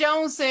 Jay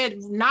Jones said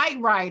Knight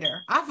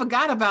Rider. I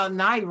forgot about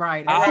Knight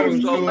Rider. I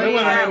was Oh, cool. It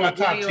wasn't in my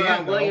top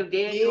 10 though. William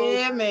Daniels.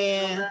 Yeah,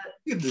 man.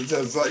 You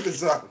just like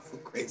this out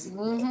crazy.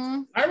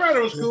 Mm-hmm. Knight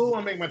Rider was cool.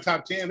 I make my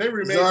top 10. They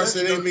remade Czar that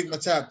said show. they make my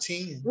top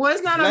 10. Well,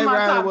 it's not Knight on my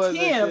Rider top was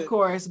 10, that of shit.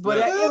 course, but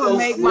Yeah. it would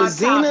make my Was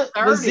Xena, top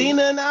 30. was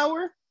Xena an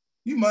hour?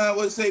 You might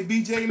well say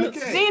BJ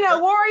McKay.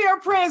 Xena, Warrior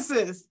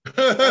Princess.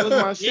 That was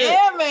my shit.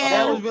 Yeah, man.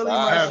 That was really I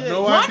my have shit.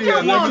 no Wonder idea.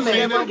 I've never Woman. seen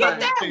it. Forget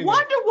that. Seen it.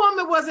 Wonder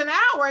Woman was an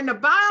hour in the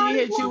Bible. She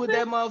hit you with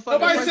that motherfucker.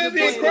 Nobody pressure said the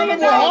point Incredible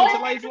and Hulk. your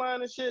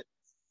lifeline and shit.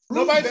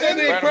 Nobody said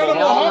the Incredible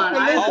Incredible Hulk.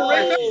 Hulk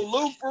with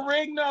Lou Ferrigno. Oh, Lou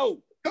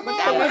Ferrigno. Come But on,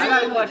 that I was man.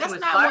 gotta watch that's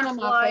with not one of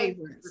my Firefly.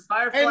 favorites. The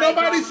Firefly Ain't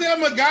nobody drama. said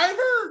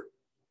MacGyver.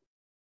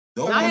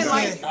 No I one didn't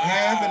like said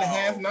half and a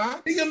half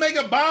not. He can make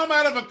a bomb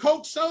out of a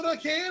Coke soda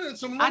can and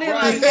some. I didn't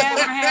like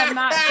have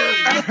not too.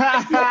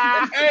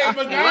 Hey,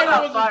 What MacGyver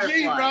about was a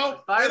G, Firefly? bro. It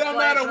Firefly don't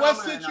matter what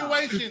drama or no?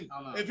 situation.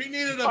 I don't know. If he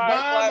needed a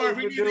Firefly bomb or if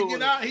he was needed to doing get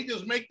it. out, he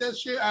just make that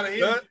shit out of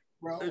anything,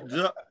 bro.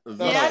 Yeah,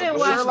 I didn't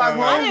watch. Sherlock I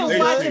Holmes didn't is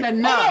watch good. it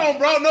enough. Hold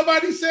on, bro.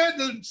 Nobody said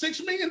the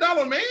 $6 million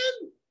man.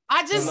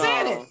 I just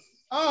said it.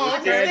 Oh,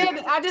 I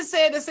okay. just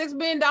said the $6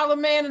 million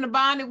man and the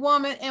Bonded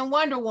Woman and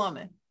Wonder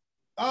Woman.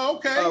 Oh,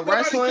 okay. Nobody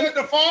wrestling. said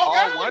the Fall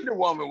Guy. Oh, Wonder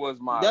Woman was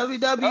my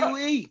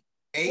WWE.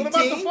 What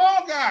about the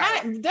Fall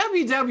Guy?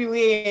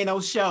 WWE ain't no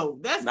show.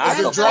 That's Not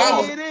It's the a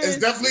drama. It is. It's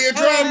definitely a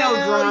That ain't drama.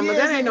 no drama. yeah,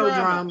 That it's ain't a no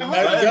drama. drama. Hold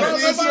on, That's bro.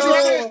 definitely a Nobody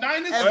show. said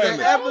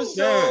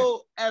Dynasty.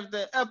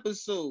 After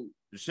episode.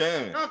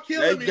 Shannon, Y'all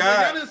killing me.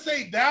 Y'all didn't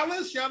say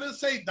Dallas. Y'all didn't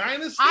say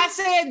Dynasty. I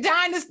said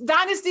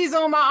Dynasty's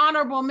on my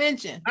honorable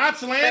mention.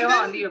 Knots Wait, hold on,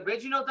 Landing. the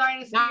original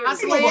Dynasty?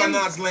 Knots or- You know about Landing.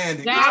 Knots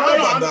Landing. Now, You know Hold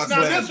about on. Knots Now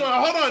Landing. this one,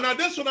 hold on. Now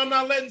this one, I'm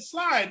not letting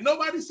slide.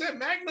 Nobody said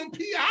Magnum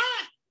PI.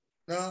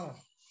 No.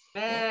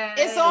 Man.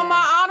 It's on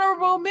my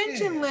honorable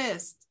mention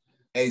list.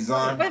 Hey,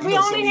 Zon, But you we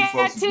know some only of these had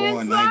folks was 10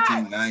 born slots.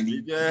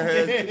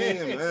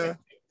 1990. man.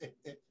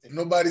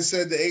 Nobody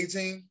said the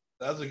 18.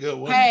 That's a good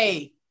one.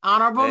 Hey,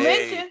 honorable Hey.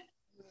 mention.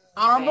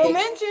 Honorable Hey.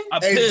 mention.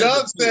 Hey,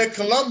 Doug said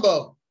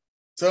Columbo.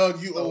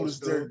 Doug, you Oh, old as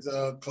dirt.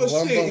 Well,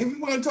 Columbo. shit, if you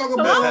want to talk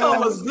Columbo about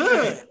was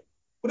good.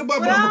 What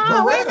about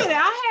Well, wait a minute. Beretta?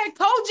 I had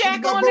What Kojak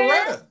about on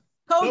there. Beretta?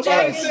 Kojak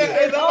Nobody is said.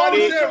 Hey,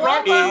 nobody old said Columbo.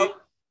 Rockford.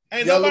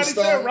 Hey, nobody said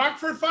Yellowstone.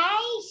 Rockford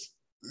Fowles.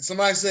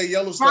 Somebody said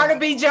Yellowstone. Barter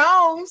B.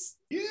 Jones.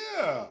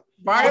 Yeah.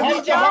 Barter B.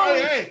 Heart to heart.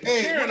 Jones. Hey,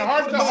 Hey, Sharon, what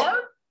heart to about-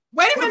 heart.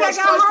 Wait a What minute, I about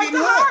got Heart Starsky to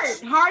and Heart.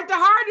 Hutch? Heart to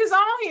Heart is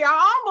on here.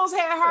 I almost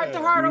had Heart to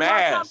Heart on my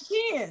top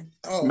Mash. 10.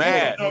 Oh,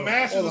 Mash. No,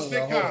 MASH is a Hold on, hold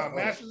on, sitcom. hold on.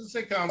 MASH is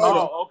a sitcom. Hold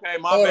on. Oh, okay,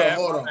 my bad.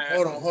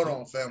 Hold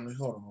on, family.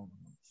 Hold on.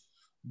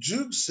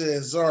 Juke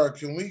says, Zara,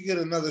 can we get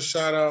another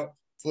shout out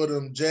for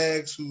them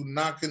Jags who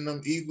knocking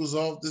them Eagles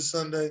off this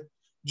Sunday?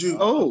 Juke,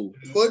 Oh,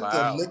 put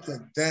Wow. the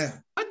liquor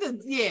down. In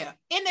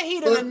the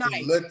heat of the Put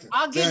night. liquor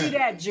I'll give you down.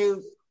 that,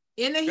 Juke.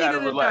 In the heat Gotta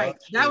of the relax, night.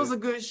 That Juke. was a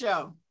good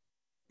show.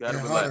 Gotta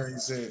And relax. Hunter, he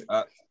said.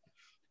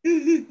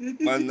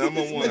 My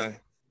number one.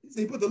 He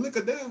said, put the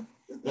liquor down.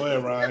 Go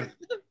ahead, Ryan.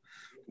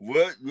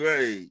 What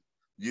grade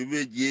you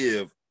would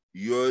give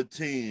your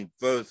team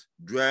first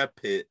draft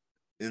pick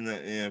in the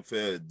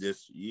NFL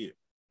this year?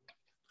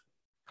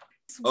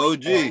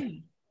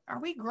 OG. Are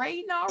we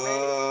grading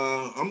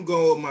already? I'm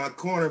going with my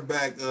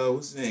cornerback.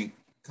 What's his name?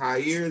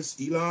 Kairs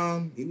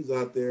Elam. He was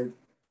out there.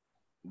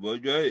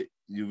 What grade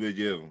you would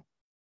give him?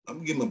 I'm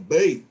gonna give him a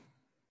B.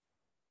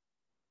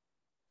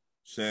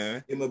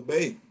 Sam? Give him a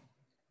B.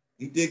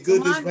 He did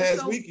good this Mine- past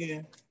so-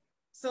 weekend.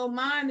 So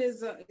mine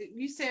is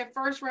you said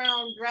first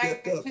round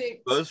draft Get up.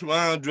 pick First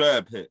round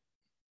draft pick.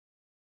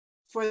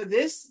 for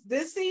this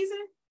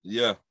season.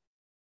 Yeah.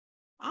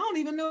 I don't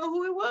even know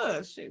who it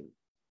was. Shoot.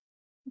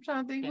 I'm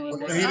trying to think who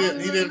it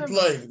was. He didn't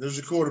play. There's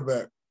your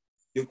quarterback.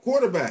 Your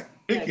quarterback.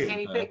 Yeah,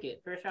 Kenny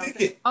Pickett. First round pick.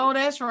 Pickett. Oh,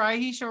 that's right.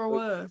 He sure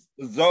was.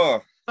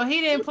 Zar. But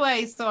he didn't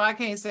play, so I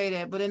can't say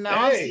that. But in the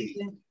Hey.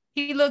 offseason,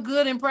 he looked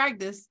good in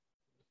practice.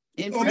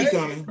 In gonna be preseason.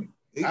 coming.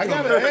 He I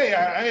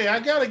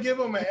coming. gotta give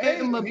him an A. Give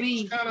him a He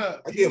B. was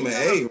kinda- I give him an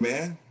A,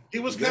 man. He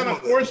was That kind of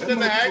mother- forced that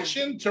into motherfucker-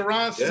 action.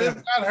 Teron Smith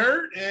Yeah. got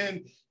hurt,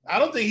 and I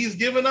don't think he's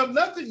given up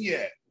nothing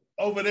yet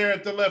over there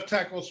at the left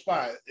tackle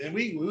spot. And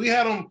we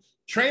had him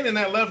training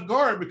that left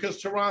guard because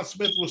Teron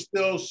Smith was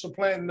still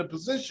supplanting the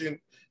position.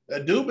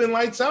 That dude been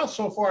lights out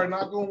so far.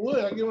 Knock on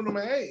wood. I'm giving him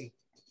an A.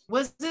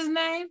 What's his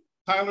name?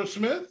 Tyler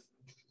Smith.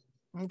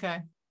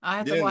 Okay. I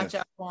have to Dennis. watch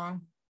out for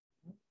him.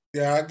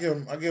 Yeah, I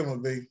give him a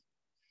B.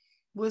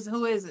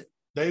 Who is it?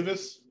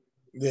 Davis.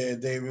 Yeah,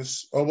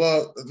 Davis. Oh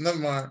well, never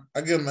mind.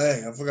 I give him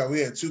an A. I forgot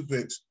we had 2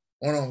 picks.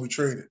 One of them we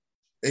traded.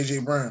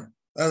 AJ Brown.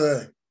 That's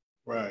A.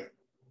 Right.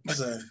 That's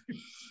A.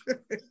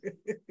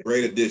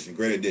 Great addition.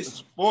 Great addition.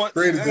 Sports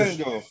Great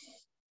addition. angle.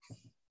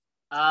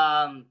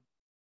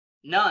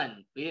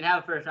 None. We didn't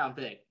have a first round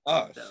pick.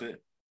 Oh, So,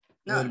 shit.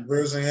 Yeah, the none.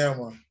 Bears ain't have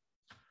one.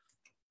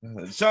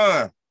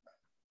 Sean.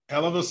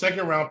 Hell of a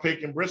second round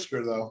pick in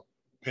Brisker though.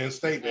 Penn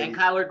State. And Baby.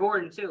 Kyler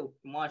Gordon too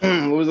from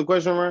Washington. what was the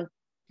question, Ryan?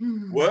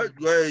 What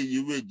grade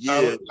you would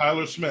give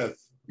Tyler Smith.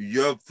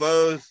 your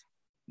first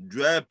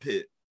draft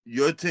pick,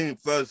 your team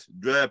first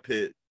draft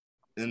pick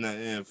in the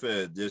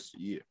NFL this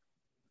year?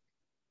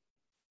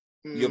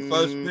 Your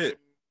first pick.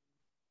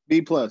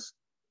 B plus.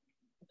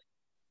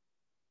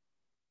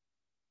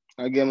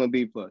 I give him a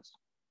B plus.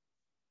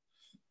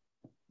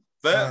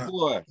 Fat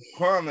Boy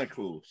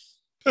Chronicles.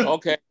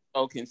 Okay,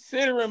 so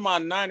considering my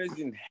Niners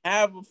didn't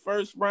have a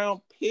first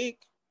round pick,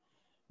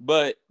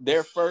 but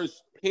their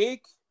first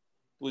pick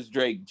was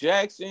Drake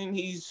Jackson.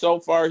 He's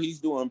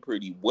doing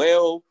pretty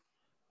well.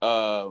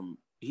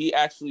 He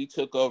actually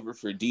took over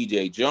for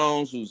DJ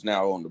Jones, who's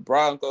now on the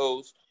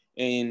Broncos,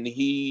 and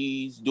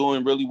he's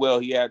doing really well.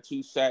 He had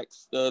 2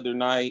 sacks the other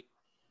night.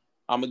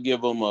 I'm gonna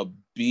give him a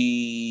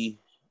B.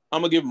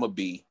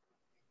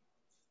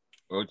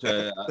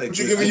 Okay. What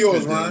you giving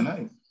yours,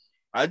 Ryan?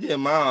 I did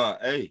mine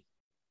A.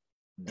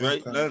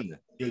 Drake Okay. London.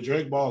 Yeah,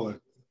 Drake Baller.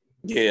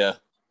 Yeah.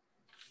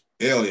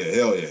 Hell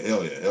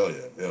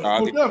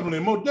yeah.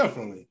 Most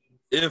definitely.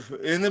 If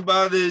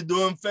anybody is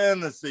doing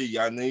fantasy,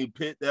 I need to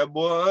pick that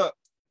boy up.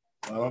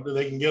 I don't think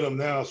they can get him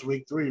now. It's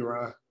week 3,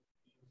 Ryan.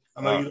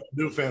 I know you don't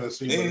do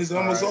fantasy. It's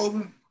almost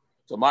over.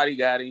 Somebody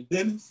got him.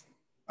 Dennis?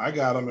 I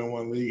got him in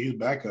one league. He's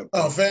backup.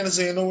 Oh,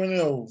 fantasy ain't nowhere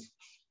near over.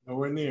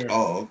 Nowhere near.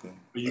 Oh, okay.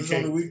 But you It's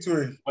can't. only week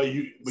 3. But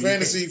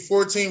Fantasy,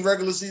 14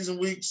 regular season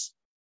weeks.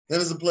 Then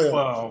it's a playoff.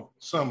 Well,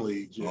 some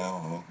leagues, yeah.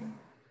 Oh, okay.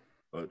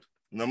 But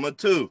number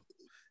 2,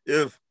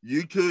 if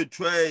you could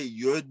trade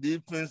your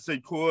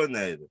defensive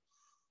coordinator,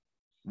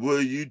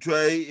 will you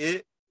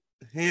trade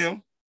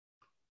him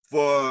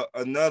for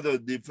another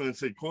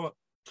defensive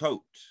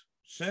coach?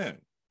 Sharon.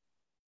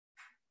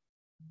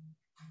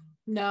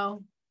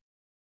 No.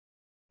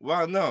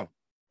 Why no?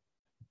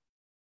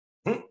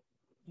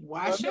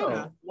 Why should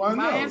I? Why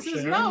My no, answer is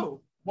Sharon?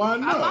 no. Why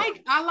not?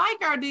 I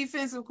like our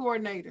defensive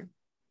coordinator.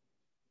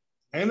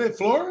 Ain't it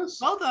Flores?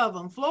 Both of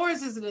them.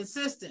 Flores is an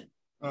assistant.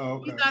 Oh,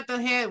 okay. He's not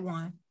the head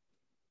one.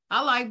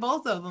 I like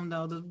both of them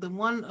though. The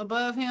one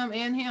above him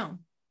and him.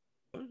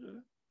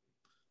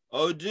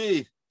 Oh,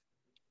 gee.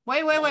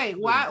 Wait.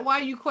 Why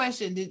you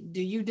question?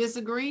 Do you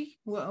disagree?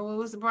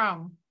 What's the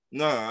problem?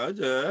 No, I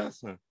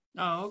just asking.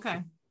 Oh,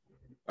 okay.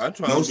 I'm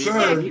trying No, to be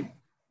sir.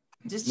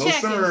 Just no,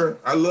 checking. sir.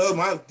 I love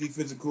my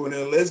defensive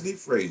coordinator, Leslie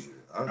Frazier.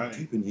 I'm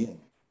keeping him.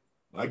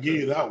 I give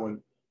you that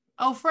one.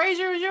 Oh,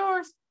 Frazier is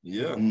yours?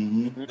 Yeah.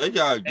 Mm-hmm. They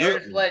got a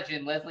Bears good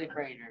legend, Leslie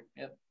Frazier.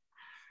 Yep.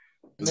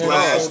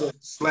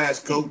 Slash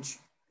coach.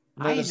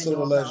 I even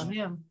know about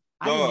him.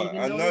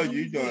 I know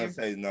you're going to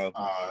say no.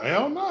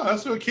 Hell no.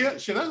 That's what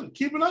that's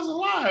keeping us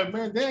alive,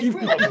 man. Dan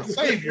Quinn was a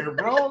savior,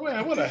 bro.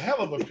 Man, what a hell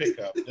of a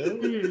pickup,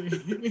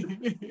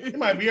 dude. He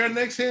might be our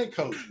next head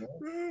coach,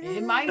 man.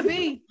 It might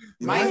be.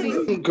 Might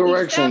be.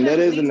 Correction. That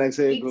is the next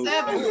head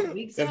coach.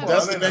 Week If 7.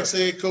 that's the next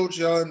head coach,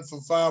 y'all in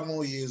for 5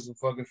 more years of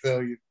fucking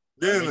failure.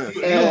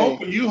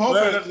 You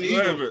hoping as an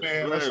Eagles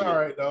fan. That's all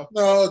right, though.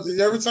 No,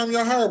 every time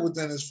y'all hire with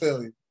them, it's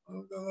failure.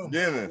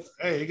 Dennis.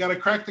 Hey, you got to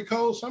crack the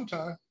code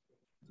sometime.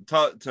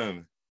 Talk to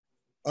me.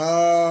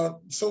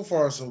 So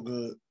far so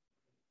good.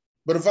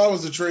 But if I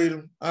was to trade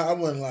him, I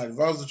wouldn't lie. If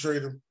I was to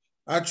trade him,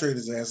 I'd trade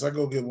his ass. I'd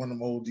go get one of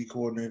them old D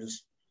coordinators.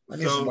 I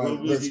need somebody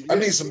to blitz. I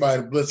need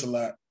somebody to blitz a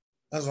lot.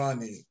 That's what I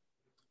need.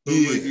 Who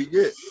would you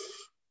get?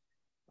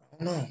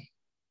 I don't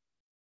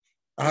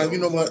know. You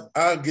know what?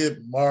 I'll get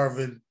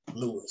Marvin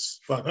Lewis.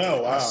 Fuck.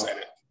 Oh, wow. I said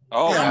it.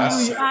 Oh,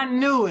 yeah, I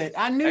knew it.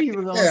 I knew you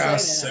were going to I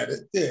say that. said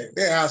it.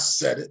 Yeah, I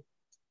said it.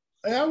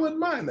 Hey, I wouldn't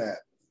mind that.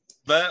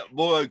 Fat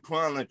Boy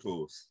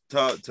Chronicles.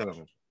 Talk to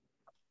me.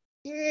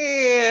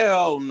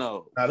 Hell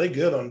no. Nah, they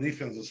good on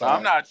defensive side.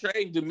 I'm not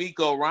trading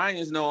D'Amico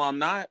Ryans. No, I'm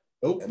not.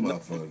 Nope. That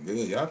motherfucker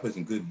good. Y'all put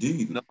some good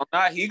D. No, I'm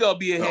not. He gonna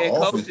be a The head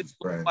coach. offensive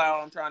brand.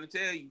 I'm trying to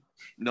tell you.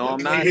 No,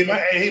 I'm not. He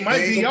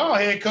might be y'all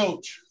head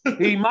coach.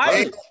 He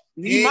might.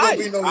 He ain't gonna might.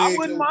 be no I head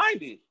wouldn't coach.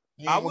 mind it.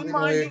 He ain't I gonna wouldn't be no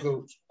mind head it.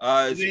 coach.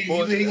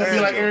 You think he gonna be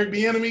like Eric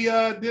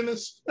Bieniemy,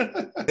 Dennis?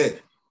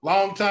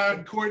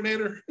 Long-time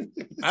coordinator.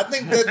 I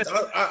think that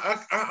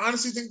I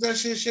honestly think that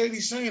shit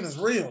Shady's saying is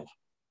real.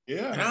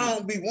 Yeah. And I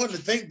don't be wanting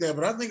to think that,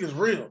 but I think it's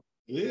real.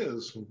 It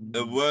is.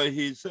 And what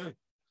he say?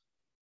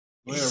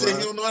 He said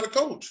he don't know how to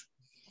coach.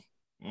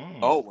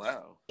 Oh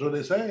wow. That's what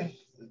they say.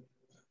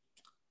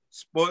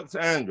 Sports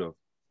Angle.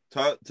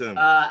 Talk to him.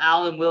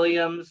 Alan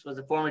Williams was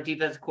a former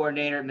defensive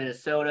coordinator at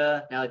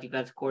Minnesota, now a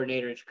defensive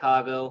coordinator in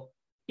Chicago.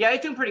 Yeah,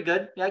 he's doing pretty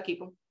good. Yeah, I keep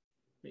him.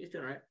 He's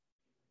doing all right.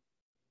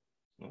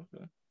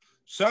 Okay.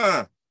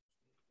 Sean.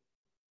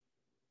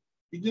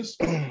 You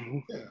just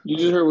You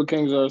just heard what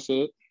Kingzar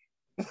said.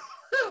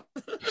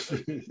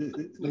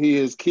 He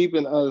is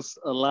keeping us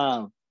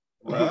alive.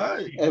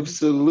 Right.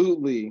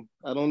 Absolutely.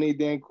 I don't need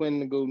Dan Quinn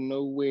to go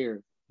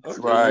nowhere.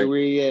 Right. Where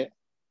he at?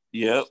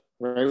 Yep.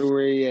 Right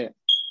where he at.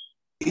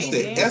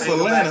 Hey, That's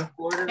Atlanta.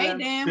 Hey,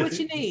 Dan, what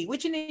you need?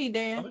 What you need,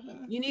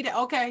 Dan? You need it?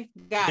 Okay,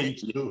 got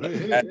it.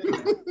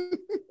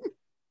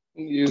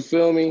 You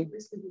feel me?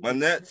 My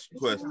next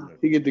question.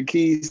 He get the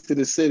keys to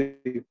the city.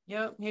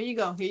 Yep, here you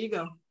go. Here you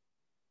go.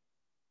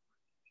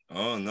 I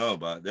don't know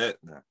about that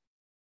now.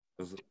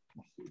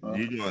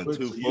 You're going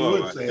too You far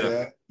would right say there.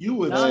 that. You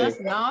would No,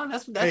 say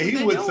that's Hey, he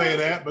what would they're say doing.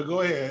 that, but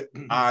go ahead.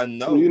 I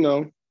know. You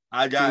know.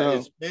 I got No.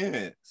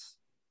 experience.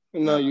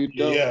 No, you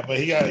don't. Yeah, but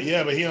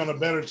he on a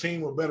better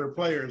team with better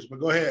players. But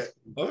go ahead.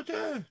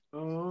 Okay. Oh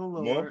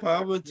Lord. More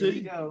power to Here we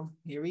you. go.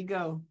 Here we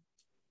go.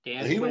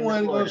 Dan He the Quinn, one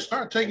going Florida. to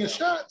start taking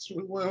shots.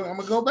 Well, I'm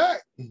gonna go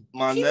back.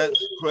 My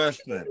next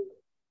question.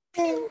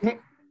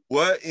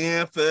 What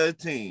NFL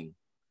team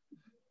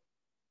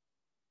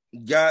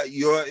got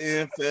your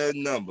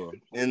NFL number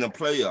in the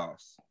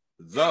playoffs?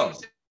 Zo.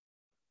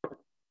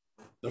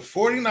 The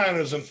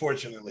 49ers,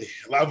 unfortunately,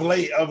 of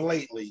late.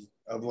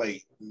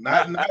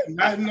 Not in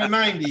the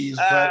 90s,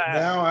 but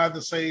now I have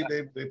to say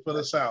they put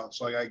us out.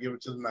 So I gotta give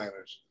it to the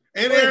Niners.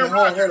 And Aaron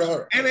Rodgers.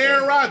 And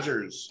Aaron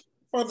Rodgers.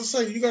 I was about to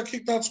say, you got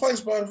kicked out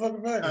twice by the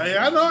fucking Packers.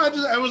 I know.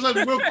 I was like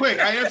real quick.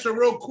 I answered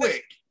real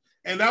quick,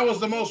 and that was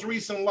the most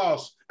recent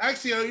loss.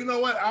 Actually, you know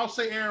what? I'll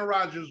say Aaron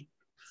Rodgers.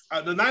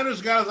 The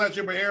Niners got us out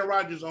here, but Aaron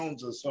Rodgers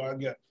owns us, so I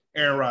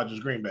Aaron Rodgers,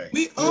 Green Bay.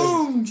 We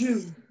owned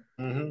you.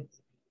 Mm-hmm.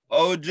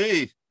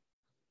 OG.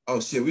 Oh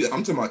shit,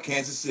 I'm talking about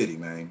Kansas City,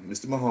 man.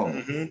 Mr.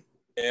 Mahomes. Mm-hmm.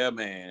 Yeah,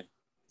 man.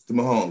 Mr.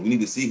 Mahomes. We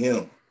need to see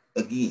him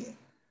again.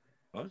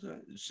 Okay.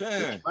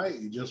 Shane.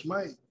 You just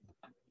might.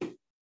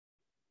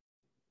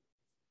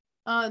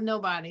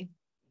 Nobody.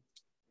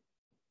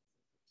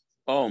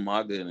 Oh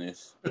my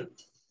goodness.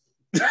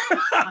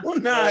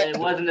 I'm not. It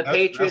wasn't the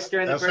Patriots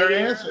during the Brady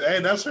era?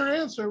 Hey, that's her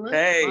answer, man.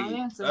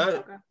 Hey,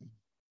 Okay.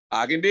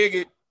 I can dig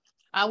it.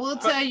 I will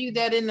tell you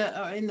that in the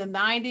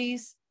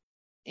 90s,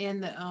 in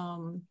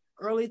the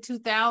early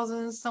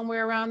 2000s,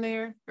 somewhere around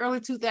there, early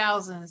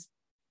 2000s,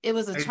 it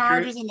was the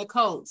Chargers and the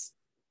Colts.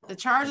 The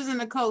Chargers and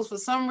the Colts, for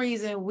some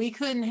reason, we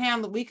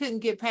couldn't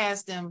get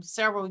past them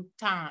several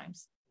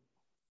times.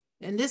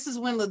 And this is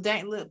when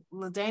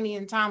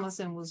LaDainian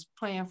Tomlinson was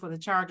playing for the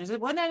Chargers.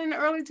 Wasn't that in the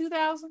early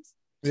 2000s?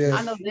 Yeah.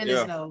 I know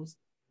Dennis knows.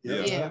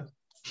 Yeah.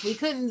 We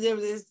couldn't, there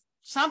was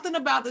something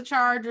about the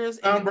Chargers.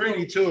 Tom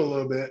Brady too, a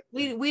little bit.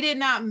 We did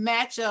not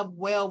match up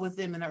well with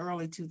them in the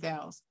early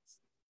 2000s.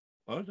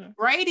 Okay.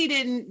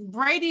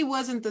 Brady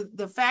wasn't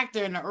the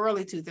factor in the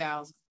early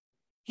 2000s.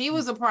 He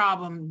was a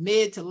problem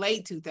mid to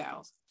late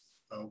 2000s.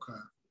 Okay.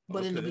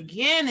 But in the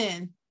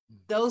beginning,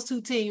 those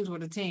two teams were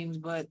the teams,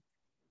 but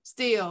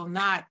still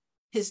not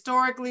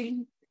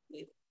historically.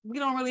 We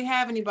don't really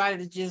have anybody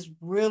that just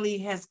really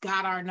has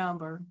got our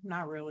number.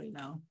 Not really,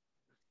 no.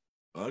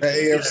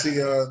 Okay.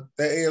 That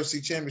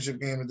AFC championship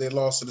game that they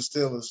lost to the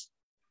Steelers,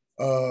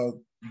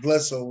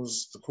 Bledsoe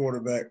was the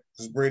quarterback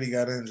because Brady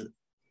got injured.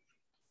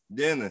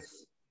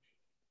 Dennis.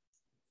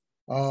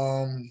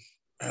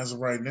 As of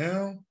right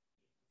now,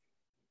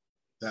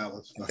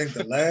 Dallas. I think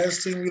the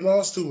last team we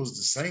lost to was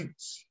the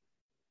Saints.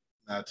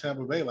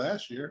 Tampa Bay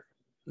last year.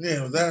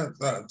 Yeah,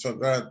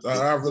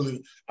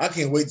 I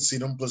can't wait to see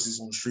them pussies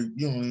on the street.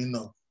 You don't even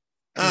know.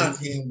 I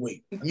can't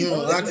wait. I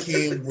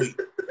can't wait.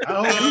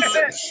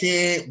 I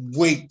can't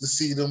wait to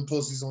see them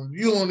pussies on.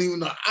 You don't even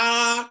know.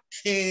 I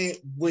can't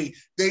wait.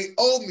 They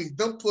owe me.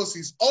 Them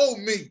pussies owe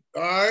me.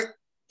 All right.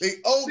 They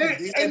owe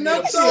me.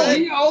 Enough so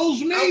he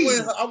owes me.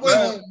 I went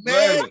home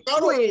mad. I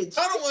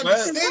don't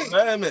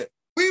understand.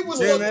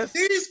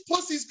 These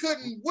pussies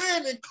couldn't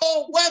win in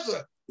cold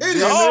weather.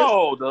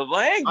 The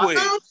language.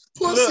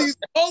 Pussies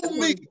owe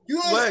me.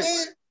 You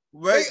understand?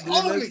 Wait,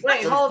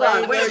 hold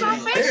on. Wait,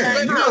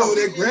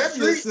 they're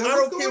grabbing yourself.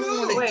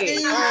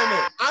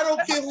 I don't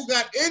care who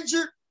got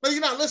injured. No,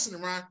 you're not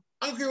listening, Ryan.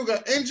 I don't care who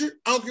got injured.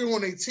 I don't care who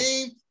on their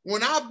team.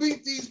 When I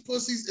beat these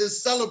pussies,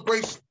 it's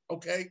celebration,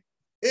 okay?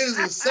 It is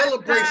a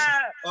celebration.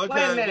 Wait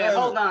a minute.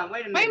 Hold on.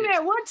 Wait a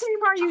minute. What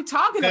team are you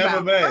talking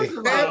about? Tampa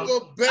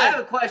Bay. I have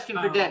a question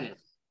for Dennis.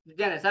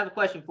 Dennis, I have a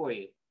question for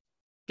you.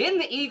 Didn't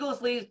the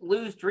Eagles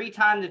lose 3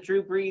 times to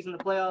Drew Brees in the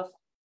playoffs?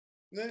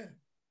 Yeah.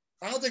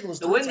 I don't think it was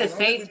to win the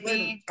Saints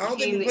team. I don't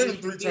think we played them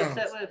 3 times.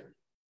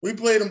 We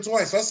played them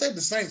twice. I said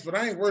the Saints, but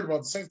I ain't worried about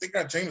the Saints. They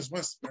got Jameis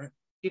Winston, right?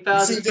 Can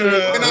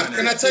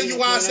I tell you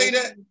why I say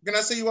that? Can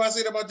I tell you why I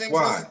say that about Jameis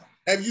Winston?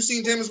 Have you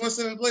seen Jameis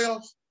Winston in the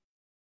playoffs?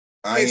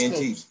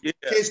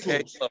 Case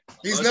closed.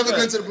 He's never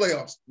been to the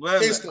playoffs.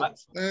 Case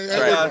closed. I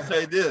gotta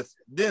say this,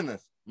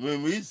 Dennis.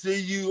 When we see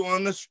you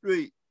on the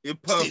street, it's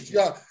public.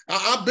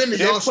 I've been to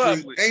y'all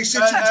street. Ain't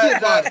shit you do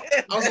about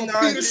it. I was on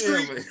Peter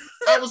Street.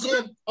 I was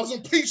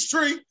on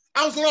Peachtree.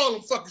 I was on all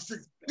them fucking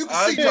streets. You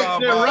can see that.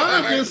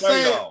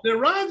 Did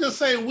Ron just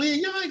say y'all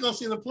ain't gonna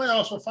see the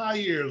playoffs for 5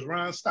 years,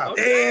 Ron? Stop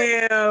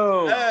it.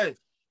 Damn. Hey.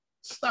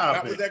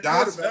 Stop it.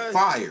 That's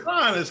fire.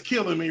 Ron is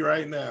killing me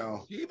right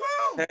now.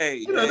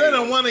 Hey, they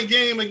done won a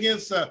game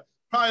against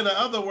probably the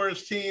other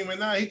worst team, and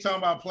now he's talking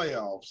about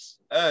playoffs.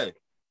 Hey.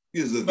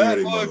 He's a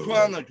Backboard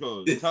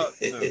Chronicles. Talk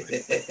to me.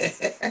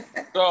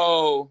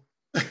 So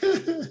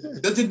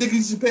don't you think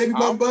you should pay me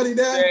my money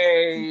now?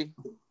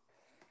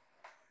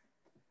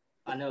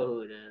 I know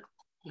who it is.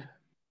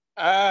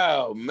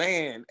 Oh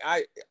man,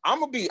 I'm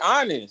gonna be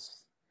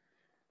honest.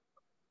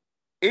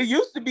 It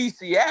used to be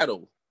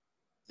Seattle.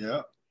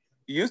 Yeah.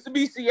 It used to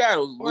be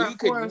Seattle. We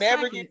could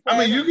never get. I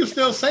mean, you can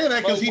still say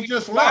that because he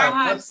just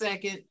left.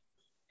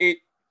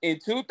 In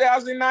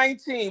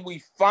 2019,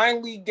 we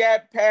finally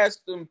got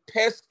past them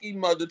pesky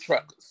mother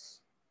truckers.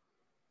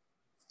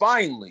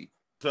 Finally.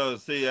 So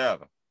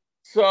Seattle.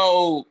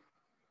 So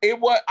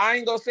I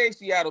ain't gonna say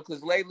Seattle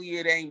because lately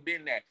it ain't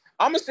been that.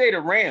 I'm gonna say the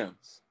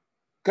Rams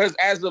because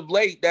as of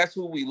late, that's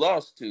who we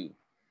lost to.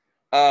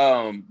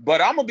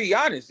 But I'm gonna be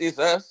honest, it's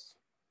us.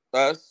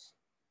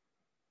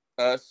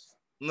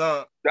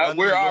 No,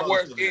 we're our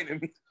worst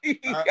enemy.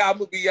 I'm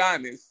gonna be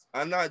honest.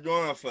 I'm not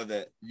going for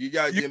that. You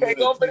gotta give me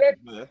go for that.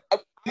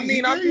 I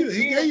mean, I'm just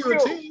being real.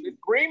 If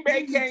Green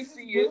Bay can't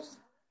see us,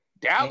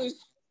 Dallas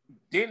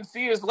didn't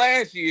see us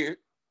last year.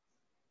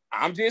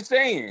 I'm just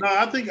saying. No,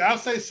 I think I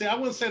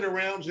wouldn't say the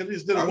Rams. At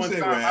least did it one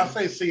time. I'll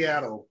say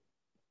Seattle.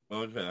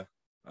 Okay.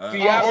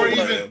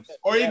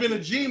 Or even a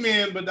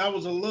G-Man, but that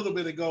was a little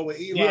bit ago with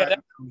Eli. Yeah, that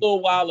was a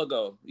little while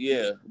ago.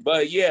 Yeah,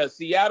 but yeah,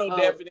 Seattle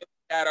definitely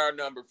had our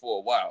number for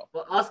a while.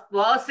 Well,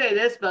 I'll say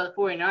this about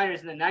the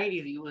 49ers in the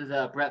 90s. It was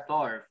Brett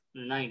Favre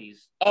in the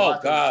 90s. Oh,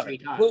 God.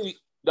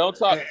 Don't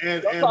talk.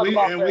 And don't talk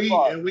about Brett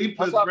Favre. we Don't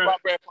put talk Brett,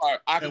 about Brett Favre.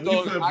 and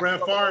we put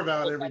Brett Favre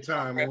out every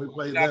time when we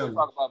play them.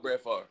 Talk about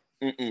Brett Favre.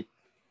 Mm-mm.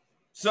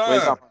 Son,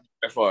 talk about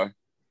Brett Favre.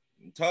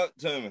 Talk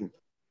to me.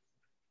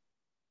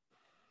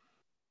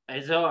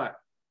 Azar.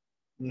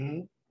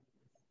 You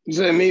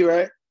said me,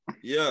 right?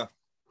 Yeah.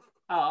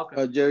 Oh,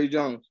 okay. Jerry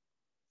Jones.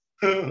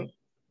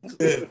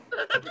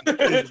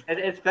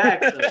 It's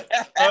facts.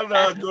 I'm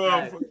not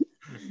going.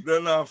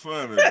 They're not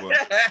funny. But.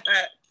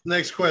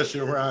 Next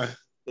question, Ryan.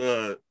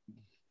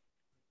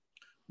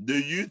 Do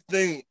you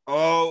think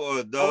all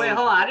of those? Oh wait,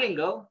 hold on. I didn't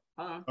go.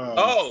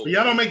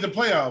 Y'all don't make the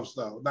playoffs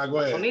though. Now go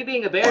ahead. For me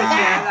being a Bears fan,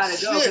 I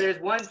gotta go.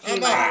 There's one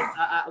team.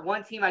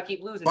 One team I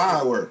keep losing.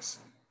 Fireworks.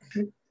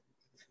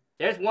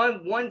 There's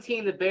one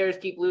team the Bears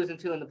keep losing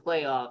to in the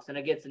playoffs, and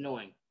it gets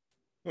annoying.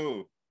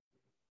 Who?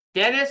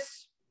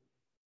 Dennis.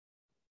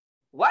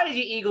 Why did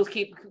you Eagles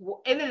keep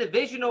in the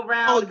divisional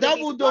round?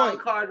 Double doink.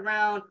 Card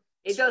round.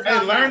 It does.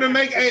 Hey, learn to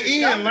make. Hey,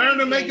 Ian, learn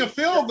to make a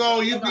field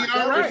goal. You'll be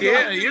all right.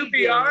 Yeah, you'll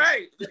be all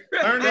right.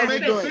 Learn to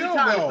make a field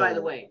goal. By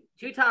the way,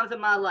 2 times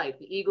in my life,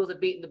 the Eagles have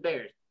beaten the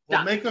Bears.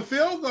 Well, make a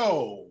field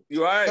goal.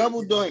 You're right.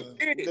 Double doink.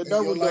 The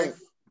double doink.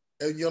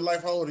 In your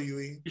life, how old are you,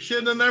 Ian? You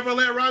shouldn't have never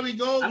let Robbie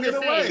Gold I'm get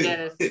just away. saying,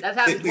 Dennis. That's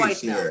happened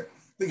twice now.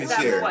 That's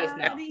happened twice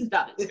now.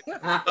 Stop it.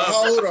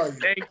 How old are you?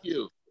 Thank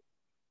you.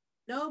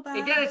 Nobody.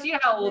 Hey, Dennis, you know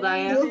how old I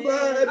am.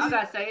 Nobody. I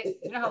gotta say it.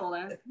 You know how old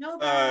I am.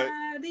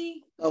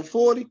 Nobody.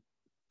 40.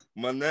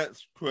 My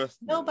next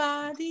question.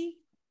 Nobody.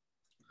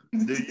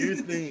 Do you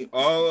think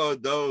all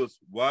of those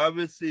wide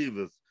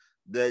receivers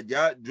that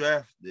got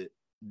drafted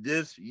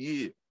this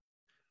year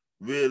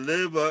will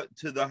live up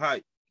to the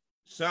hype?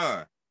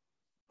 Sean.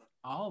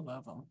 All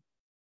of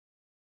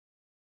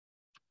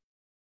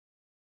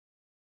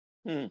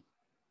them.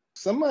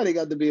 Somebody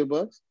got to be a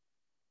bust.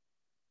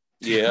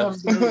 Yeah.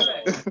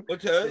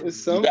 Okay. Somebody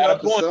so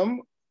got to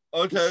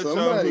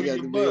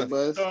be a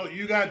bust. So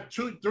you got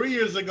 3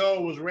 years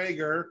ago was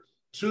Rager.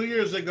 2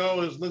 years ago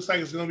looks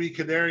like it's going to be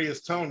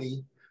Kadarius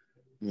Toney.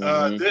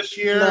 This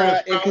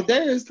year, if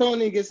Kadarius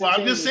Toney gets,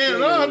 I'm just saying.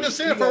 No, I'm just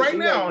saying for right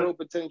now. Real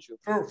potential.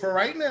 For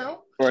right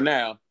now. For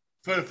now.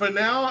 For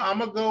now, I'm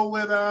gonna go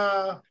with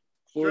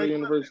Florida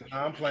University.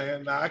 I'm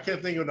playing. Nah, I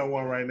can't think of no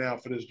one right now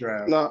for this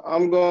draft. No,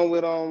 I'm going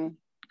with I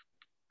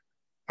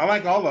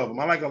like all of them.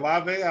 I like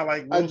Olave. I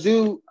like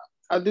Wilson.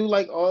 I do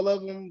like all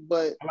of them,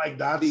 but I like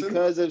Dotson.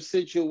 Because of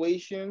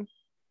situation,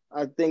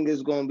 I think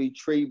it's going to be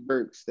Trey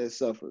Burks that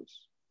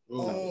suffers.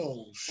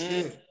 Oh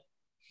shit!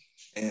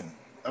 Damn.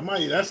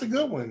 That's a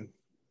good one.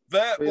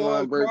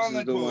 Treylon Burks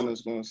is the one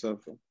that's going to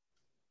suffer.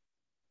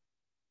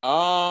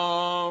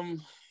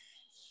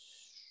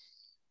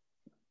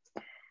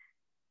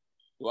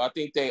 Well, I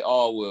think they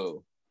all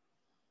will.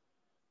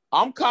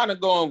 I'm kind of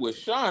going with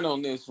Sean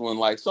on this one.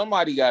 Like,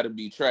 somebody got to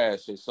be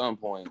trash at some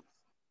point.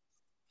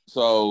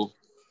 So,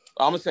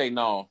 I'm going to say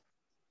no.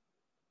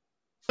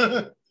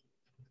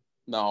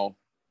 No.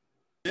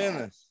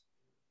 Dennis.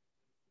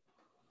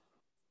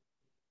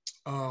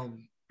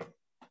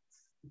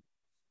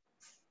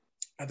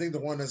 I think the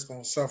one that's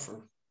going to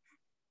suffer,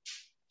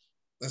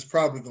 that's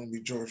probably going to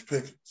be George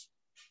Pickens.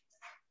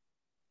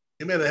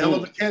 He made a hell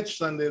of a catch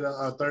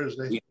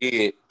Thursday. He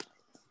did.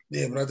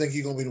 Yeah, but I think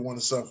he's going to be the one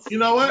to suffer. You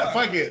know what?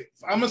 Fuck it.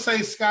 I'm going to say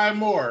Sky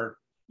Moore.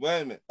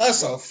 Wait a minute.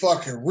 That's a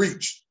fucking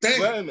reach.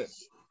 Damn. Wait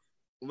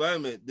a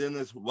minute,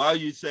 Dennis. Why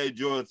you say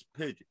George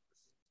Pickens?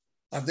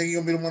 I think he's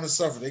going to be the one to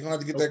suffer. They're going to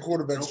have to get that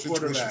quarterback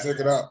situation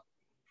figured out.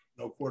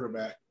 No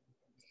quarterback.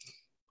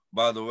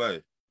 By the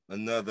way,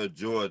 another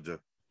Georgia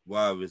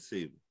wide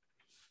receiver.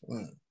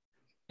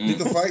 He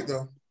can fight,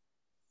 though.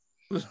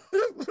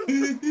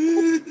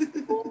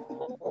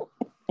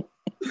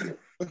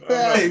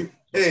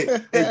 Hey,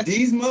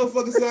 these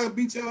motherfuckers saw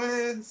beat your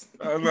ass.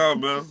 I know,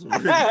 man.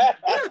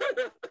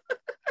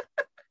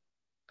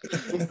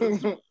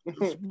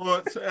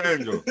 Sports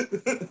angle.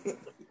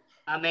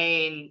 I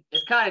mean,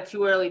 it's kind of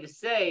too early to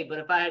say, but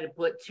if I had to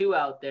put 2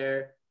 out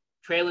there,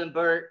 Treylon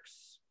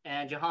Burks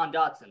and Jahan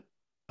Dotson.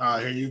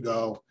 Here you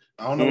go.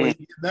 I don't know where you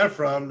get that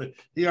from.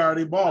 He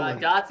already balling.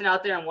 Dotson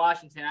out there in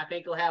Washington. I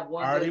think he'll have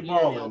one already good year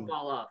and balling. he'll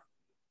fall off.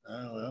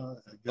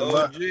 Good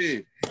luck.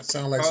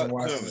 Sound like some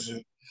Washington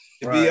shit.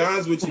 To be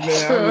honest with you,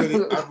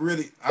 man, I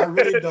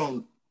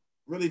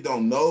really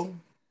don't know.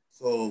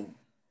 So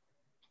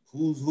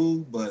who's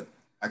who, but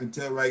I can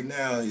tell right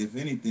now, if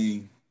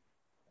anything,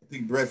 I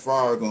think Brett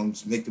Favre gonna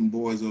make them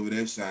boys over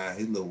there shine.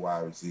 His little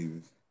wide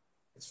receivers.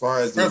 As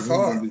far as Brett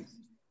Favre,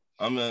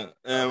 Aaron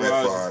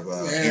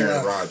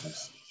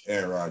Rodgers.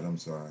 I'm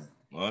sorry.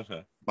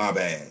 Okay. My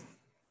bad.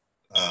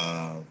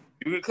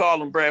 You could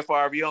call him Brett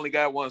Favre. He only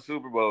got 1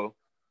 Super Bowl.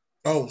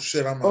 Oh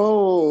shit! I'm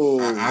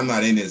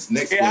not in this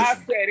next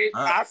question.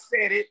 I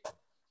said it.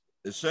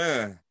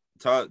 Sean,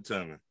 talk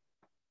to me.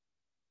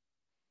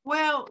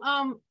 Well,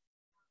 I'm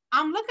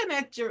looking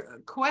at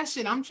your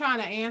question. I'm trying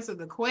to answer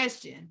the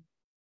question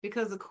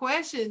because the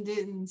question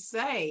didn't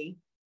say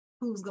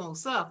who's gonna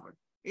suffer.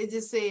 It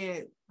just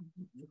said,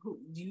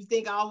 do you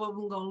think all of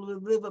them gonna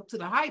live up to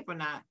the hype or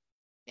not?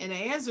 And the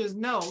answer is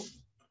no.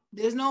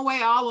 There's no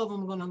way all of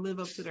them are gonna live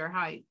up to their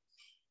hype.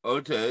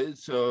 Okay,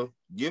 so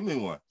give me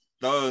one.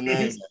 Throw a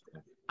name.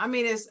 I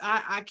mean,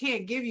 I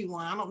can't give you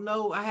one. I don't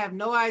know. I have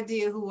no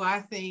idea who I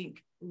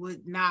think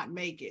would not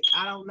make it.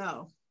 I don't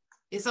know.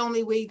 It's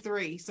only week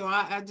 3, so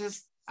I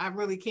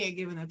really can't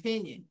give an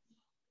opinion.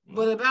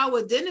 But about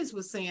what Dennis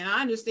was saying,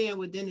 I understand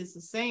what Dennis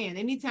is saying.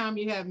 Anytime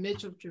you have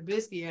Mitchell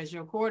Trubisky as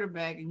your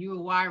quarterback and you're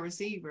a wide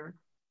receiver,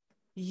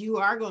 you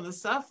are going to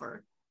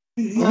suffer.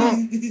 But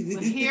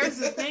here's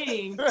the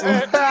thing.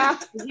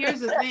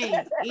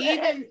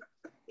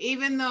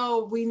 Even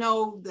though we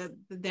know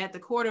that the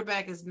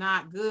quarterback is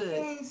not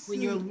good,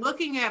 when you're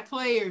looking at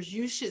players,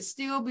 you should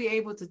still be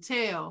able to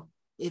tell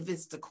if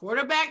it's the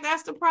quarterback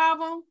that's the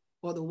problem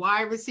or the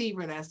wide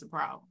receiver that's the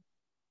problem.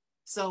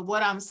 So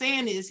what I'm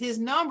saying is his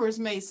numbers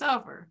may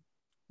suffer,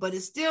 but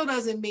it still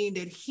doesn't mean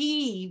that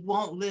he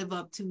won't live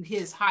up to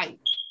his hype,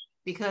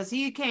 because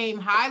he came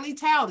highly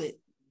touted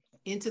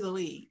into the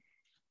league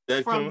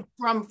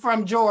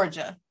from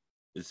Georgia.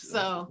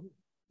 So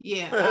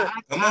yeah,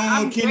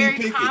 I'm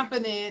very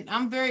confident.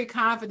 I'm very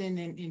confident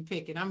in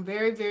Pickett. I'm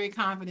very, very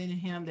confident in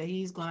him that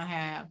he's going to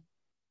have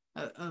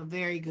a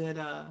very good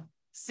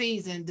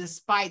season,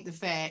 despite the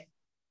fact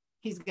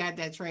he's got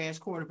that trash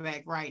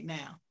quarterback right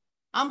now.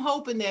 I'm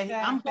hoping that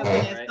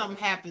something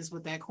happens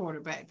with that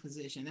quarterback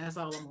position. That's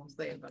all I'm gonna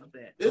say about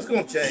that. It's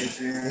gonna change.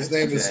 His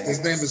name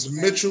is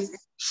Mitchell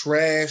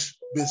Trash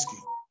Biscuit.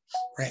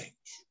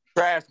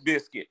 Trash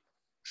Biscuit.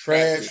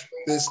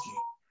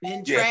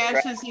 Been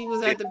trash since he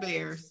was at the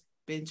Bears.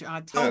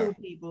 I told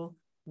people,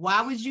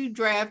 why would you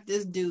draft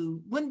this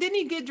dude? When didn't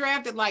he get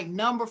drafted like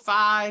number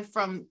 5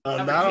 from?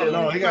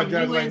 No, he got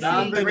drafted like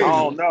number 3.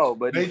 Oh no,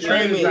 but they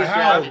traded the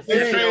house.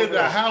 They traded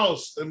the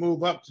house to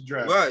move up to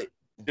draft. Right,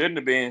 shouldn't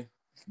have been.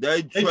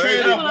 They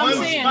traded up one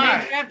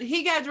spot.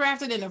 He got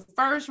drafted in the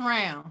first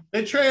round.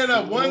 They traded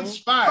up one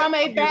spot from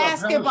a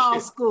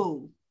basketball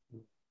school.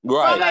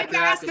 Right. From a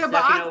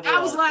basketball. I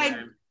was like,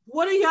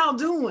 what are y'all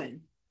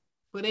doing?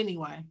 But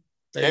anyway.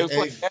 Hey,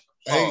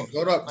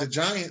 hold up. The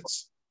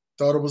Giants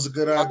thought it was a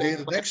good idea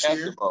the next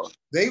year.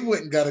 They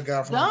went and got a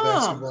guy from the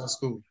basketball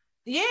school.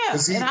 Yeah,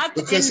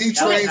 because he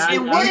trains.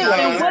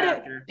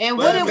 And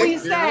what did we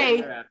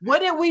say? What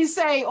did we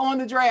say on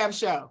the draft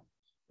show?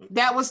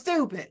 That was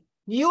stupid.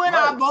 You and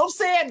I both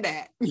said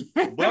that.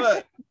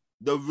 But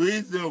the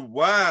reason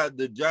why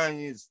the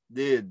Giants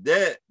did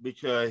that,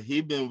 because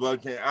he been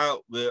working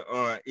out with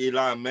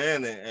Eli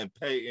Manning and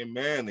Peyton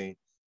Manning.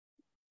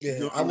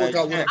 Yeah, I work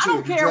out one too. I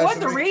don't care what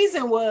the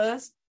reason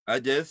was. I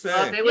just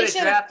said they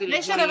should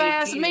have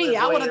asked me.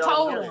 I would have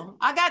told them.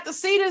 I got to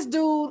see this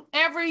dude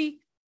every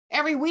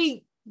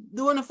week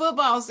during the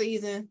football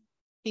season.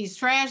 He's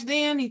trash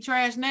then, he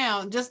trash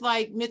now, just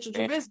like Mitchell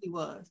Trubisky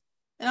was.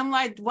 And I'm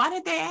like, why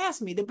did they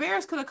ask me? The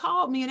Bears could have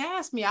called me and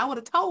asked me. I would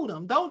have told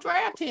them, don't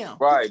draft him.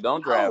 Right,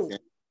 don't draft him.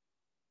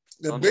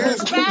 The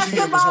Bears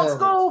basketball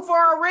school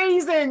for a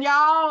reason,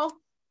 y'all.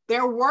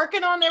 They're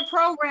working on their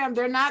program.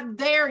 They're not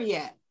there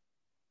yet.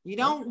 You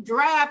don't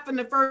draft in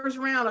the first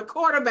round a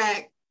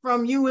quarterback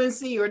from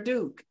UNC or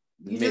Duke.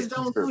 You just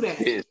don't do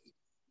that.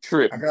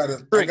 I gotta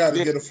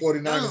get a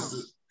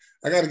 49ers.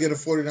 I gotta get a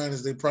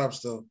 49ers. They props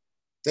though.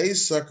 They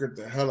suckered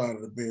the hell out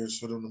of the Bears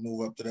for them to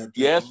move up to that.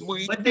 Yes,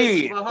 we did.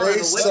 They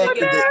suckered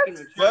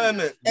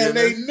it. And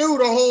they knew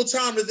the whole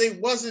time that they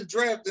wasn't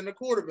drafting a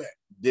quarterback.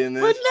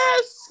 Dennis,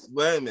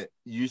 wait a minute.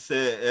 You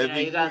said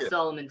every you got year.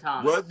 Solomon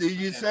Thomas. What did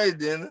you say,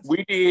 Dennis? We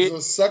did. He's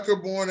a sucker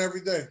born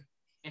every day.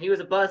 And he was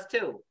a bust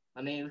too.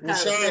 I mean,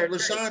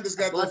 Rashawn just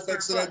got the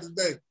effects of that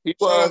today. He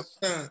was.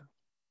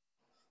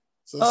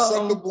 So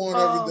sucker born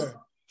every day.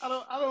 I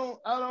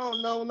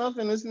don't know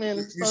nothing this man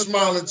is You're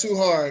smiling too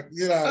hard.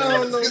 Get out of here. I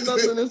don't know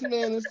nothing this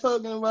man is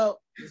talking about.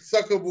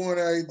 Sucker born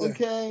every day.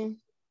 Okay.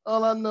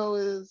 All I know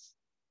is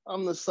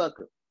I'm the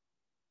sucker.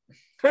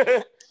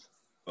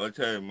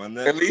 Okay, my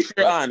next. At least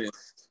you're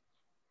honest.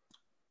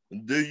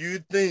 Do you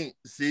think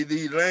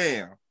CD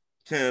Lamb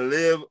can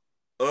live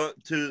up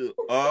to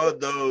all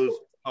those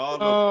Hall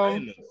of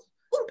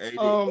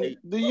Famers?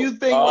 Do you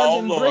think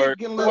London Drake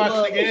can live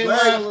up the game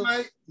last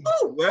night?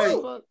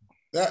 Wait.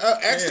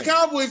 Ask the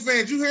Cowboy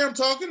fans. You hear him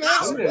talking? He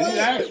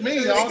asked me.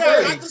 They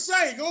got a lot to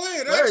say. Go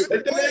ahead.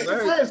 Let them answer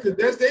first, because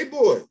that's their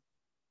boy.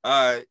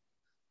 All right.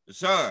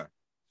 Sean.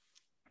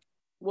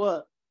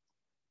 What?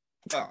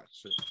 Oh,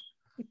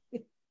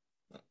 shit.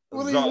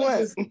 What do you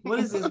want? What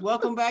is this?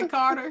 Welcome back,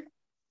 Carter?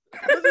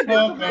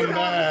 Welcome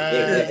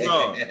back.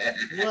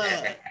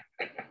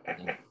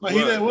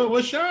 What?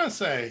 What Sean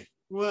say?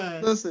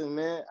 What? Listen,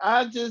 man.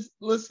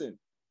 Listen.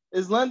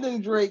 Is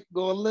London Drake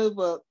gonna live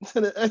up to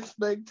the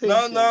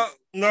expectations?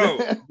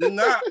 No. They're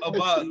not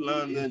about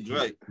London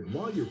Drake.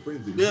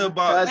 They're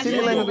about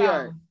CeeDee Lamb will be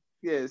all right.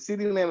 Yeah,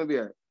 CeeDee Lamb will be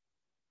all right.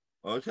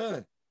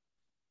 Okay.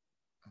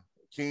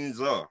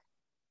 Kings are.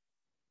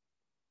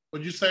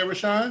 What'd you say,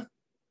 Rashawn?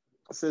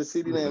 I said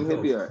CeeDee Lamb,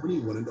 he'll be all right.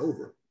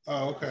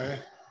 Oh, okay.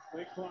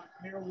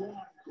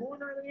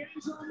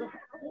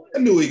 I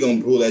knew he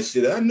gonna pull that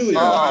shit out. I knew he.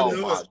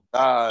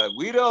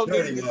 We don't.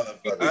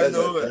 I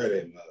know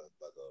it.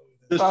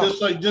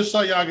 Just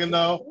so y'all can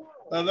know.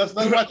 Let's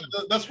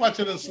watch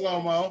it in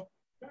slow mo.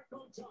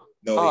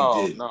 No,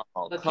 he didn't. No,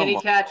 But can he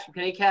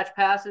catch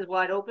passes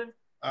wide open?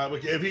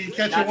 If he can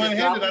catch Not it just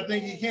one-handed, drop I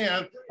think he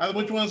can.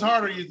 Which one's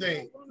harder, you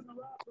think?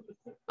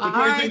 Which All one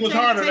you right, think was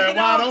take- harder? take That it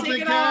wide off, open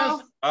take it catch?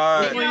 off. All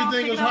Which right. one you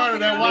think was harder?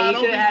 That I mean, wide he could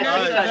open have had catch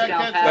two or that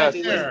touchdown catch passes right if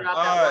he wouldn't there? drop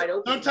that wide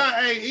open. Sometimes,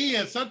 hey,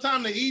 Ian,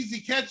 sometimes the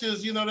easy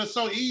catches, they're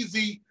so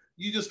easy,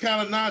 you just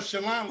kind of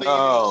nonchalantly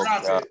Oh,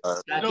 drop it. God.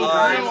 Gotta Those keep your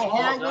eye on real the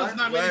hard ball, ones, sir.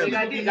 not What many you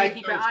gotta people do? You can gotta make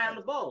keep your those eye on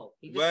the catches. ball.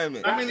 Wait a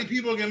minute. Not many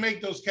people can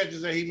make those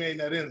catches that he made in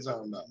that end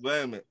zone, though.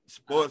 Wait a minute.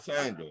 Sports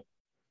Angel.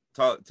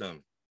 Talk to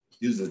me.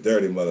 He's a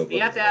dirty motherfucker.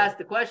 You have to ask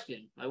the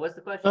question. Like, what's the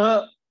question?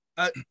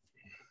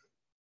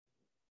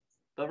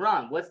 But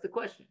Ron, what's the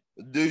question?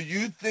 Do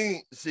you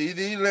think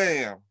CeeDee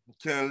Lamb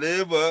can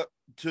live up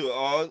to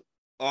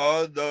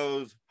all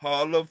those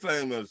Hall of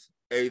Famers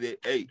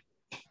 88?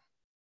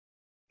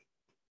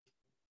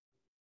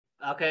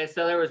 Okay,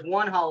 so there was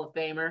one Hall of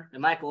Famer,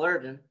 and Michael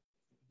Irvin.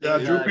 Yeah,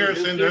 Drew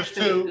Pearson, there's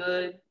two.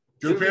 Good.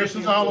 Drew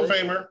Pearson's a Hall of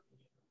Famer.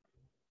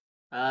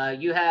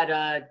 You had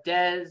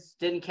Dez,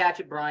 didn't catch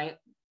it, Bryant.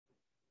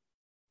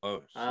 Oh,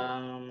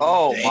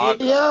 my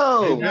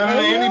Yo, He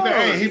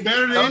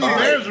better than any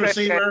Bears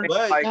receiver.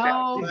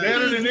 No, He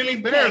better than any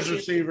Bears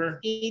receiver.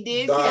 He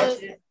did Dog.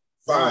 catch it.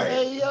 Fine.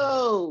 Hey,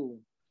 yo.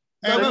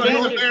 Hey, So no, the he's a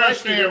only Bears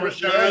question fan, is, Rashad. is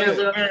he gonna He's live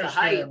a up to the Bears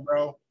hype? fan,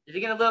 bro. Is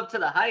he gonna live up to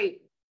the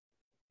hype?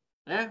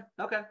 Yeah,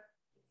 okay.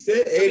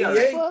 Said He'll be all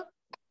 88. right.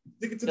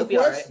 Stick it to He'll the be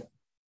all right. question.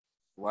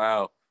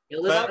 Wow.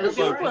 He'll live up. He'll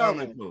be all right.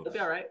 problem? He'll be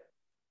all right.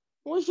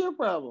 What's your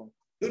problem?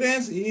 Good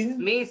answer,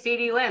 Ian. Me,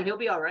 CeeDee Lamb, he'll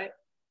be all right.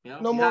 No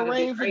he's more not gonna be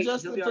rain for great,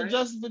 Justin he'll be all right.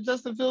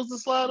 Justin Fields to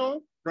slide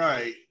on.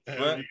 Right.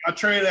 I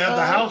traded at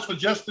the house for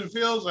Justin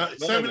Fields.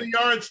 70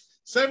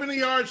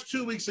 yards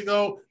 2 weeks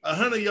ago,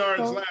 100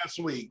 yards last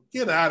week.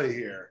 Get out of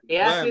here. He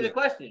asked me the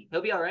question.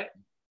 He'll be all right.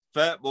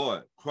 Fat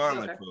Boy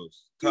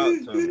Chronicles. Talk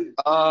to me.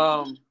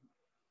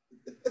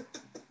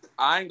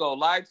 I ain't gonna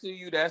lie to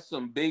you. That's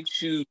some big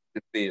shoes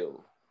to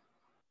fill.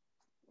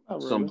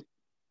 Some big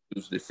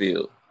shoes to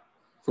fill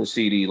for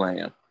CeeDee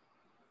Lamb,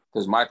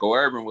 because Michael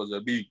Irvin was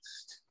a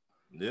beast.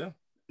 Yeah.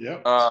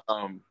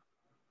 I'm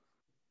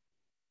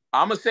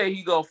gonna say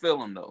he go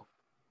fill him though.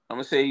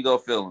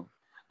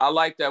 I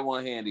like that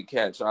one-handed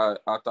catch. I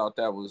thought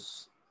that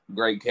was a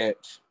great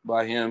catch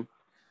by him.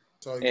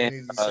 So you And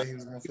need to say he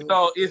was gonna fill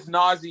so it's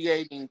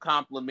nauseating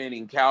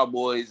complimenting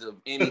Cowboys of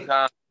any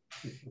kind.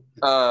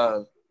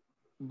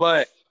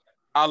 But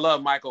I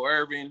love Michael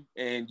Irvin,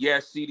 and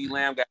yes, CeeDee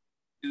Lamb got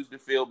shoes to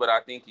fill, but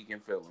I think he can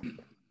fill them.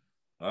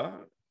 All right.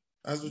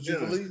 That's what you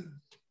believe?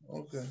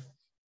 Okay.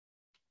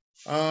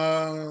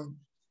 I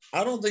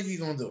don't think he's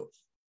gonna do it.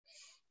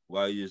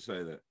 Why you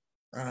say that?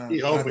 He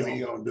hoping he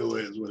gonna do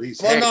it is what he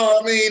said.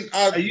 Well, no, I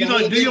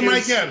mean, do your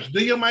Mike Epps.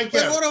 Do your Mike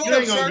Epps. Hold You up,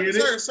 ain't gonna get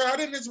it. sir. I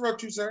didn't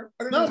interrupt you, sir.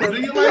 No, but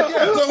do your Mike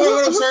Epps.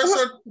 Hold up,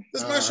 sir.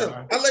 This is my show.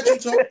 I let you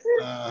talk.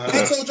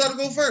 I told y'all to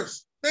go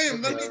first.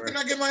 Damn, can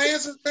I get my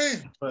answer?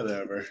 Damn.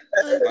 Whatever.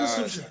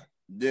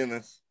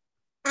 Dennis.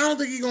 I don't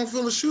think he's gonna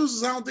fill the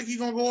shoes. I don't think he's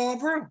gonna go all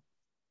pro.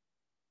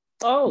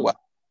 Oh. Wow.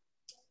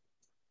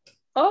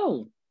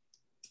 Oh.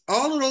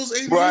 All of those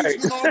 88s Right.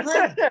 was all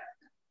pro.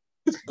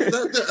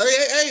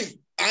 Hey,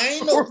 I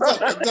ain't no.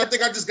 I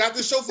think I just got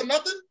this show for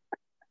nothing.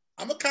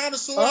 I'm a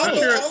connoisseur.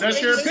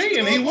 That's your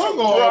opinion. He will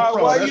go all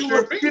pro. Why That's you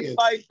your looking opinion.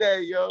 like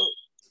that, yo?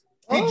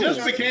 He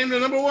just became the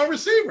number one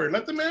receiver.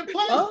 Let the man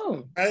play.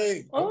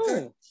 Hey,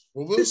 okay.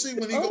 Well, we'll see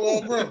when he go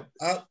all pro.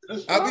 I'll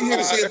be here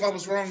to say if I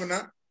was wrong or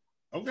not.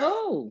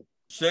 Okay.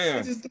 Sam.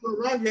 I just threw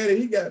a rock at it.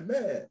 He got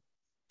mad.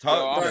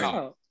 Talk to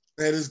Right.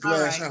 That is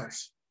glass All right.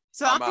 house.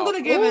 So I'm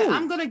gonna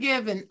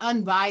give an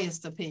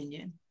unbiased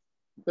opinion.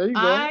 There you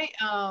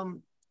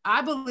go.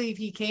 I believe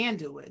he can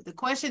do it. The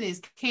question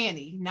is, can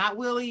he? Not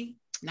will he?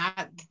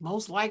 Not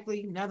most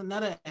likely. None of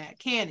that.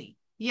 Can he?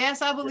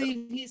 Yes, I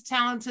believe he's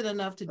talented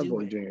enough to do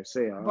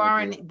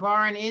it.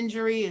 Barring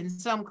injury and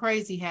some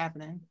crazy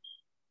happening,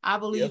 I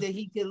believe that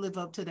he could live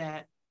up to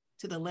that,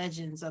 to the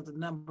legends of the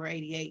number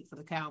 88 for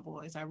the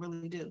Cowboys. I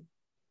really do.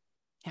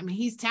 I mean,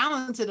 he's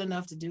talented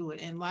enough to do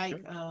it. And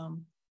like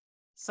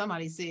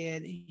somebody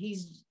said,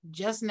 he's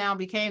just now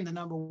became the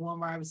number one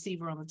wide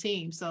receiver on the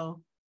team.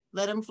 So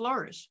let him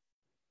flourish.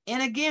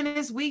 And again,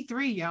 it's week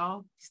 3,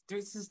 y'all.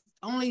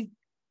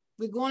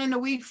 We're going into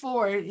week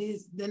 4.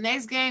 The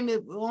next game,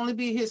 it will only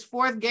be his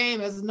 4th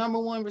game as the number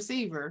 1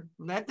 receiver.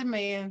 Let the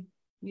man,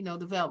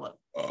 develop.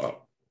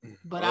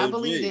 But I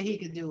believe that he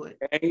could do it.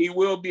 And he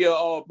will be an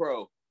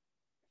all-pro.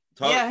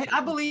 Yeah,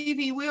 I believe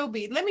he will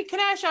be. Can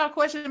I ask y'all a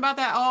question about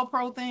that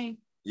all-pro thing?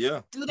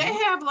 Yeah. Do they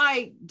have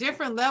like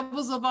different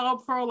levels of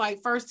all-pro,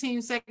 like first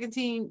team, second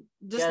team,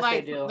 just Yes,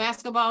 like they do.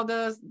 basketball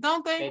does?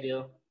 Don't they? They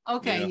do.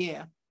 Okay,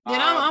 yeah.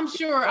 Then I'm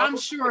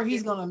sure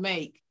he's gonna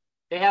make.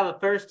 They have a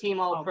first team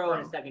all-pro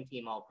and a second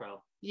team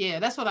all-pro. Yeah,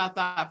 that's what I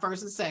thought.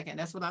 First and second.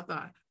 That's what I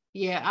thought.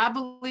 Yeah, I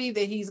believe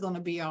that he's gonna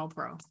be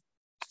all-pro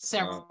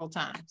several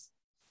times.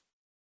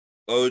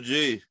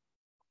 OG,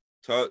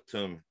 talk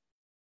to me.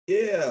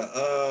 Yeah,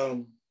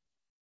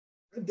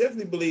 I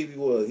definitely believe he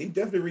was. He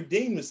definitely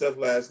redeemed himself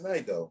last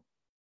night, though.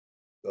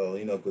 So,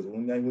 because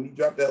when he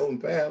dropped that open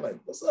pass, like,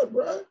 what's up,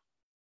 bro?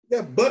 You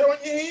got butter on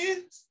your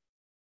hands?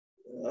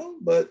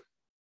 But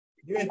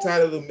you're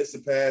entitled to miss a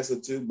pass or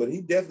two. But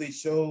he definitely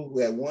showed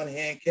that one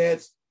hand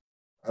catch.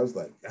 I was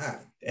like, God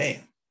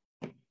damn.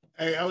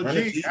 Hey,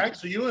 LG,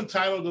 actually, you're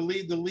entitled to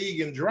lead the league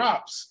in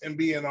drops and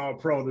be an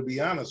all-pro, to be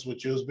honest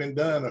with you. It's been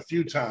done a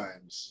few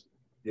times.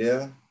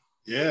 Yeah.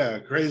 Yeah,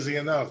 crazy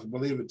enough.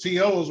 Believe it.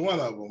 T.O. is one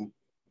of them.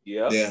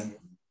 Yep. Yeah.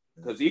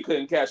 Because he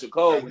couldn't catch a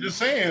cold. I'm just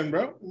saying,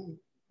 bro.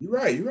 You're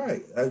right. You're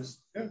right.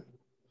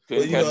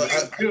 Couldn't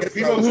catch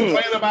People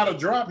complain about a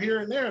drop here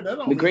and there. That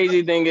don't The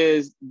crazy thing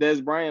is,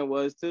 Des Bryant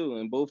was too,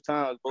 and both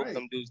times, both of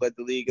them dudes led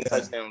the league in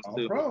touchdowns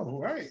too. Bro,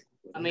 right?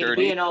 I mean,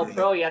 being all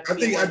pro, you have to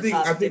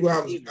I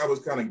think I was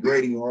kind of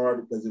grading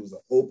hard because it was an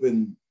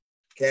open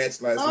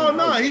catch last Oh night.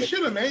 no, he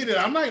should have made it.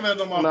 I'm not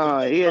letting him off. No,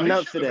 he a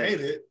nut for should have that.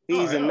 made it. He's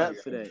Oh, a hell nut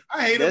yeah. for that.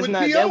 I hate it That's when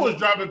not- T.O. that was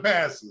was- dropping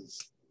passes.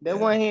 That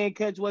one hand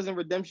catch wasn't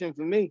redemption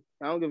for me.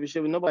 I don't give a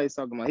shit what nobody's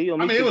talking about.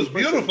 I mean, it was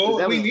beautiful.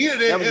 We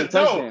needed it. That was a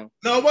touchdown.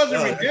 No, it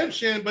wasn't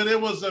redemption, but it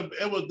was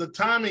the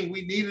timing.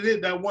 We needed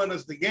it. That won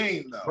us the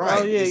game, though.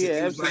 Right. Oh,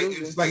 yeah, It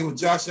was like when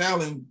Josh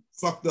Allen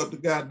fucked up the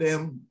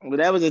goddamn. Well,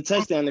 that was a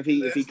touchdown if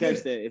he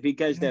catch that. If he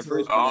catch that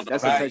first one,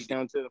 that's a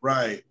touchdown too.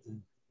 Right.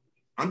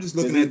 I'm just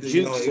looking at the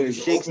jukes it or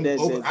was shakes open.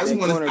 that I just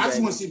want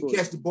cornerback to see him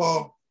catch the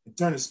ball and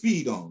turn the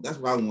speed on. That's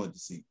what I wanted to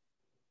see.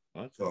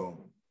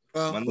 So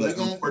we're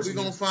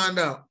gonna find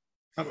out.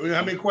 How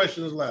many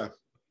questions left?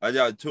 I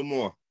got two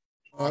more.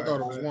 Oh, I thought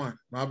it was one.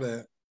 My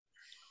bad.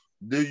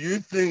 Do you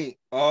think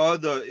all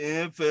the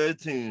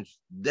NFL teams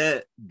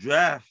that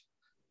draft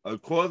a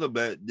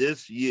quarterback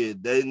this year,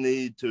 they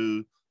need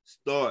to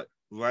start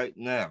right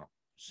now?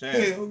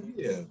 Hell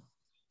yeah.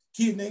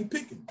 Kid named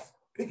Pickett.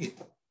 He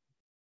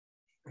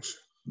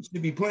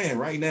should be playing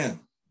right now.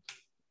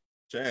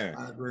 Shan.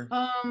 I agree.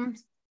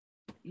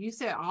 You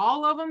said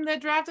all of them that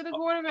drafted a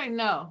quarterback?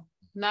 No,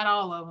 not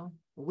all of them.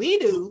 We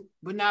do,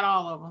 but not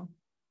all of them.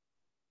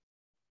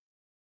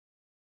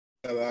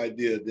 Got an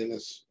idea,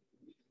 Dennis.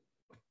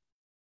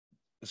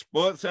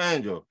 Sports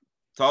Angel,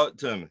 talk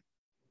to me.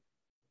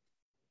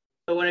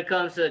 So when it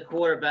comes to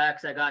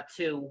quarterbacks, I got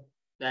two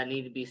that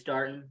need to be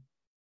starting.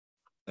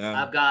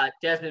 I've got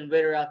Desmond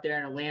Ridder out there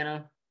in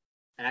Atlanta,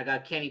 and I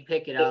got Kenny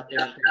Pickett out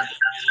there.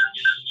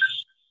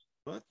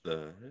 What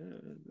the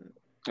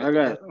hell? I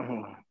got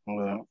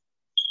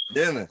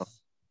Dennis.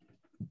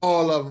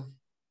 All of them.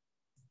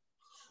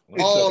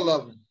 All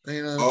of them.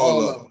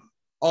 All of them.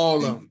 All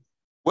of them.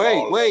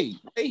 Wait.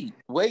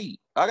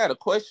 I got a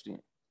question.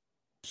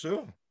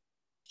 Sure.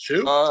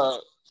 Shoot.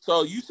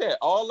 So you said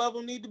all of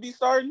them need to be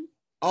starting?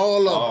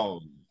 All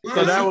of them.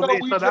 So that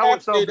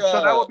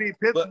would be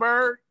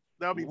Pittsburgh.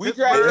 That'll be we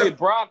Pittsburgh. drafted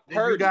Brock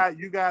Purdy.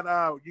 You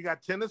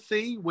got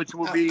Tennessee, which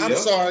will be. I'm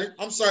sorry,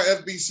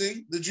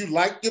 FBC. Did you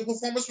like your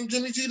performance from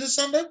Jimmy G this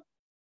Sunday?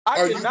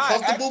 Are you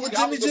comfortable with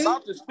Jimmy G? I was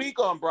about to speak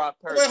on Brock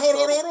Purdy. Wait, hold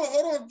on.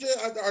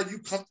 Are you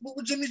comfortable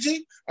with Jimmy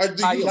G? Do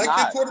you like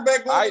your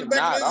quarterback going to the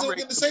back of the end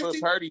zone, the safety?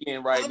 Put Purdy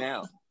in right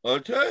now.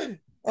 Okay.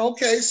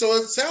 Okay, so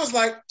it sounds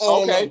like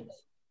all of them.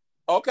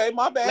 Okay,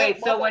 my bad.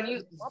 Wait, so when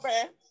my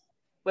bad.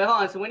 Wait,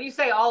 hold on. So when you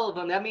say all of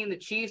them, that means the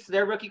Chiefs,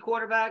 their rookie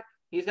quarterback,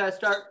 he's got to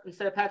start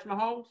instead of Patrick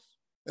Mahomes?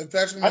 And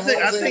Patrick Mahomes,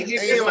 I think you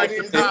get like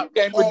the top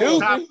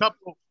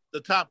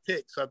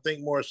picks. I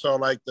think more so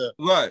like the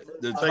top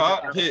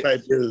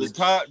picks, the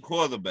top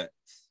quarterbacks.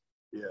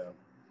 Yeah.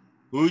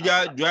 Who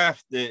got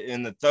drafted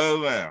in the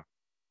third round?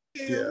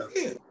 Yeah.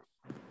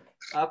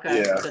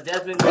 Okay. Yeah. So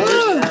Desmond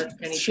Ridder,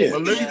 Kenny Pickett.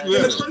 Malik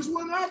the first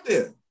one out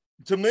there.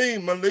 To me,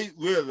 Malik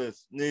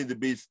Willis need to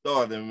be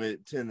starting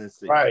with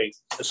Tennessee. Right.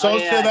 So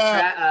should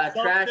the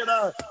Ryan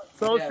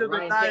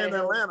guy in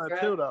Tannehill,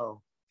 Atlanta too,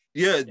 though.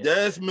 Yeah,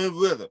 Desmond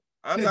Ridder.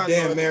 I'm not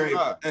damn gonna Mary.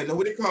 lie. What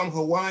do they call him?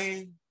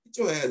 Hawaiian? Get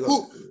your ass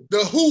up.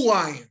 The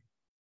Hawaiian.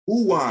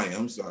 Hawaiian.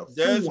 I'm sorry.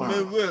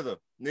 Desmond Ridder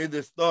need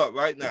to start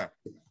right now.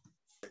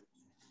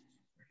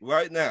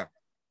 Right now.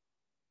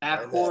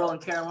 Matt Corral in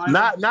Carolina.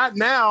 Not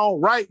now.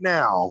 Right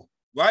now.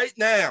 Right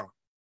now.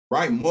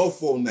 Right,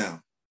 mofo now.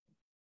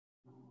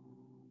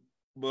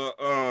 But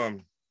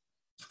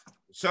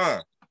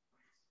Sean.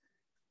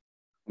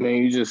 Man,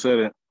 you just said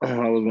it.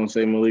 I was gonna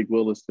say Malik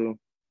Willis too.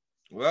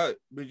 Right.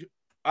 But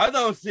I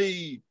don't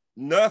see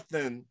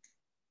nothing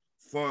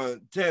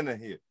from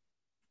Tannehill.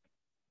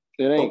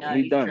 It ain't. No,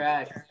 He's he's done.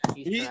 trash.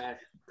 He's trash.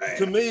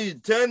 To me,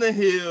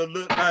 Tannehill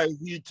looked like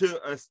he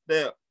took a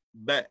step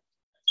back.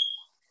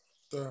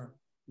 Sir,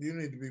 you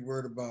need to be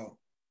worried about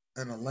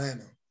in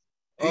Atlanta.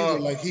 He look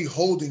like he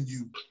holding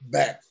you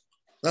back.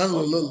 That's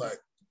what it look like.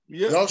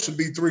 Yeah. Y'all should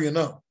be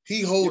 3-0.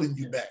 He holding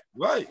you back.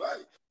 Right.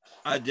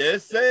 I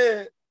just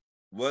said,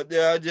 what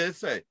did I just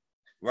say?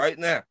 Right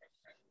now.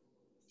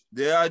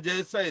 Did I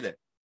just say that?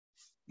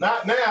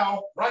 Not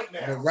now. Right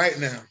now. But right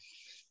now.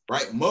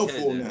 Right,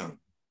 mofo now.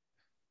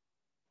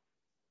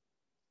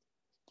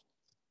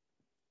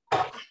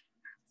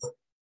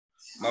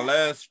 My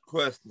last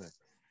question.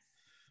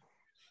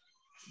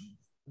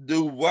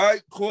 Do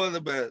white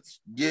quarterbacks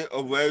get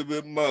away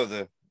with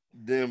murder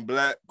than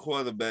black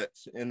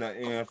quarterbacks in the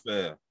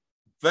NFL?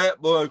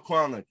 Fat Boy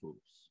Chronicles.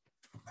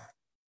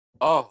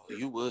 Oh,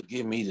 you would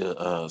give me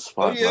the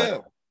spotlight. Oh, yeah.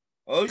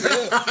 Oh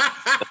yeah.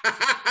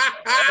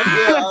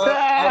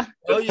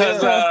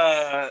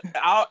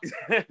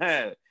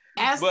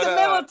 Ask But, the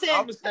militant.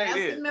 I'm gonna say Ask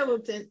this. the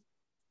militant.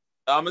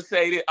 I'm gonna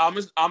say that I'm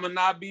gonna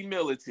not be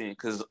militant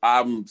because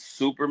I'm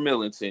super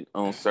militant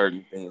on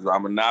certain things.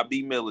 I'm gonna not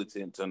be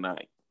militant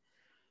tonight.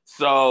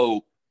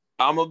 So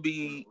I'm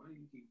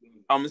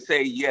gonna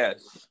say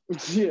yes.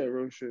 Yeah,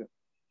 real shit.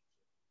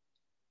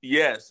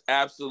 Yes,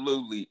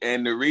 absolutely.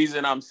 And the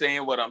reason I'm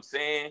saying what I'm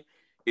saying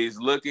is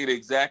look at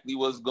exactly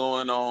what's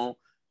going on.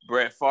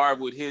 Brett Favre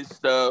with his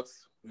stuff,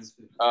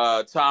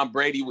 Tom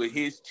Brady with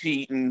his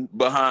cheating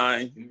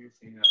behind.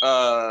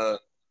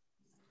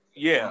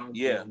 Yeah.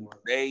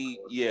 They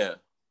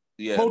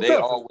Most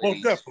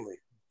always definitely.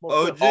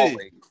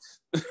 always.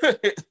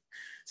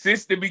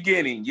 Since the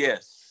beginning,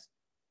 yes.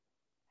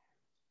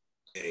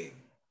 Hey,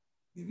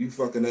 if you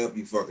fucking up,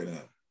 you fucking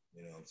up.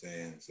 You know what I'm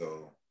saying?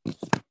 So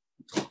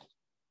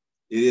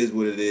it is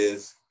what it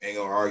is. Ain't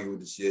gonna argue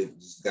with the shit. You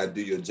just gotta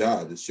do your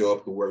job. Just show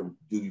up to work and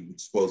do what you're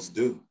supposed to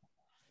do.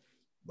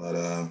 But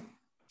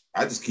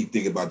I just keep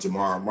thinking about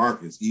Jamar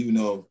Marcus, even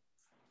though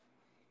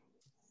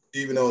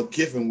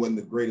Kiffin wasn't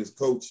the greatest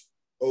coach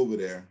over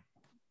there,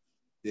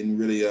 didn't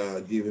really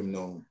give him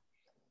no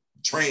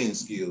training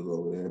skills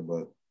over there.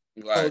 But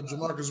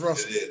Jamarcus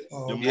Russell.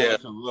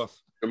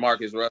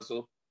 Jamarcus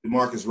Russell.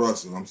 Demarcus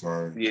Russell. I'm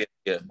sorry.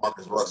 Yeah.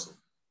 Demarcus Russell.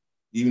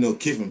 Even though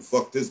Kiffin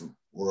fucked this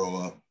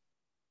world up,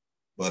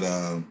 but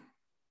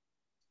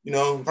you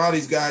know, a lot of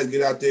these guys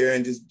get out there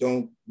and just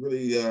don't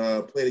really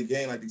play the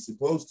game like they're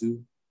supposed to,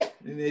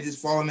 and they just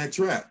fall in that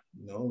trap.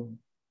 You know.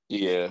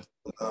 Yeah.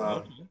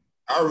 I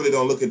really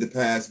don't look at the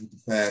past. What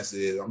the past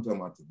is, I'm talking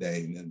about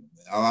today. And then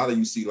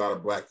you see a lot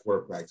of black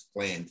quarterbacks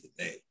playing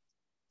today,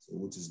 so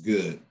which is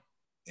good.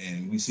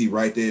 And we see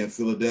right there in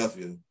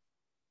Philadelphia,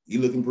 he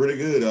looking pretty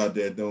good out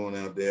there doing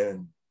out there.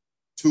 And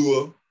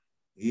Tua,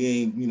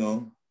 he ain't, you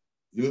know,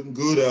 he looking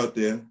good out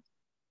there.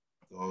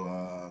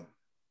 So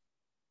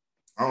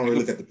I don't really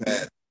look at the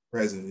past.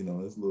 Present, you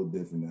know, it's a little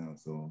different now.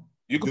 So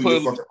you can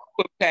put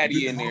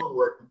Patty in there.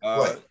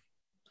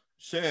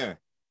 Sharon,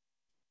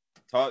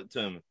 talk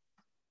to me.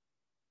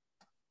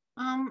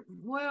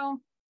 Well,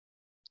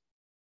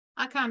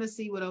 I kind of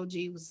see what OG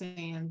was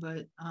saying,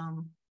 but I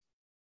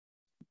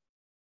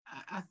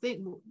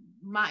think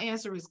my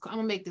answer is, I'm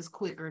gonna make this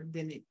quicker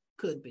than it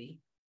could be.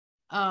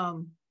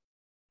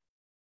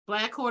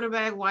 Black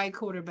quarterback, white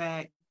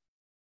quarterback,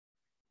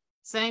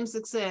 same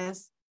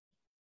success,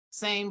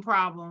 same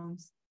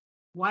problems.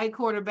 White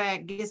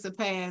quarterback gets a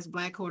pass,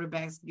 black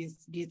quarterbacks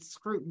gets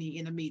scrutiny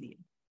in the media.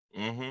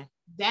 Mm-hmm.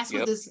 That's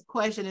what this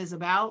question is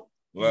about.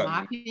 Right. In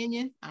my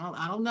opinion,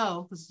 I don't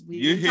know, because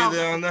you hit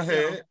it on the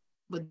head.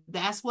 But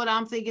that's what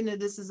I'm thinking that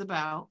this is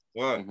about.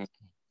 What?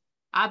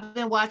 I've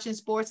been watching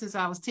sports since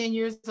I was 10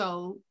 years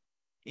old,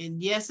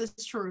 and yes,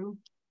 it's true.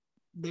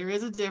 There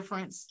is a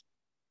difference.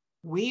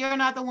 We are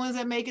not the ones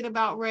that make it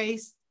about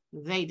race.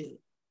 They do,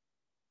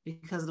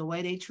 because of the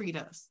way they treat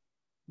us.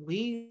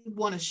 We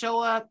want to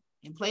show up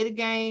and play the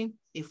game.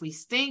 If we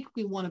stink,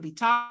 we want to be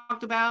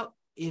talked about.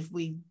 If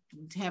we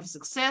have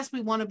success,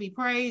 we want to be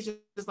praised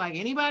just like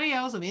anybody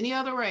else of any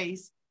other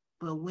race.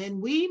 But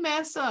when we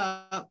mess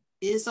up,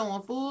 it's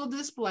on full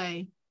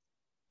display.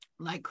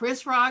 Like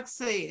Chris Rock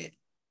said,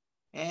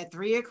 at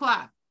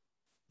 3:00,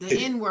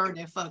 the N-word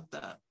that fucked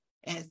up.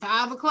 At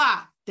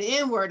 5:00, the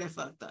N-word that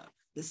fucked up.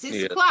 The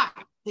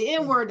 6:00, the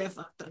N-word that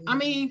fucked up. I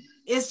mean,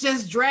 it's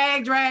just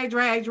drag.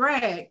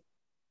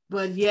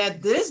 But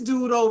yet this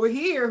dude over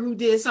here who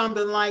did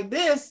something like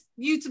this,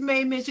 you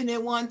may mention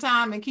it one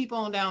time and keep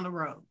on down the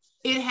road.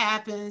 It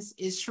happens.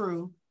 It's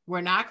true.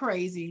 We're not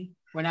crazy.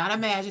 We're not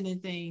imagining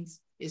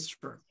things. It's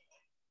true.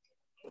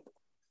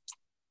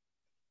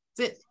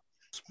 That's it.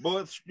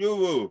 Sports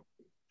guru.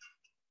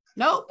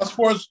 Nope. Not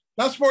sports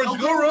guru.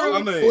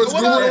 I mean, Sports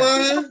guru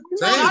line.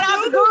 Shout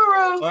out to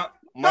Guru.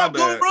 My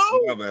bad.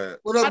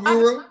 What up,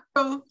 Guru?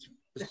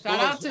 Shout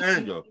out to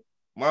Angel.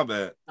 My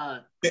bad.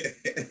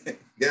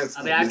 Yes.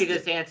 I mean, I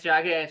could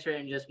answer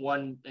it in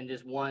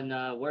just one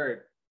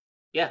word.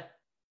 Yeah.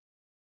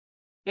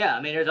 Yeah,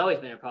 I mean, there's always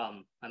been a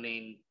problem. I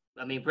mean,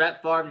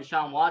 Brett Favre and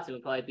Deshaun Watson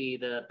would probably be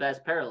the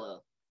best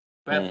parallel.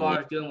 Brett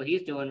Favre's doing what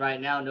he's doing right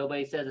now.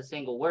 Nobody says a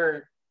single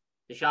word.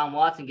 Deshaun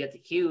Watson gets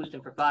accused,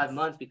 and for 5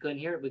 months we couldn't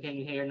hear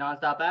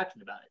nonstop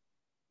action about it.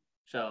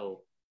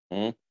 So,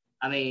 I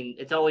mean,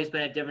 it's always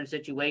been a different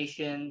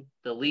situation.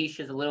 The leash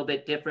is a little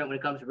bit different when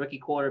it comes to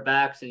rookie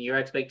quarterbacks and your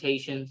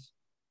expectations.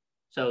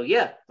 So,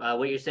 yeah,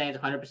 what you're saying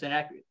is 100%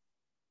 accurate.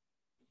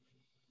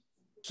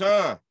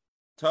 Sean,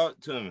 talk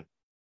to me.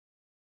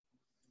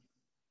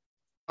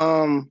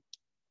 I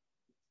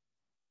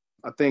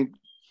think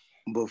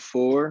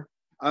before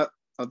it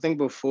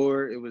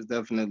was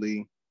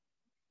definitely,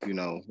 you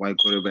know, white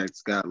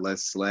quarterbacks got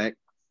less slack,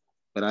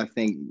 but I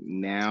think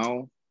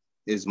now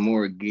is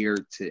more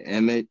geared to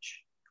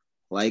image,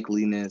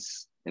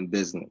 likeliness, and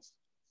business.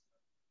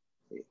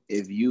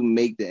 If you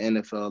make the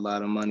NFL a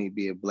lot of money,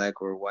 be it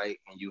black or white,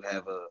 and you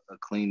have a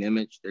clean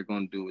image, they're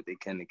going to do what they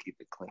can to keep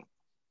it clean.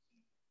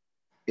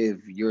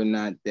 If you're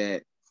not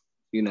that,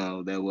 you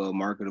know, that well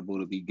marketable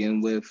to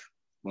begin with,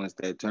 once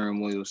that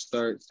turmoil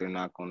starts, they're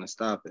not going to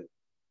stop it.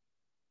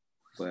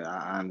 But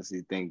I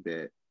honestly think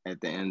that at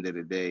the end of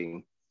the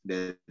day,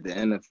 that the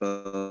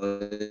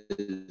NFL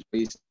is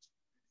racist,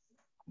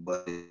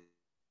 but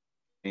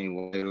ain't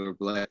white or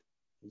black.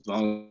 As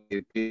long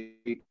as they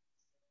pick,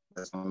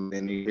 that's all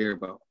they need to hear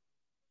about.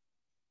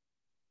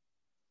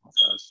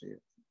 That's how I see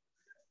it.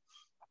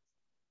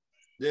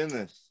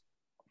 Dennis,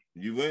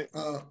 you went?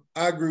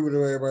 I agree with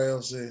what everybody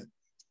else said.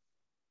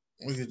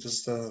 We could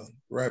just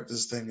wrap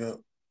this thing up.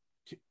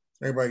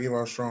 Everybody give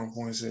our strong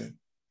points here.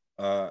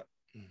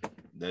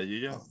 There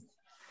you go.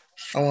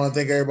 I want to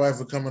thank everybody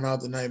for coming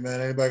out tonight,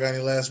 man. Anybody got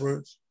any last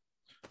words?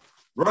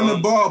 Run the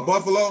ball,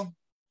 Buffalo.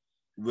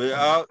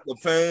 Without the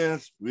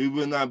fans, we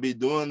would not be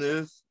doing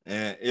this.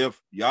 And if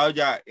y'all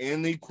got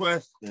any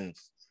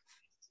questions,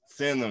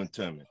 send them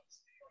to me.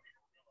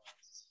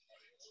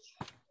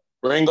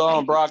 Bring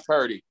on Brock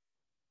Purdy.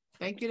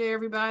 Thank you to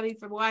everybody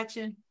for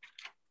watching.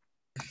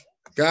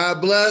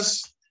 God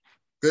bless.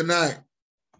 Good night.